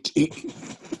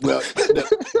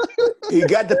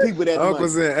the people that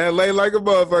Uncle's money. in LA like a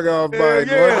motherfucker off Biden.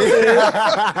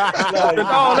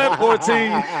 All that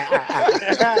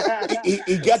 14.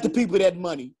 He got the people that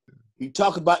money. He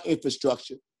talk about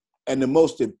infrastructure, and the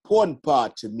most important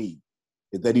part to me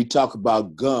is that he talk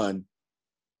about gun.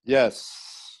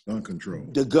 Yes. Gun control.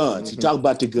 The guns. He talk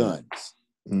about the guns.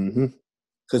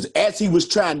 Because as he was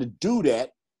trying to do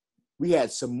that, we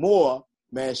had some more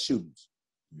mass shootings.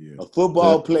 Yeah. A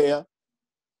football player.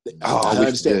 I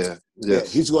understand.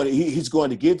 Yes. He's going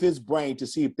to give his brain to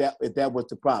see if that was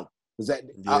the problem. Because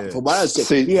from what I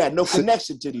understand, he had no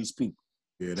connection to these people.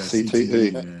 Yeah, that's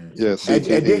CTE. man. Yeah,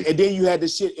 CTE. And then you had the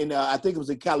shit in I think it was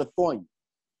in California,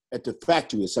 at the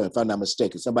factory or something, if I'm not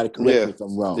mistaken. Somebody correct me if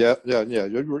I'm wrong. Yeah.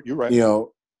 You're right. You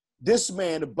know, this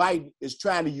man, Biden, is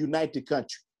trying to unite the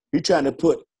country. He's trying to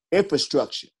put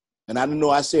infrastructure. And I don't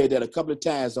know, I said that a couple of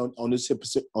times on this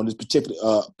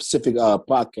particular Pacific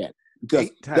podcast, because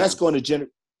that's going to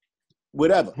generate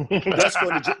whatever. That's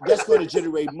going to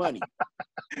generate money.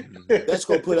 That's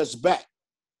going to put us back.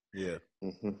 Yeah.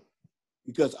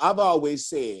 Because I've always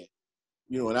said,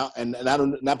 you know, and I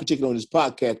don't, not particularly on this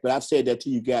podcast, but I've said that to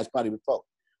you guys probably before.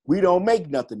 we don't make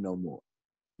nothing no more.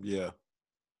 Yeah.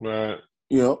 Right.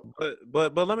 You know.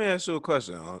 But let me ask you a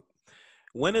question, Unc.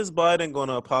 When is Biden going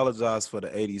to apologize for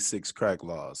the 86 crack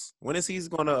laws? When is he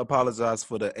going to apologize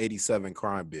for the 87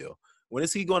 crime bill? When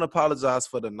is he going to apologize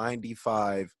for the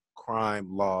 95 crime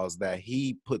laws that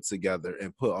he put together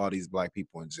and put all these black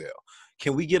people in jail?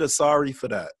 Can we get a sorry for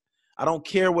that? I don't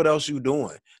care what else you're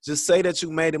doing. Just say that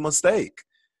you made a mistake.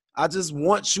 I just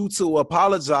want you to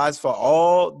apologize for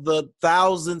all the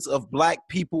thousands of black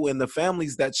people and the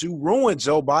families that you ruined,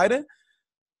 Joe Biden.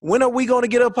 When are we going to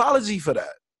get an apology for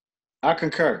that? I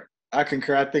concur. I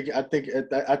think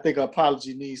an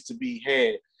apology needs to be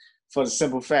had for the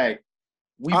simple fact.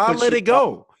 I'll let it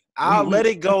go. I'll let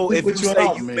it go if you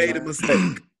say you made a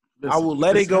mistake. I will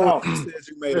let it go if you said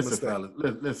you made a mistake. Fellas,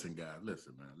 listen, guys.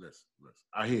 Listen, man. Listen.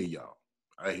 I hear y'all.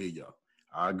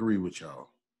 I agree with y'all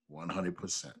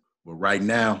 100%. But right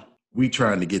now, we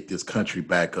trying to get this country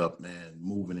back up, man,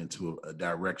 moving into a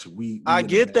direction. I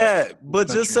get that, but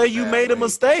just say you made a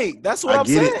mistake. That's what I'm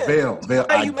saying. I get it, Vel.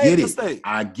 I get it.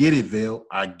 I get it, Vel.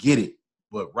 I get it.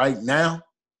 But right now,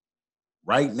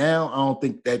 I don't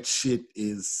think that shit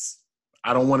is,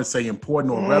 I don't want to say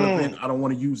important or relevant. I don't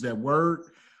want to use that word.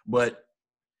 But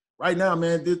right now,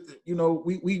 man,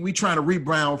 we trying to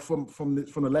rebound from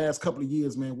the last couple of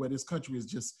years, man, where this country is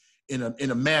just in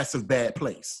a massive bad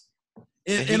place.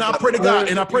 And I pray to God.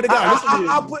 I'll put it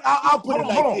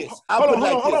like this.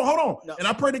 Hold on. No. And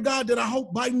I pray to God that I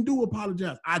hope Biden do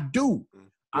apologize. I do.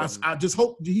 I just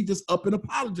hope he just up and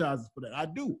apologizes for that. I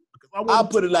do. I'll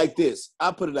put it like this.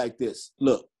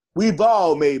 Look, we've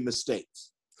all made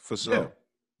mistakes. For sure.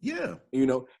 Yeah.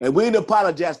 And we didn't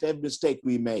apologize for every mistake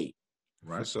we made.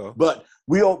 Right. So. But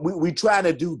we trying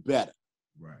to do better.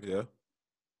 Right. Yeah.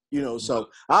 So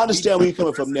I understand where you're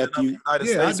coming from, nephew.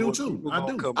 Yeah, I do too. I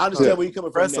understand where you're coming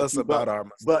from, nephew. Us about our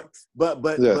mistakes.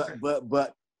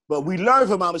 But we learn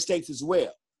from our mistakes as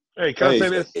well. Hey, can I say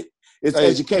this? It's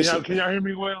education. Can y'all hear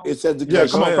me well? It's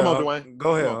education. Yeah, come on, Dwayne.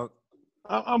 Go ahead.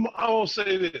 I'm gonna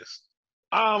say this.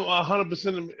 I'm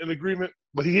 100% in agreement,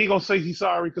 but he ain't gonna say he's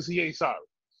sorry because he ain't sorry.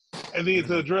 And then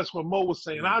to address what Mo was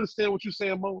saying, I understand what you're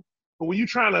saying, Mo. But when you're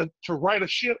trying to write a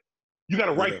ship, you got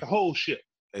to write the whole ship.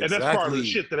 Exactly. And that's part of the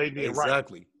shit that ain't being right.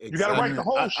 You got to write the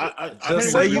whole shit.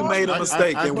 Just say you made a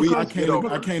mistake, and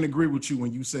I can't agree with you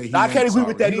when you say I can't agree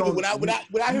with that either.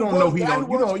 When I hear words,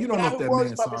 you don't know if that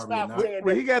man's sorry or not.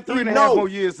 Well, he got 3.5 more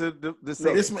years to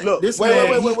say. This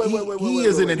man, he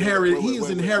has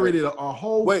inherited a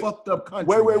whole fucked up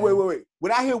country. Wait.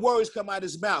 When I hear words come out of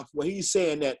his mouth where he's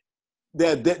saying that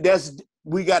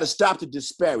we got to stop the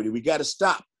disparity. We got to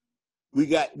stop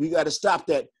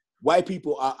that. White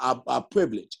people are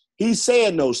privileged. He's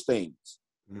saying those things,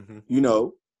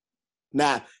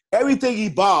 Now, everything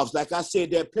evolves. Like I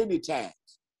said there plenty of times.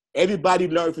 Everybody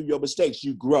learn from your mistakes.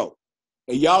 You grow.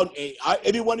 And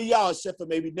every one of y'all, except for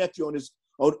maybe nephew on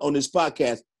this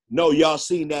podcast, know y'all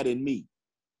seen that in me.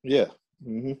 Yeah.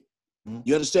 Mm-hmm.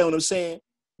 You understand what I'm saying?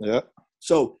 Yeah.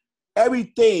 So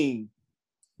everything,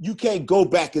 you can't go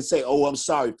back and say, "Oh, I'm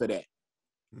sorry for that."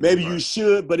 Maybe you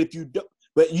should, but if you don't,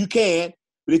 but you can.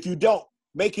 But if you don't,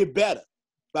 make it better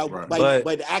by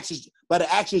the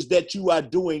actions that you are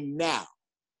doing now.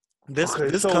 This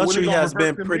country has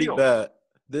been pretty bad.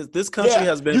 This country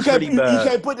has been pretty bad. You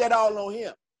can't put that all on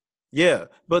him. Yeah,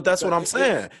 but that's what I'm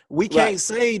saying. We can't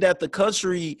say that the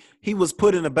country, he was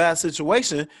put in a bad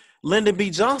situation. Lyndon B.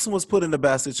 Johnson was put in a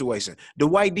bad situation.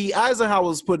 Dwight D. Eisenhower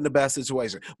was put in a bad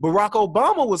situation. Barack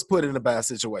Obama was put in a bad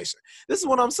situation. This is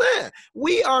what I'm saying.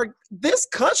 This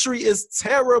country is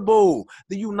terrible.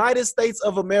 The United States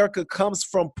of America comes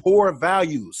from poor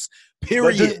values,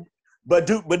 period. But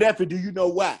Effie, do you know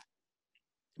why?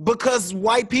 Because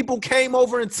white people came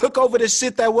over and took over the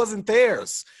shit that wasn't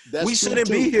theirs. We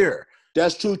shouldn't be here.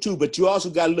 That's true too, but you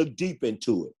also got to look deep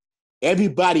into it.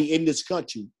 Everybody in this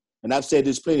country, and I've said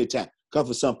this plenty of times, come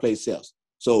from someplace else.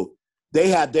 So they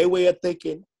have their way of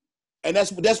thinking, and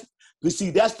that's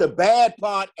the bad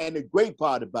part and the great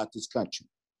part about this country.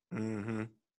 Mm-hmm.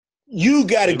 You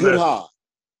got a good heart.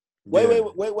 Wait,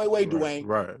 Dwayne.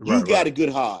 Right. You got a good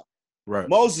heart. Right.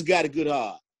 Moses got a good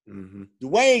heart. Mm-hmm.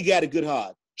 Dwayne got a good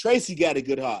heart. Tracy got a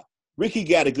good heart. Ricky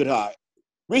got a good heart.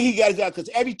 Ricky got a good heart because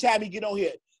every time he get on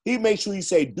here, he makes sure he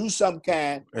say, do something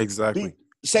kind. Exactly.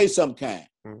 Say something kind.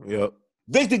 Yep.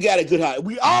 Victor got a good heart.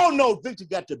 We all know Victor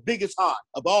got the biggest heart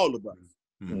of all of us.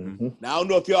 Mm-hmm. Now, I don't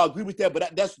know if y'all agree with that,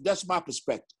 but that's my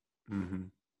perspective. Mm-hmm.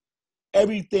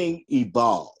 Everything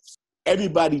evolves.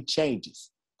 Everybody changes.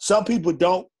 Some people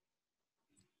don't.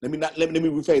 Let me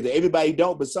rephrase that. Everybody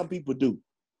don't, but some people do.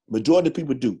 Majority of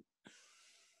people do.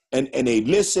 And they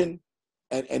listen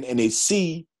and they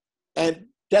see, and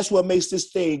That's what makes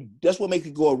this thing. That's what makes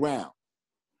it go around.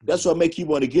 That's what makes you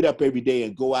want to get up every day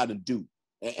and go out and do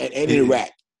and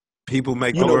interact. People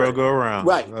make the world go around.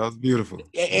 Right. That was beautiful.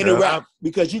 And interact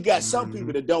because you got some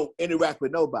people that don't interact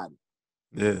with nobody.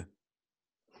 Yeah.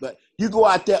 But you go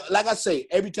out there, like I say,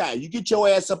 every time you get your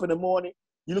ass up in the morning,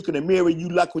 you look in the mirror, you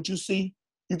like what you see,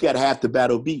 you got to have the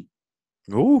battle beat.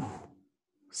 Ooh.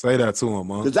 Say that to him,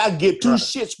 man. Because I give two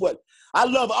shits what. I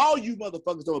love all you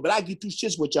motherfuckers, but I give two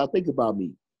shits what y'all think about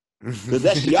me. Because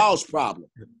that's y'all's problem.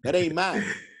 That ain't mine.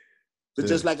 But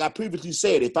just like I previously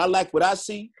said, if I like what I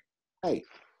see, hey,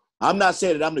 I'm not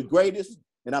saying that I'm the greatest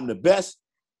and I'm the best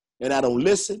and I don't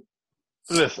listen.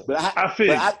 Listen, but I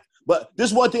feel But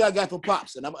this one thing I got for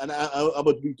Pops, and I'm going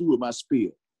to be through with my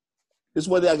spiel. This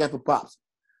one thing I got for Pops.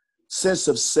 Sense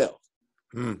of self.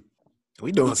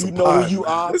 We doing if some you know pod, who you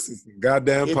man. are. This is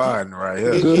goddamn podding right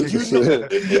here.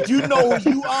 If you know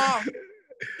who you are,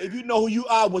 if you know who you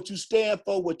are, what you stand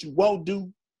for, what you won't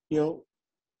do, you know,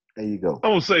 there you go.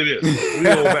 I'm gonna say this. We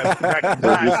go back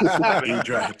to He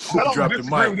dropped the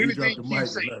mic. He dropped the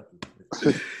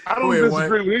mic. I don't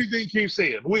disagree with anything Keith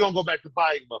saying. We're gonna go back to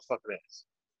buying motherfucking ass.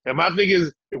 And my thing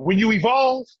is, when you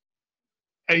evolve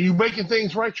and you making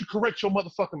things right, you correct your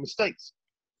motherfucking mistakes.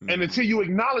 And until you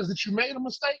acknowledge that you made a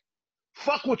mistake,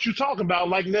 fuck what you talking about,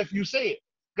 like Nephew said.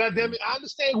 God damn it, I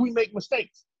understand we make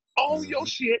mistakes. Own your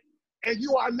shit, and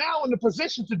you are now in the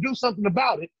position to do something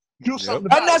about it. Do something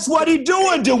about it. And that's what he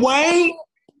doing, Dwayne.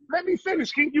 Let me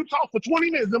finish, Keith. You talk for 20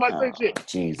 minutes, then I say shit.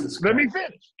 Jesus. Let me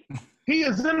finish. He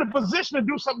is in a position to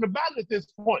do something about it at this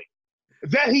point.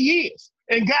 That he is.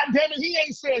 And goddamn it, he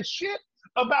ain't said shit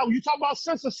about, you talk about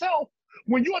sense of self.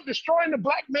 When you are destroying the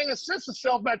black man's sense of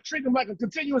self by treating him like a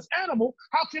continuous animal,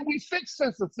 how can we fix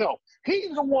sense of self?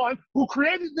 He's the one who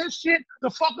created this shit to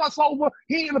fuck us over.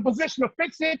 He in a position to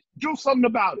fix it, do something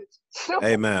about it. Simple.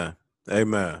 Amen.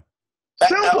 Amen.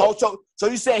 So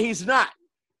you say he's not?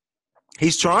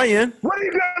 He's trying. What have he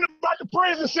done about the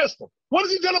prison system? What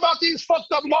has he done about these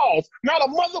fucked up laws? Not a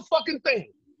motherfucking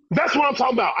thing. That's what I'm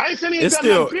talking about. I ain't saying he ain't done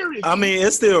nothing, period. I mean,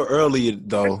 it's still early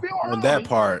though. Still on early. that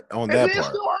part. It's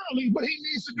still early, but he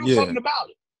needs to do something about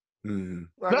it.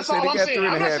 Like That's all I'm saying.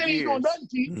 I'm not saying he's doing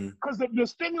nothing, because the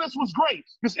stimulus was great.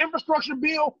 This infrastructure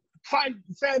bill,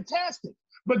 fantastic.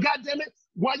 But goddamn it,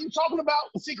 why you talking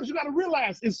about? See, because you got to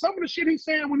realize, is some of the shit he's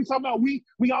saying when he's talking about we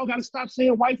all got to stop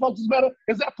saying white folks is better?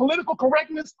 Is that political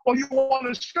correctness, or you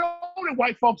want to show that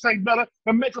white folks ain't better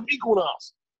and make them equal to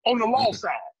us on the law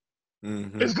side?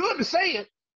 It's good to say it.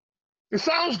 It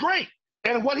sounds great.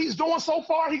 And what he's doing so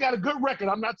far, he got a good record.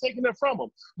 I'm not taking that from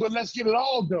him. But let's get it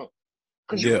all done.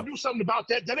 Because you can do something about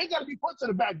that. That ain't got to be put to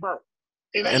the back burner.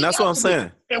 And that's what I'm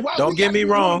saying. Don't get me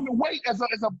wrong. To wait as a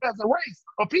race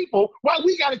of people, why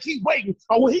we got to keep waiting?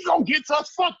 Oh, well, he going to get to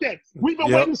us? Fuck that. We've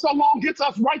been waiting so long. Get to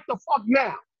us right the fuck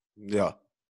now. Yeah.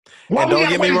 Why and don't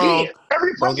get me wrong.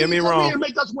 Don't get me wrong.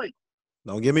 Make us wait.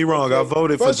 Don't get me wrong. I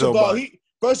voted for Joe Biden.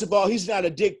 First of all, he's not a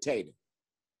dictator.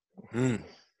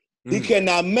 He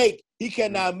cannot make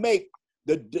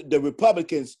the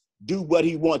Republicans do what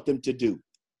he wants them to do.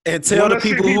 And tell the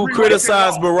people who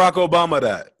criticize Barack Obama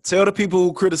that. Tell the people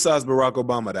who criticize Barack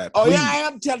Obama that. Please. Oh yeah, I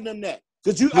am telling them that.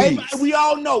 Because we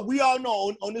all know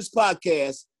on this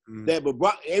podcast that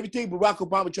everything Barack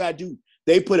Obama tried to do,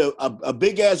 they put a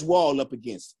big ass wall up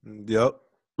against it. Yep.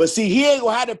 But see, he ain't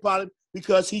gonna have that problem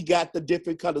because he got the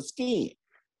different color skin.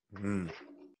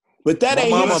 But that ain't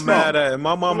his fault.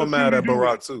 My mama mad at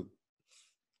Barack too.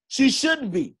 She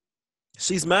shouldn't be.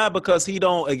 She's mad because he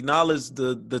don't acknowledge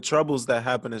the troubles that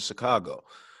happen in Chicago,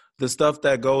 the stuff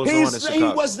that goes on in Chicago. He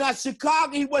was not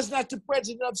Chicago. He was not the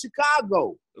president of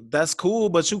Chicago. That's cool,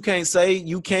 but you can't say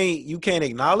you can't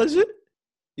acknowledge it.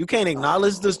 You can't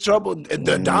acknowledge this trouble.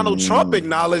 Donald Trump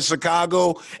acknowledged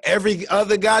Chicago every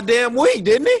other goddamn week,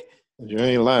 didn't he? You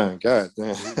ain't lying, God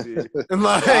damn.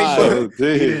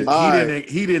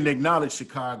 He didn't acknowledge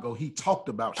Chicago. He talked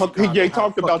about Chicago. He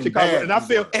talked about Chicago, and I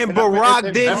feel. And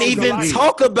Barack didn't even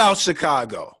talk about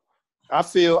Chicago. I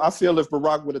feel if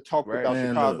Barack would have talked about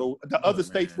Chicago, the other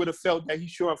states would have felt that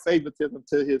he's showing favoritism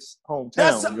to his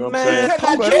hometown. You know what I'm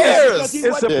saying? Who cares?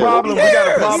 It's a problem. We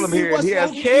got a problem here.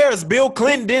 Who cares? Bill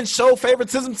Clinton didn't show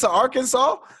favoritism to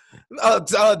Arkansas.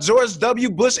 George W.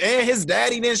 Bush and his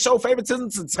daddy didn't show favoritism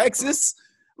to Texas.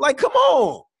 Like, come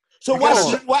on. So why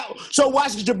should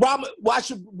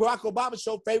Barack Obama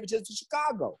show favoritism to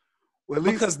Chicago? Well,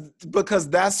 because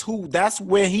that's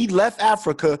where he left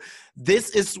Africa.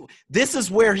 This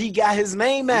is where he got his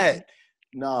name at.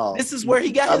 No. This is where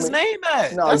he got his name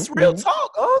at. No, that's real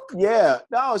talk, Unc. Yeah.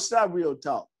 No, it's not real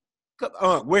talk.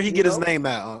 Where he get his name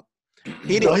at, Unc?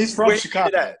 He's from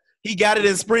Chicago. He got it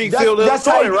in Springfield, That's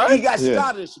how Illinois, right? he got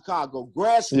started in Chicago,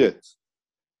 grassroots. Yeah.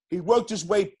 He worked his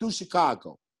way through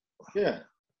Chicago. Yeah.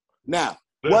 Now,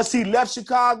 once he left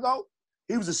Chicago,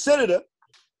 he was a senator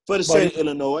for the state of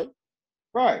Illinois.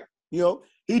 Right. You know,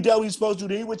 he done what he's supposed to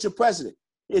do. He went to president.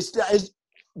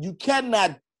 You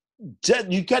cannot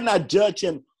judge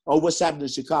him on what's happening in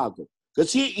Chicago,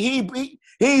 because he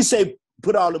didn't say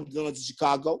put all them guns in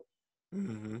Chicago.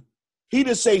 Mm-hmm. He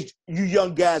didn't say you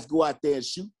young guys go out there and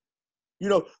shoot. You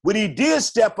know, when he did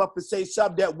step up and say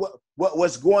something that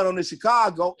what's going on in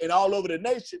Chicago and all over the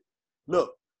nation,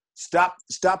 look,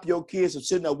 stop your kids from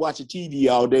sitting there watching TV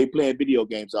all day, playing video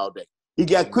games all day. He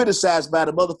got criticized by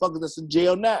the motherfuckers that's in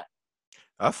jail now.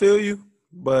 I feel you,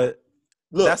 but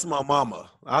look, that's my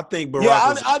mama. I think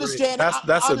Barack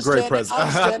that's a great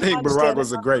president. I think Barack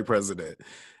was a great president.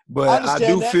 But I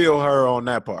do feel her on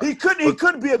that part. He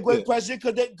couldn't be a great president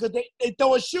because they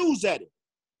throwing shoes at him.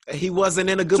 He wasn't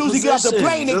in a good position. As soon as he got the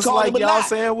plane, they called him a liar.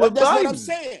 Saying with That's what I'm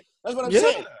saying. That's what I'm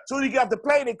saying. As soon as he got the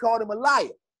plane, they called him a liar.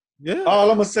 Yeah. All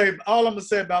I'm gonna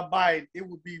say about Biden, it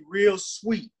would be real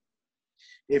sweet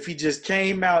if he just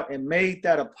came out and made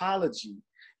that apology.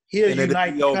 He'll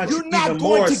unite the country. You're not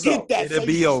going to get that. It'll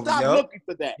be over. Stop looking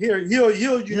for that. He'll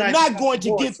unite. You're not going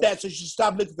to get that, so you should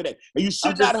stop looking for that. And you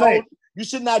should not hold. You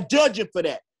should not judge him for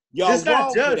that. Y'all it's not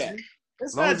wrong for that.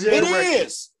 It's not judging. It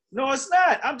is. No, it's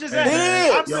not. I'm just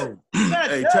asking. Yo,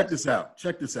 hey, check this out.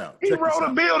 He wrote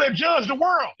a bill that judged the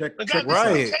world. Check can't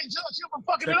judge him for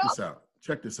fucking it up.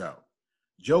 Check this out.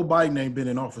 Joe Biden ain't been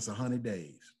in office 100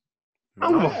 days.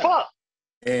 I don't give a fuck.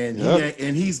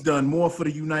 And he's done more for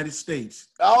the United States.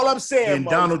 All I'm saying, than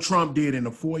Donald Trump did in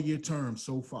a 4-year term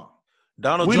so far.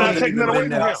 Donald Trump ain't been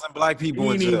there. Black people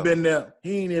he ain't even been there.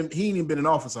 He ain't even been in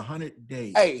office 100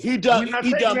 days. Hey, he done more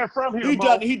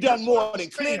than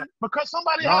Clinton. Because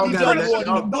somebody he done more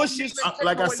than the Bushes.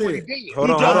 Like I said, hold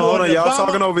on. Y'all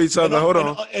talking over each other. Hold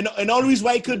on. And the only reason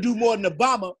why he couldn't do more than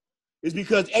Obama is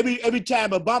because every time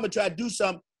Obama tried to do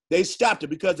something, they stopped it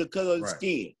because of his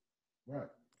skin. Right.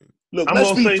 Look,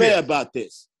 let's be fair about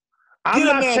this. I'm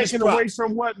not taking away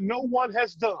from what no one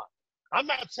has done. I'm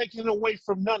not taking away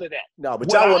from none of that. No, but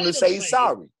y'all want to say he's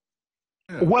sorry.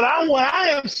 What I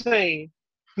am saying,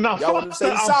 no, fuck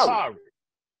the I'm sorry.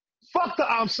 Fuck the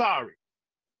I'm sorry.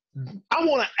 I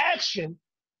want an action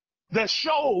that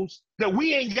shows that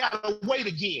we ain't got to wait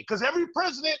again. Because every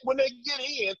president, when they get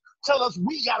in, tell us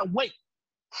we got to wait.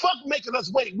 Fuck making us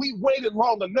wait. We waited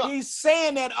long enough. He's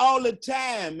saying that all the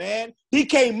time, man. He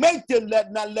can't make them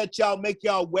not let y'all make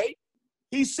y'all wait.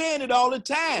 He's saying it all the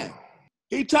time.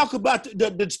 He talk about the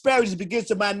disparities against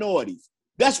the minorities.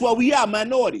 That's why we are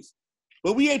minorities.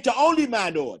 But we ain't the only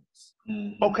minorities.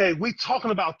 Okay, we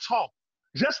talking about talk.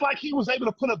 Just like he was able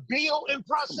to put a bill in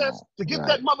process to get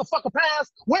that motherfucker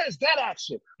passed, where's that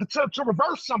action? To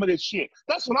reverse some of this shit.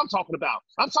 That's what I'm talking about.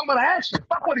 I'm talking about action.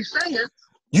 Fuck what he's saying.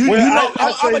 I'm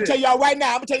going to tell y'all right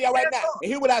now. And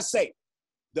hear what I say.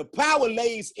 The power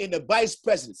lays in the vice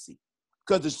presidency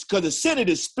because the Senate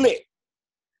is split.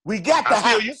 We got the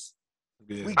House.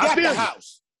 We got the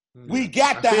House. We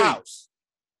got the House.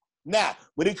 Now,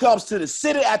 when it comes to the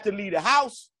Senate after lead the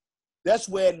House, that's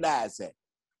where it lies at.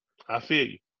 I feel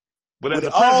you. But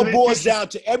it all boils down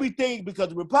to everything because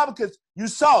the Republicans, you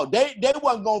saw, they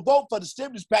wasn't going to vote for the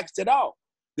stimulus package at all.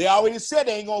 They already said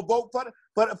they ain't going to vote for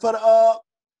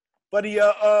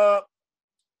the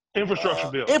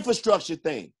infrastructure bill. Infrastructure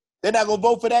thing. They're not going to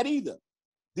vote for that either.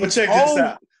 But check this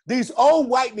out. These old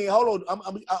white men, hold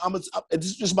on, this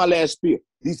is just my last spear.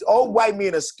 These old white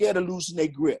men are scared of losing their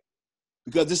grip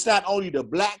because it's not only the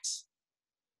blacks,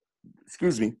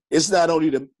 it's not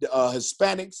only the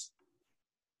Hispanics.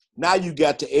 Now you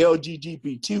got the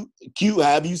LGBTQ,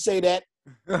 however you say that.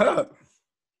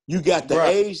 You got the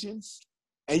Asians,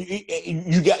 and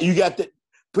you got the.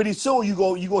 Pretty soon you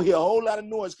gonna hear a whole lot of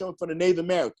noise coming from the Native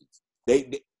Americans.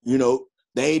 They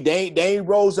ain't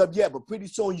rose up yet, but pretty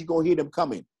soon you gonna hear them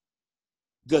coming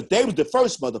because they was the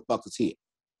first motherfuckers here.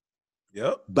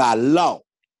 Yep. By law.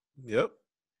 Yep.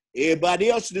 Everybody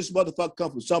else in this motherfucker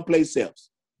come from someplace else.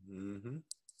 Mm-hmm.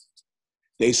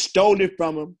 They stole it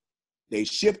from them. They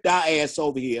shipped our ass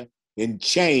over here in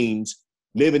chains,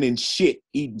 living in shit,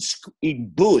 eating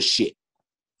bullshit.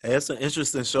 Hey, it's an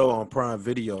interesting show on Prime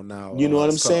Video now. You know what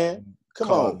I'm saying?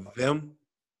 Come on. Them.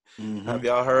 Mm-hmm. Have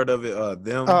y'all heard of it?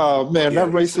 Them. Oh man, that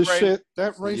racist shit.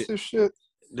 That racist shit.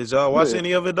 Did y'all watch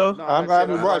any of it though? No, I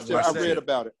haven't watched it. I read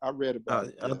about it.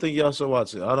 I think y'all should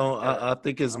watch it. I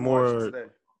think it's more.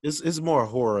 It's more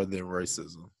horror than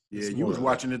racism. Yeah, you was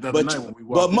watching it the other night when we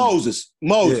watched. But Moses.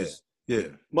 Yeah.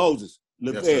 Moses,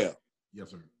 Lavelle.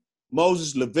 Yes, sir.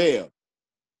 Moses, Lavelle,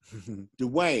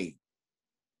 Dwayne,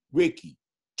 Ricky,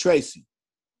 Tracy,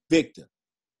 Victor.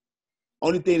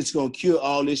 Only thing that's gonna cure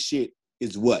all this shit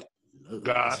is what?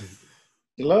 God.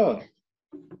 Love.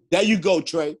 There you go,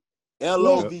 Trey.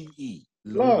 L-O-V-E.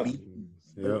 Love.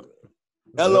 Yep.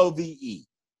 L-O-V-E.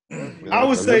 I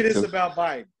would say this about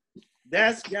Biden.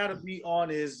 That's got to be on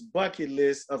his bucket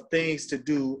list of things to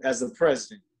do as a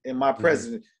president. And my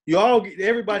president,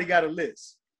 everybody got a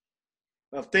list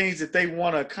of things that they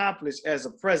want to accomplish as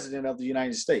a president of the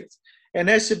United States, and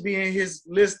that should be in his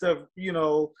list of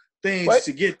things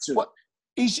to get to.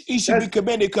 He should be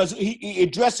commended because he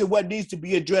addressing what needs to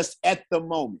be addressed at the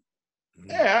moment.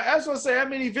 Yeah, that's what I say. I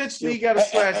mean, eventually he got to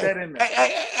slash that in there.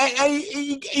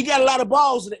 He got a lot of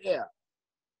balls in the air.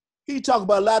 He talk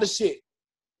about a lot of shit.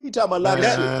 He talking about a lot of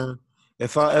shit.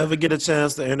 If I ever get a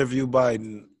chance to interview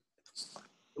Biden,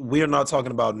 we are not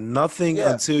talking about nothing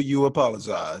until you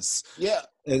apologize. Yeah.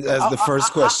 As the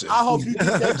first question. I hope you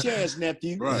get that chance,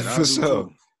 nephew. Right, for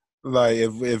sure. Like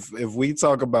if we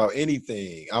talk about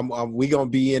anything, we gonna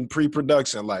be in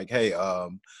pre-production. Like, hey, yeah,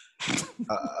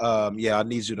 I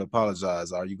need you to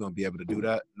apologize. Are you gonna be able to do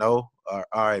that? No. All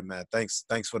right, man. Thanks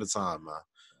for the time, man.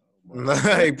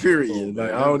 Like, period.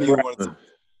 Like, I don't even want to.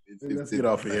 Let's get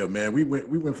off of here, man. We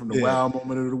went from the wild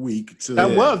moment of the week to that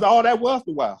was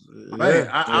the wild. Man,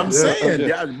 I'm saying,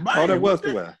 all that was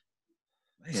the wild.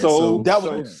 Man, so that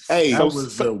was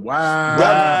the wild.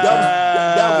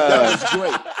 That was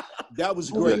great. That was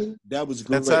great. That was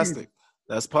great. Fantastic.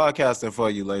 That's podcasting for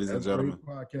you, ladies and gentlemen.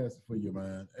 Podcasting for you,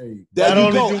 man. Hey, there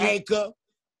you go, Anchor.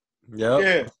 Yep.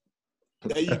 Yeah.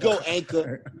 There you go,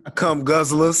 Anchor. Come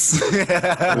guzzlers.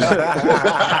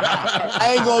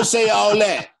 I ain't gonna say all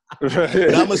that. But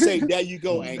I'm gonna say, there you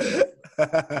go, Anchor.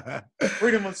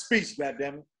 Freedom of speech,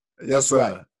 goddammit. Yes, sir.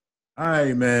 Right. All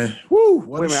right, man. Woo.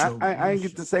 Wait a minute. I ain't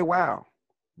get to say wow.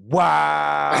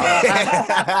 Wow.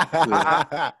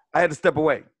 I had to step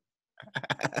away.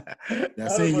 I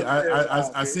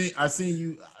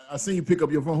seen you pick up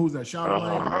your phone. Who's that?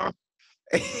 Charlamagne?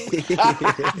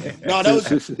 No,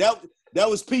 that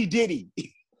was P. Diddy.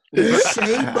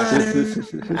 Shea butter.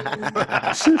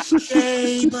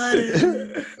 Shea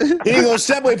butter. He ain't gonna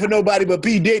separate for nobody but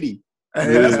P. Diddy.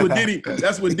 Hey,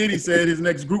 that's what Diddy said his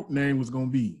next group name was gonna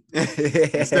be.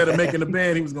 Instead of making a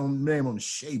band, he was gonna name them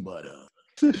Shea Butter.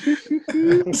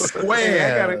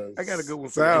 Square. I got a good one.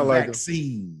 Sound like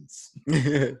vaccines.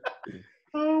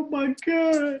 Oh my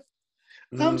God.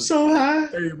 I'm so high.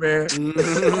 Hey, man.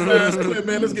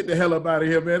 Man, let's get the hell up out of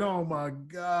here, man. Oh, my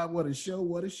God. What a show.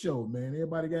 What a show, man.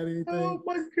 Everybody got anything? Oh,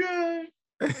 my God.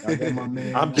 I got my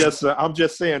man. I'm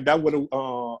just saying that would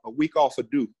a week off of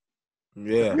due.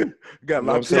 Yeah. Got a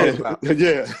lot of saying.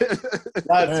 Yeah.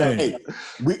 Hey,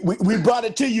 we brought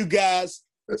it to you guys.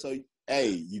 So, hey,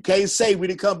 you can't say we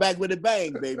didn't come back with a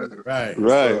bang, baby. Right.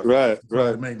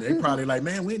 Man, they probably like,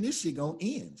 man, when this shit gonna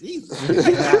end? Jesus.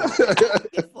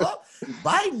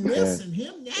 Biden this and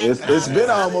him that. It's been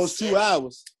almost 2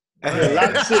 hours. A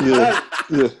lot of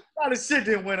shit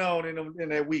that went on in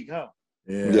that week, huh?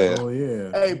 Yeah. Oh, yeah.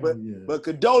 Hey, but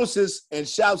condolences and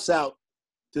shouts out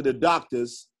to the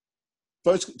doctors.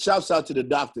 First, shouts out to the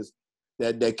doctors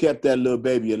that kept that little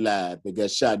baby alive that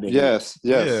got shot in the head.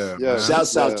 Yes.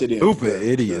 Shouts out to them. Stupid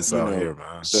idiots out here,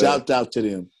 man. Shout out to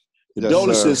them.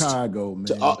 Condolences Chicago, man.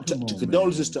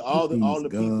 Condolences to all the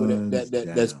people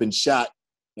that's been shot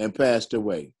and passed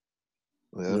away.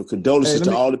 Condolences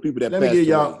to all the people that passed away.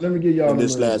 Let me give y'all in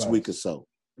this last week or so.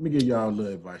 Let me give y'all a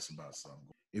little advice about something.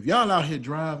 If y'all out here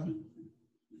driving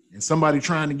and somebody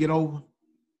trying to get over,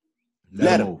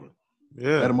 let them over.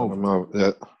 Yeah. Let them over.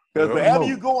 Because wherever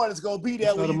you going, it's gonna be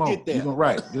there when you get there.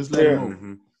 Right. Just let them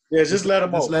over. Yeah, just let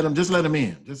them over. Just let them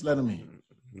in. Just let them in.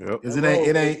 Yep. Because it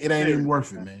ain't even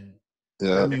worth it, man.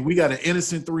 Yeah. I mean, we got an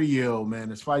innocent 3-year-old man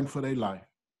that's fighting for their life.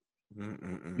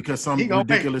 Because some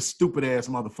ridiculous, stupid ass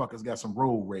motherfuckers got some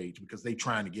road rage because they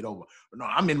trying to get over. No,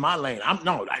 I'm in my lane.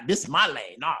 This is my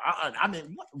lane. No, I'm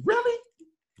in. What? Really?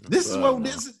 This is what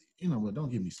this is. You know what? Don't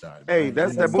get me started. Hey,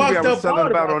 that's that movie I was telling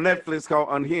about on Netflix called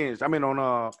Unhinged. I mean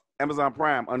on Amazon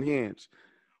Prime, Unhinged,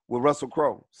 with Russell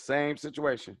Crowe. Same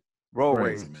situation. Road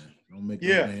rage. Man. Don't make no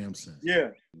damn sense. Yeah.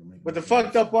 But the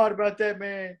fucked up part about that,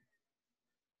 man,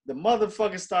 the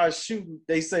motherfucker started shooting.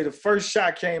 They say the first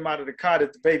shot came out of the car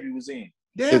that the baby was in.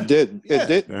 Yeah. It did. Yeah. It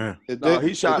did. Yeah. It No, did.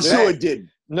 he shot I'm back. sure it didn't.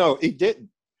 No, it didn't.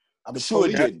 I'm sure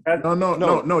it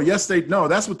didn't. No. Yes,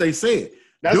 that's what they said.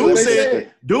 That's what they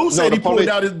said. Dude said the he pulled police-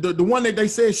 out the one that they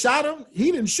said shot him.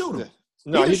 He didn't shoot him.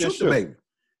 No, he didn't shoot the baby.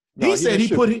 No, he said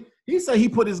didn't he said he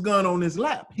put his gun on his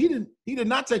lap. He did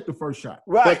not take the first shot.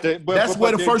 Right. That's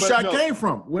where the first shot came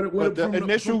from. From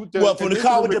the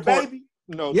car with the baby?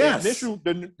 No, Yes.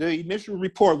 the initial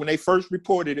report when they first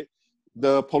reported it,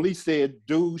 the police said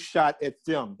dude shot at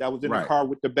them that was in the car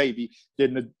with the baby.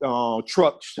 Then the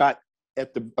truck shot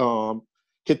at the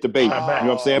hit the baby. You know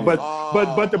what I'm saying? But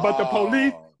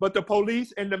the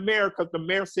police and the mayor, because the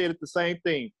mayor said it the same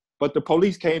thing. But the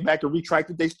police came back and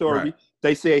retracted their story. Right.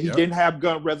 They said he didn't have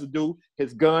gun residue.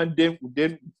 His gun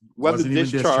wasn't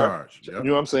discharged. Yep. You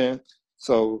know what I'm saying?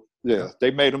 So yeah,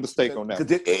 they made a mistake on that.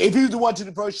 If he was the one to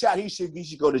the first shot, he should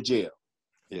go to jail.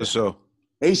 Yeah. For sure.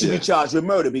 He should be charged with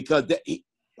murder because he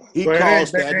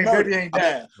caused that murder.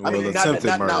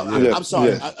 Attempted murder. I'm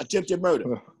sorry, attempted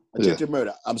murder. Attempted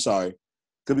murder. I'm sorry,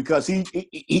 because he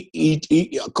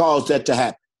caused that to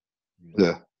happen.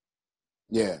 Yeah.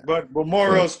 Yeah. But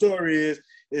moral story is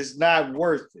it's not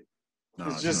worth it.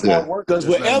 It's just not worth it. Because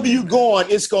wherever you're going,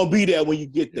 it's gonna be there when you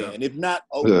get there. And if not,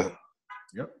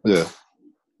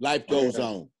 life goes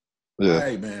on. Yeah.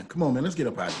 Hey man, come on, man. Let's get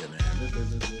up out here, man. Let's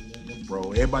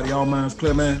bro. Everybody, all minds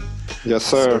clear, man. Yes,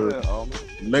 sir.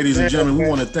 Ladies and gentlemen, we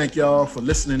want to thank y'all for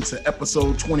listening to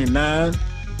episode 29,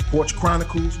 Porch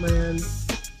Chronicles, man.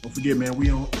 Don't forget, man, we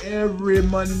on every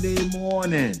Monday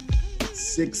morning.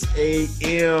 6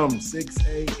 a.m. 6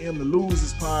 a.m. The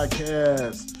Losers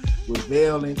Podcast with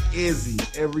Vale and Izzy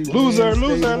every Wednesday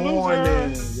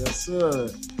morning. Yes, sir.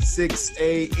 6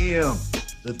 a.m.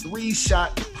 The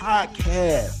 3-Shot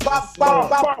Podcast.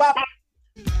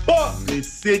 It's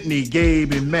Sydney,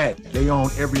 Gabe, and Matt. They on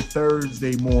every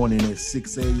Thursday morning at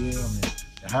 6 a.m. And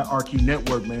the Hierarchy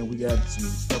Network, man, we got some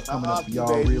stuff coming up for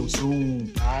y'all real soon.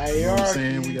 You know what I'm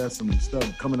saying? We got some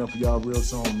stuff coming up for y'all real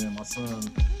soon, man. My son,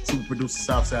 super producer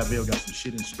Southside Vale, got some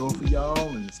shit in store for y'all,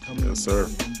 and it's coming up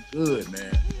good,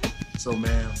 man. So,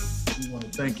 man, we want to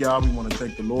thank y'all. We want to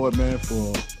thank the Lord, man,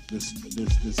 for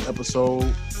this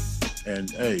episode.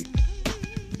 And, hey,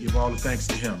 give all the thanks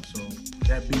to him. So,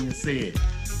 that being said,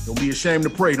 don't be ashamed to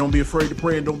pray. Don't be afraid to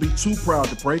pray, and don't be too proud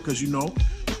to pray, because, you know,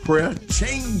 prayer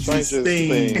changes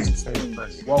things.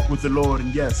 Walk with the Lord,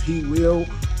 and yes, he will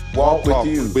walk with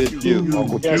you.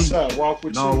 Yes, sir. Walk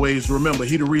with you. And always remember,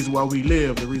 he the reason why we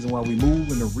live, the reason why we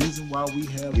move, and the reason why we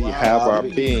have our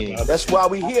being. That's why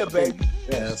we here, baby.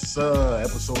 Yes, sir.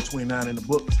 Episode 29 in the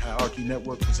books. Hierarchy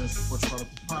Network presents the Porch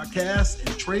Chronicles Podcast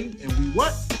and Trade, and we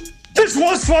what? This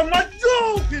one's for my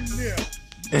dog in there.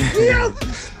 We out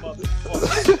this motherfucker.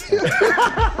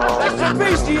 That's the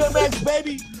beast DMX,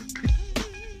 baby.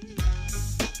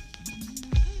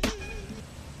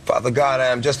 Father God, I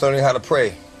am just learning how to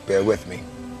pray. Bear with me.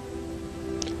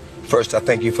 First, I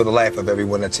thank you for the life of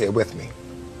everyone that's here with me.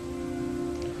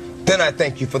 Then I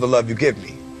thank you for the love you give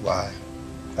me. Why?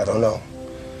 I don't know.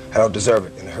 I don't deserve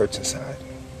it, and it hurts inside.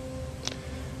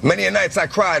 Many a nights I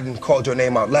cried and called your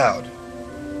name out loud,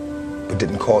 but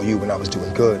didn't call you when I was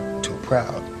doing good, too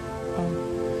proud.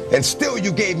 And still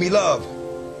you gave me love.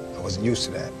 I wasn't used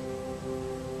to that.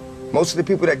 Most of the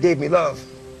people that gave me love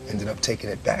ended up taking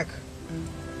it back.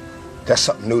 That's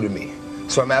something new to me.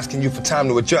 So I'm asking you for time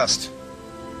to adjust.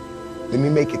 Let me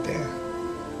make it there.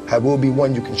 I will be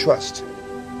one you can trust.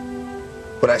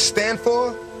 What I stand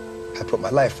for, I put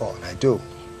my life on. I do.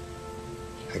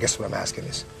 I guess what I'm asking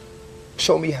is,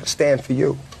 show me how to stand for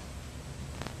you.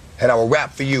 And I will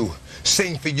rap for you,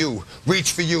 sing for you,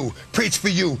 reach for you, preach for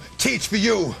you, teach for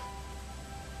you.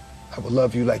 I will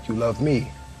love you like you love me,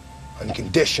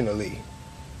 unconditionally.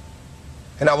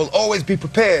 And I will always be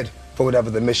prepared for whatever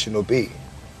the mission will be.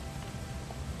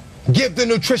 Give the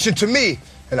nutrition to me,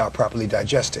 and I'll properly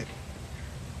digest it.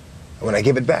 And when I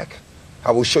give it back,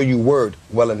 I will show you word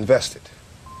well invested.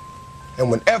 And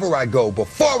whenever I go,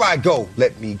 before I go,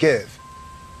 let me give.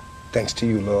 Thanks to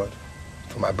you, Lord,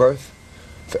 for my birth,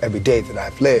 for every day that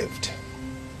I've lived.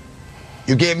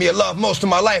 You gave me a love most of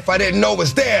my life I didn't know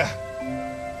was there.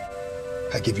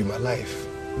 I give you my life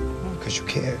because you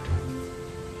cared.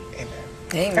 Amen.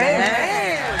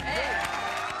 Amen.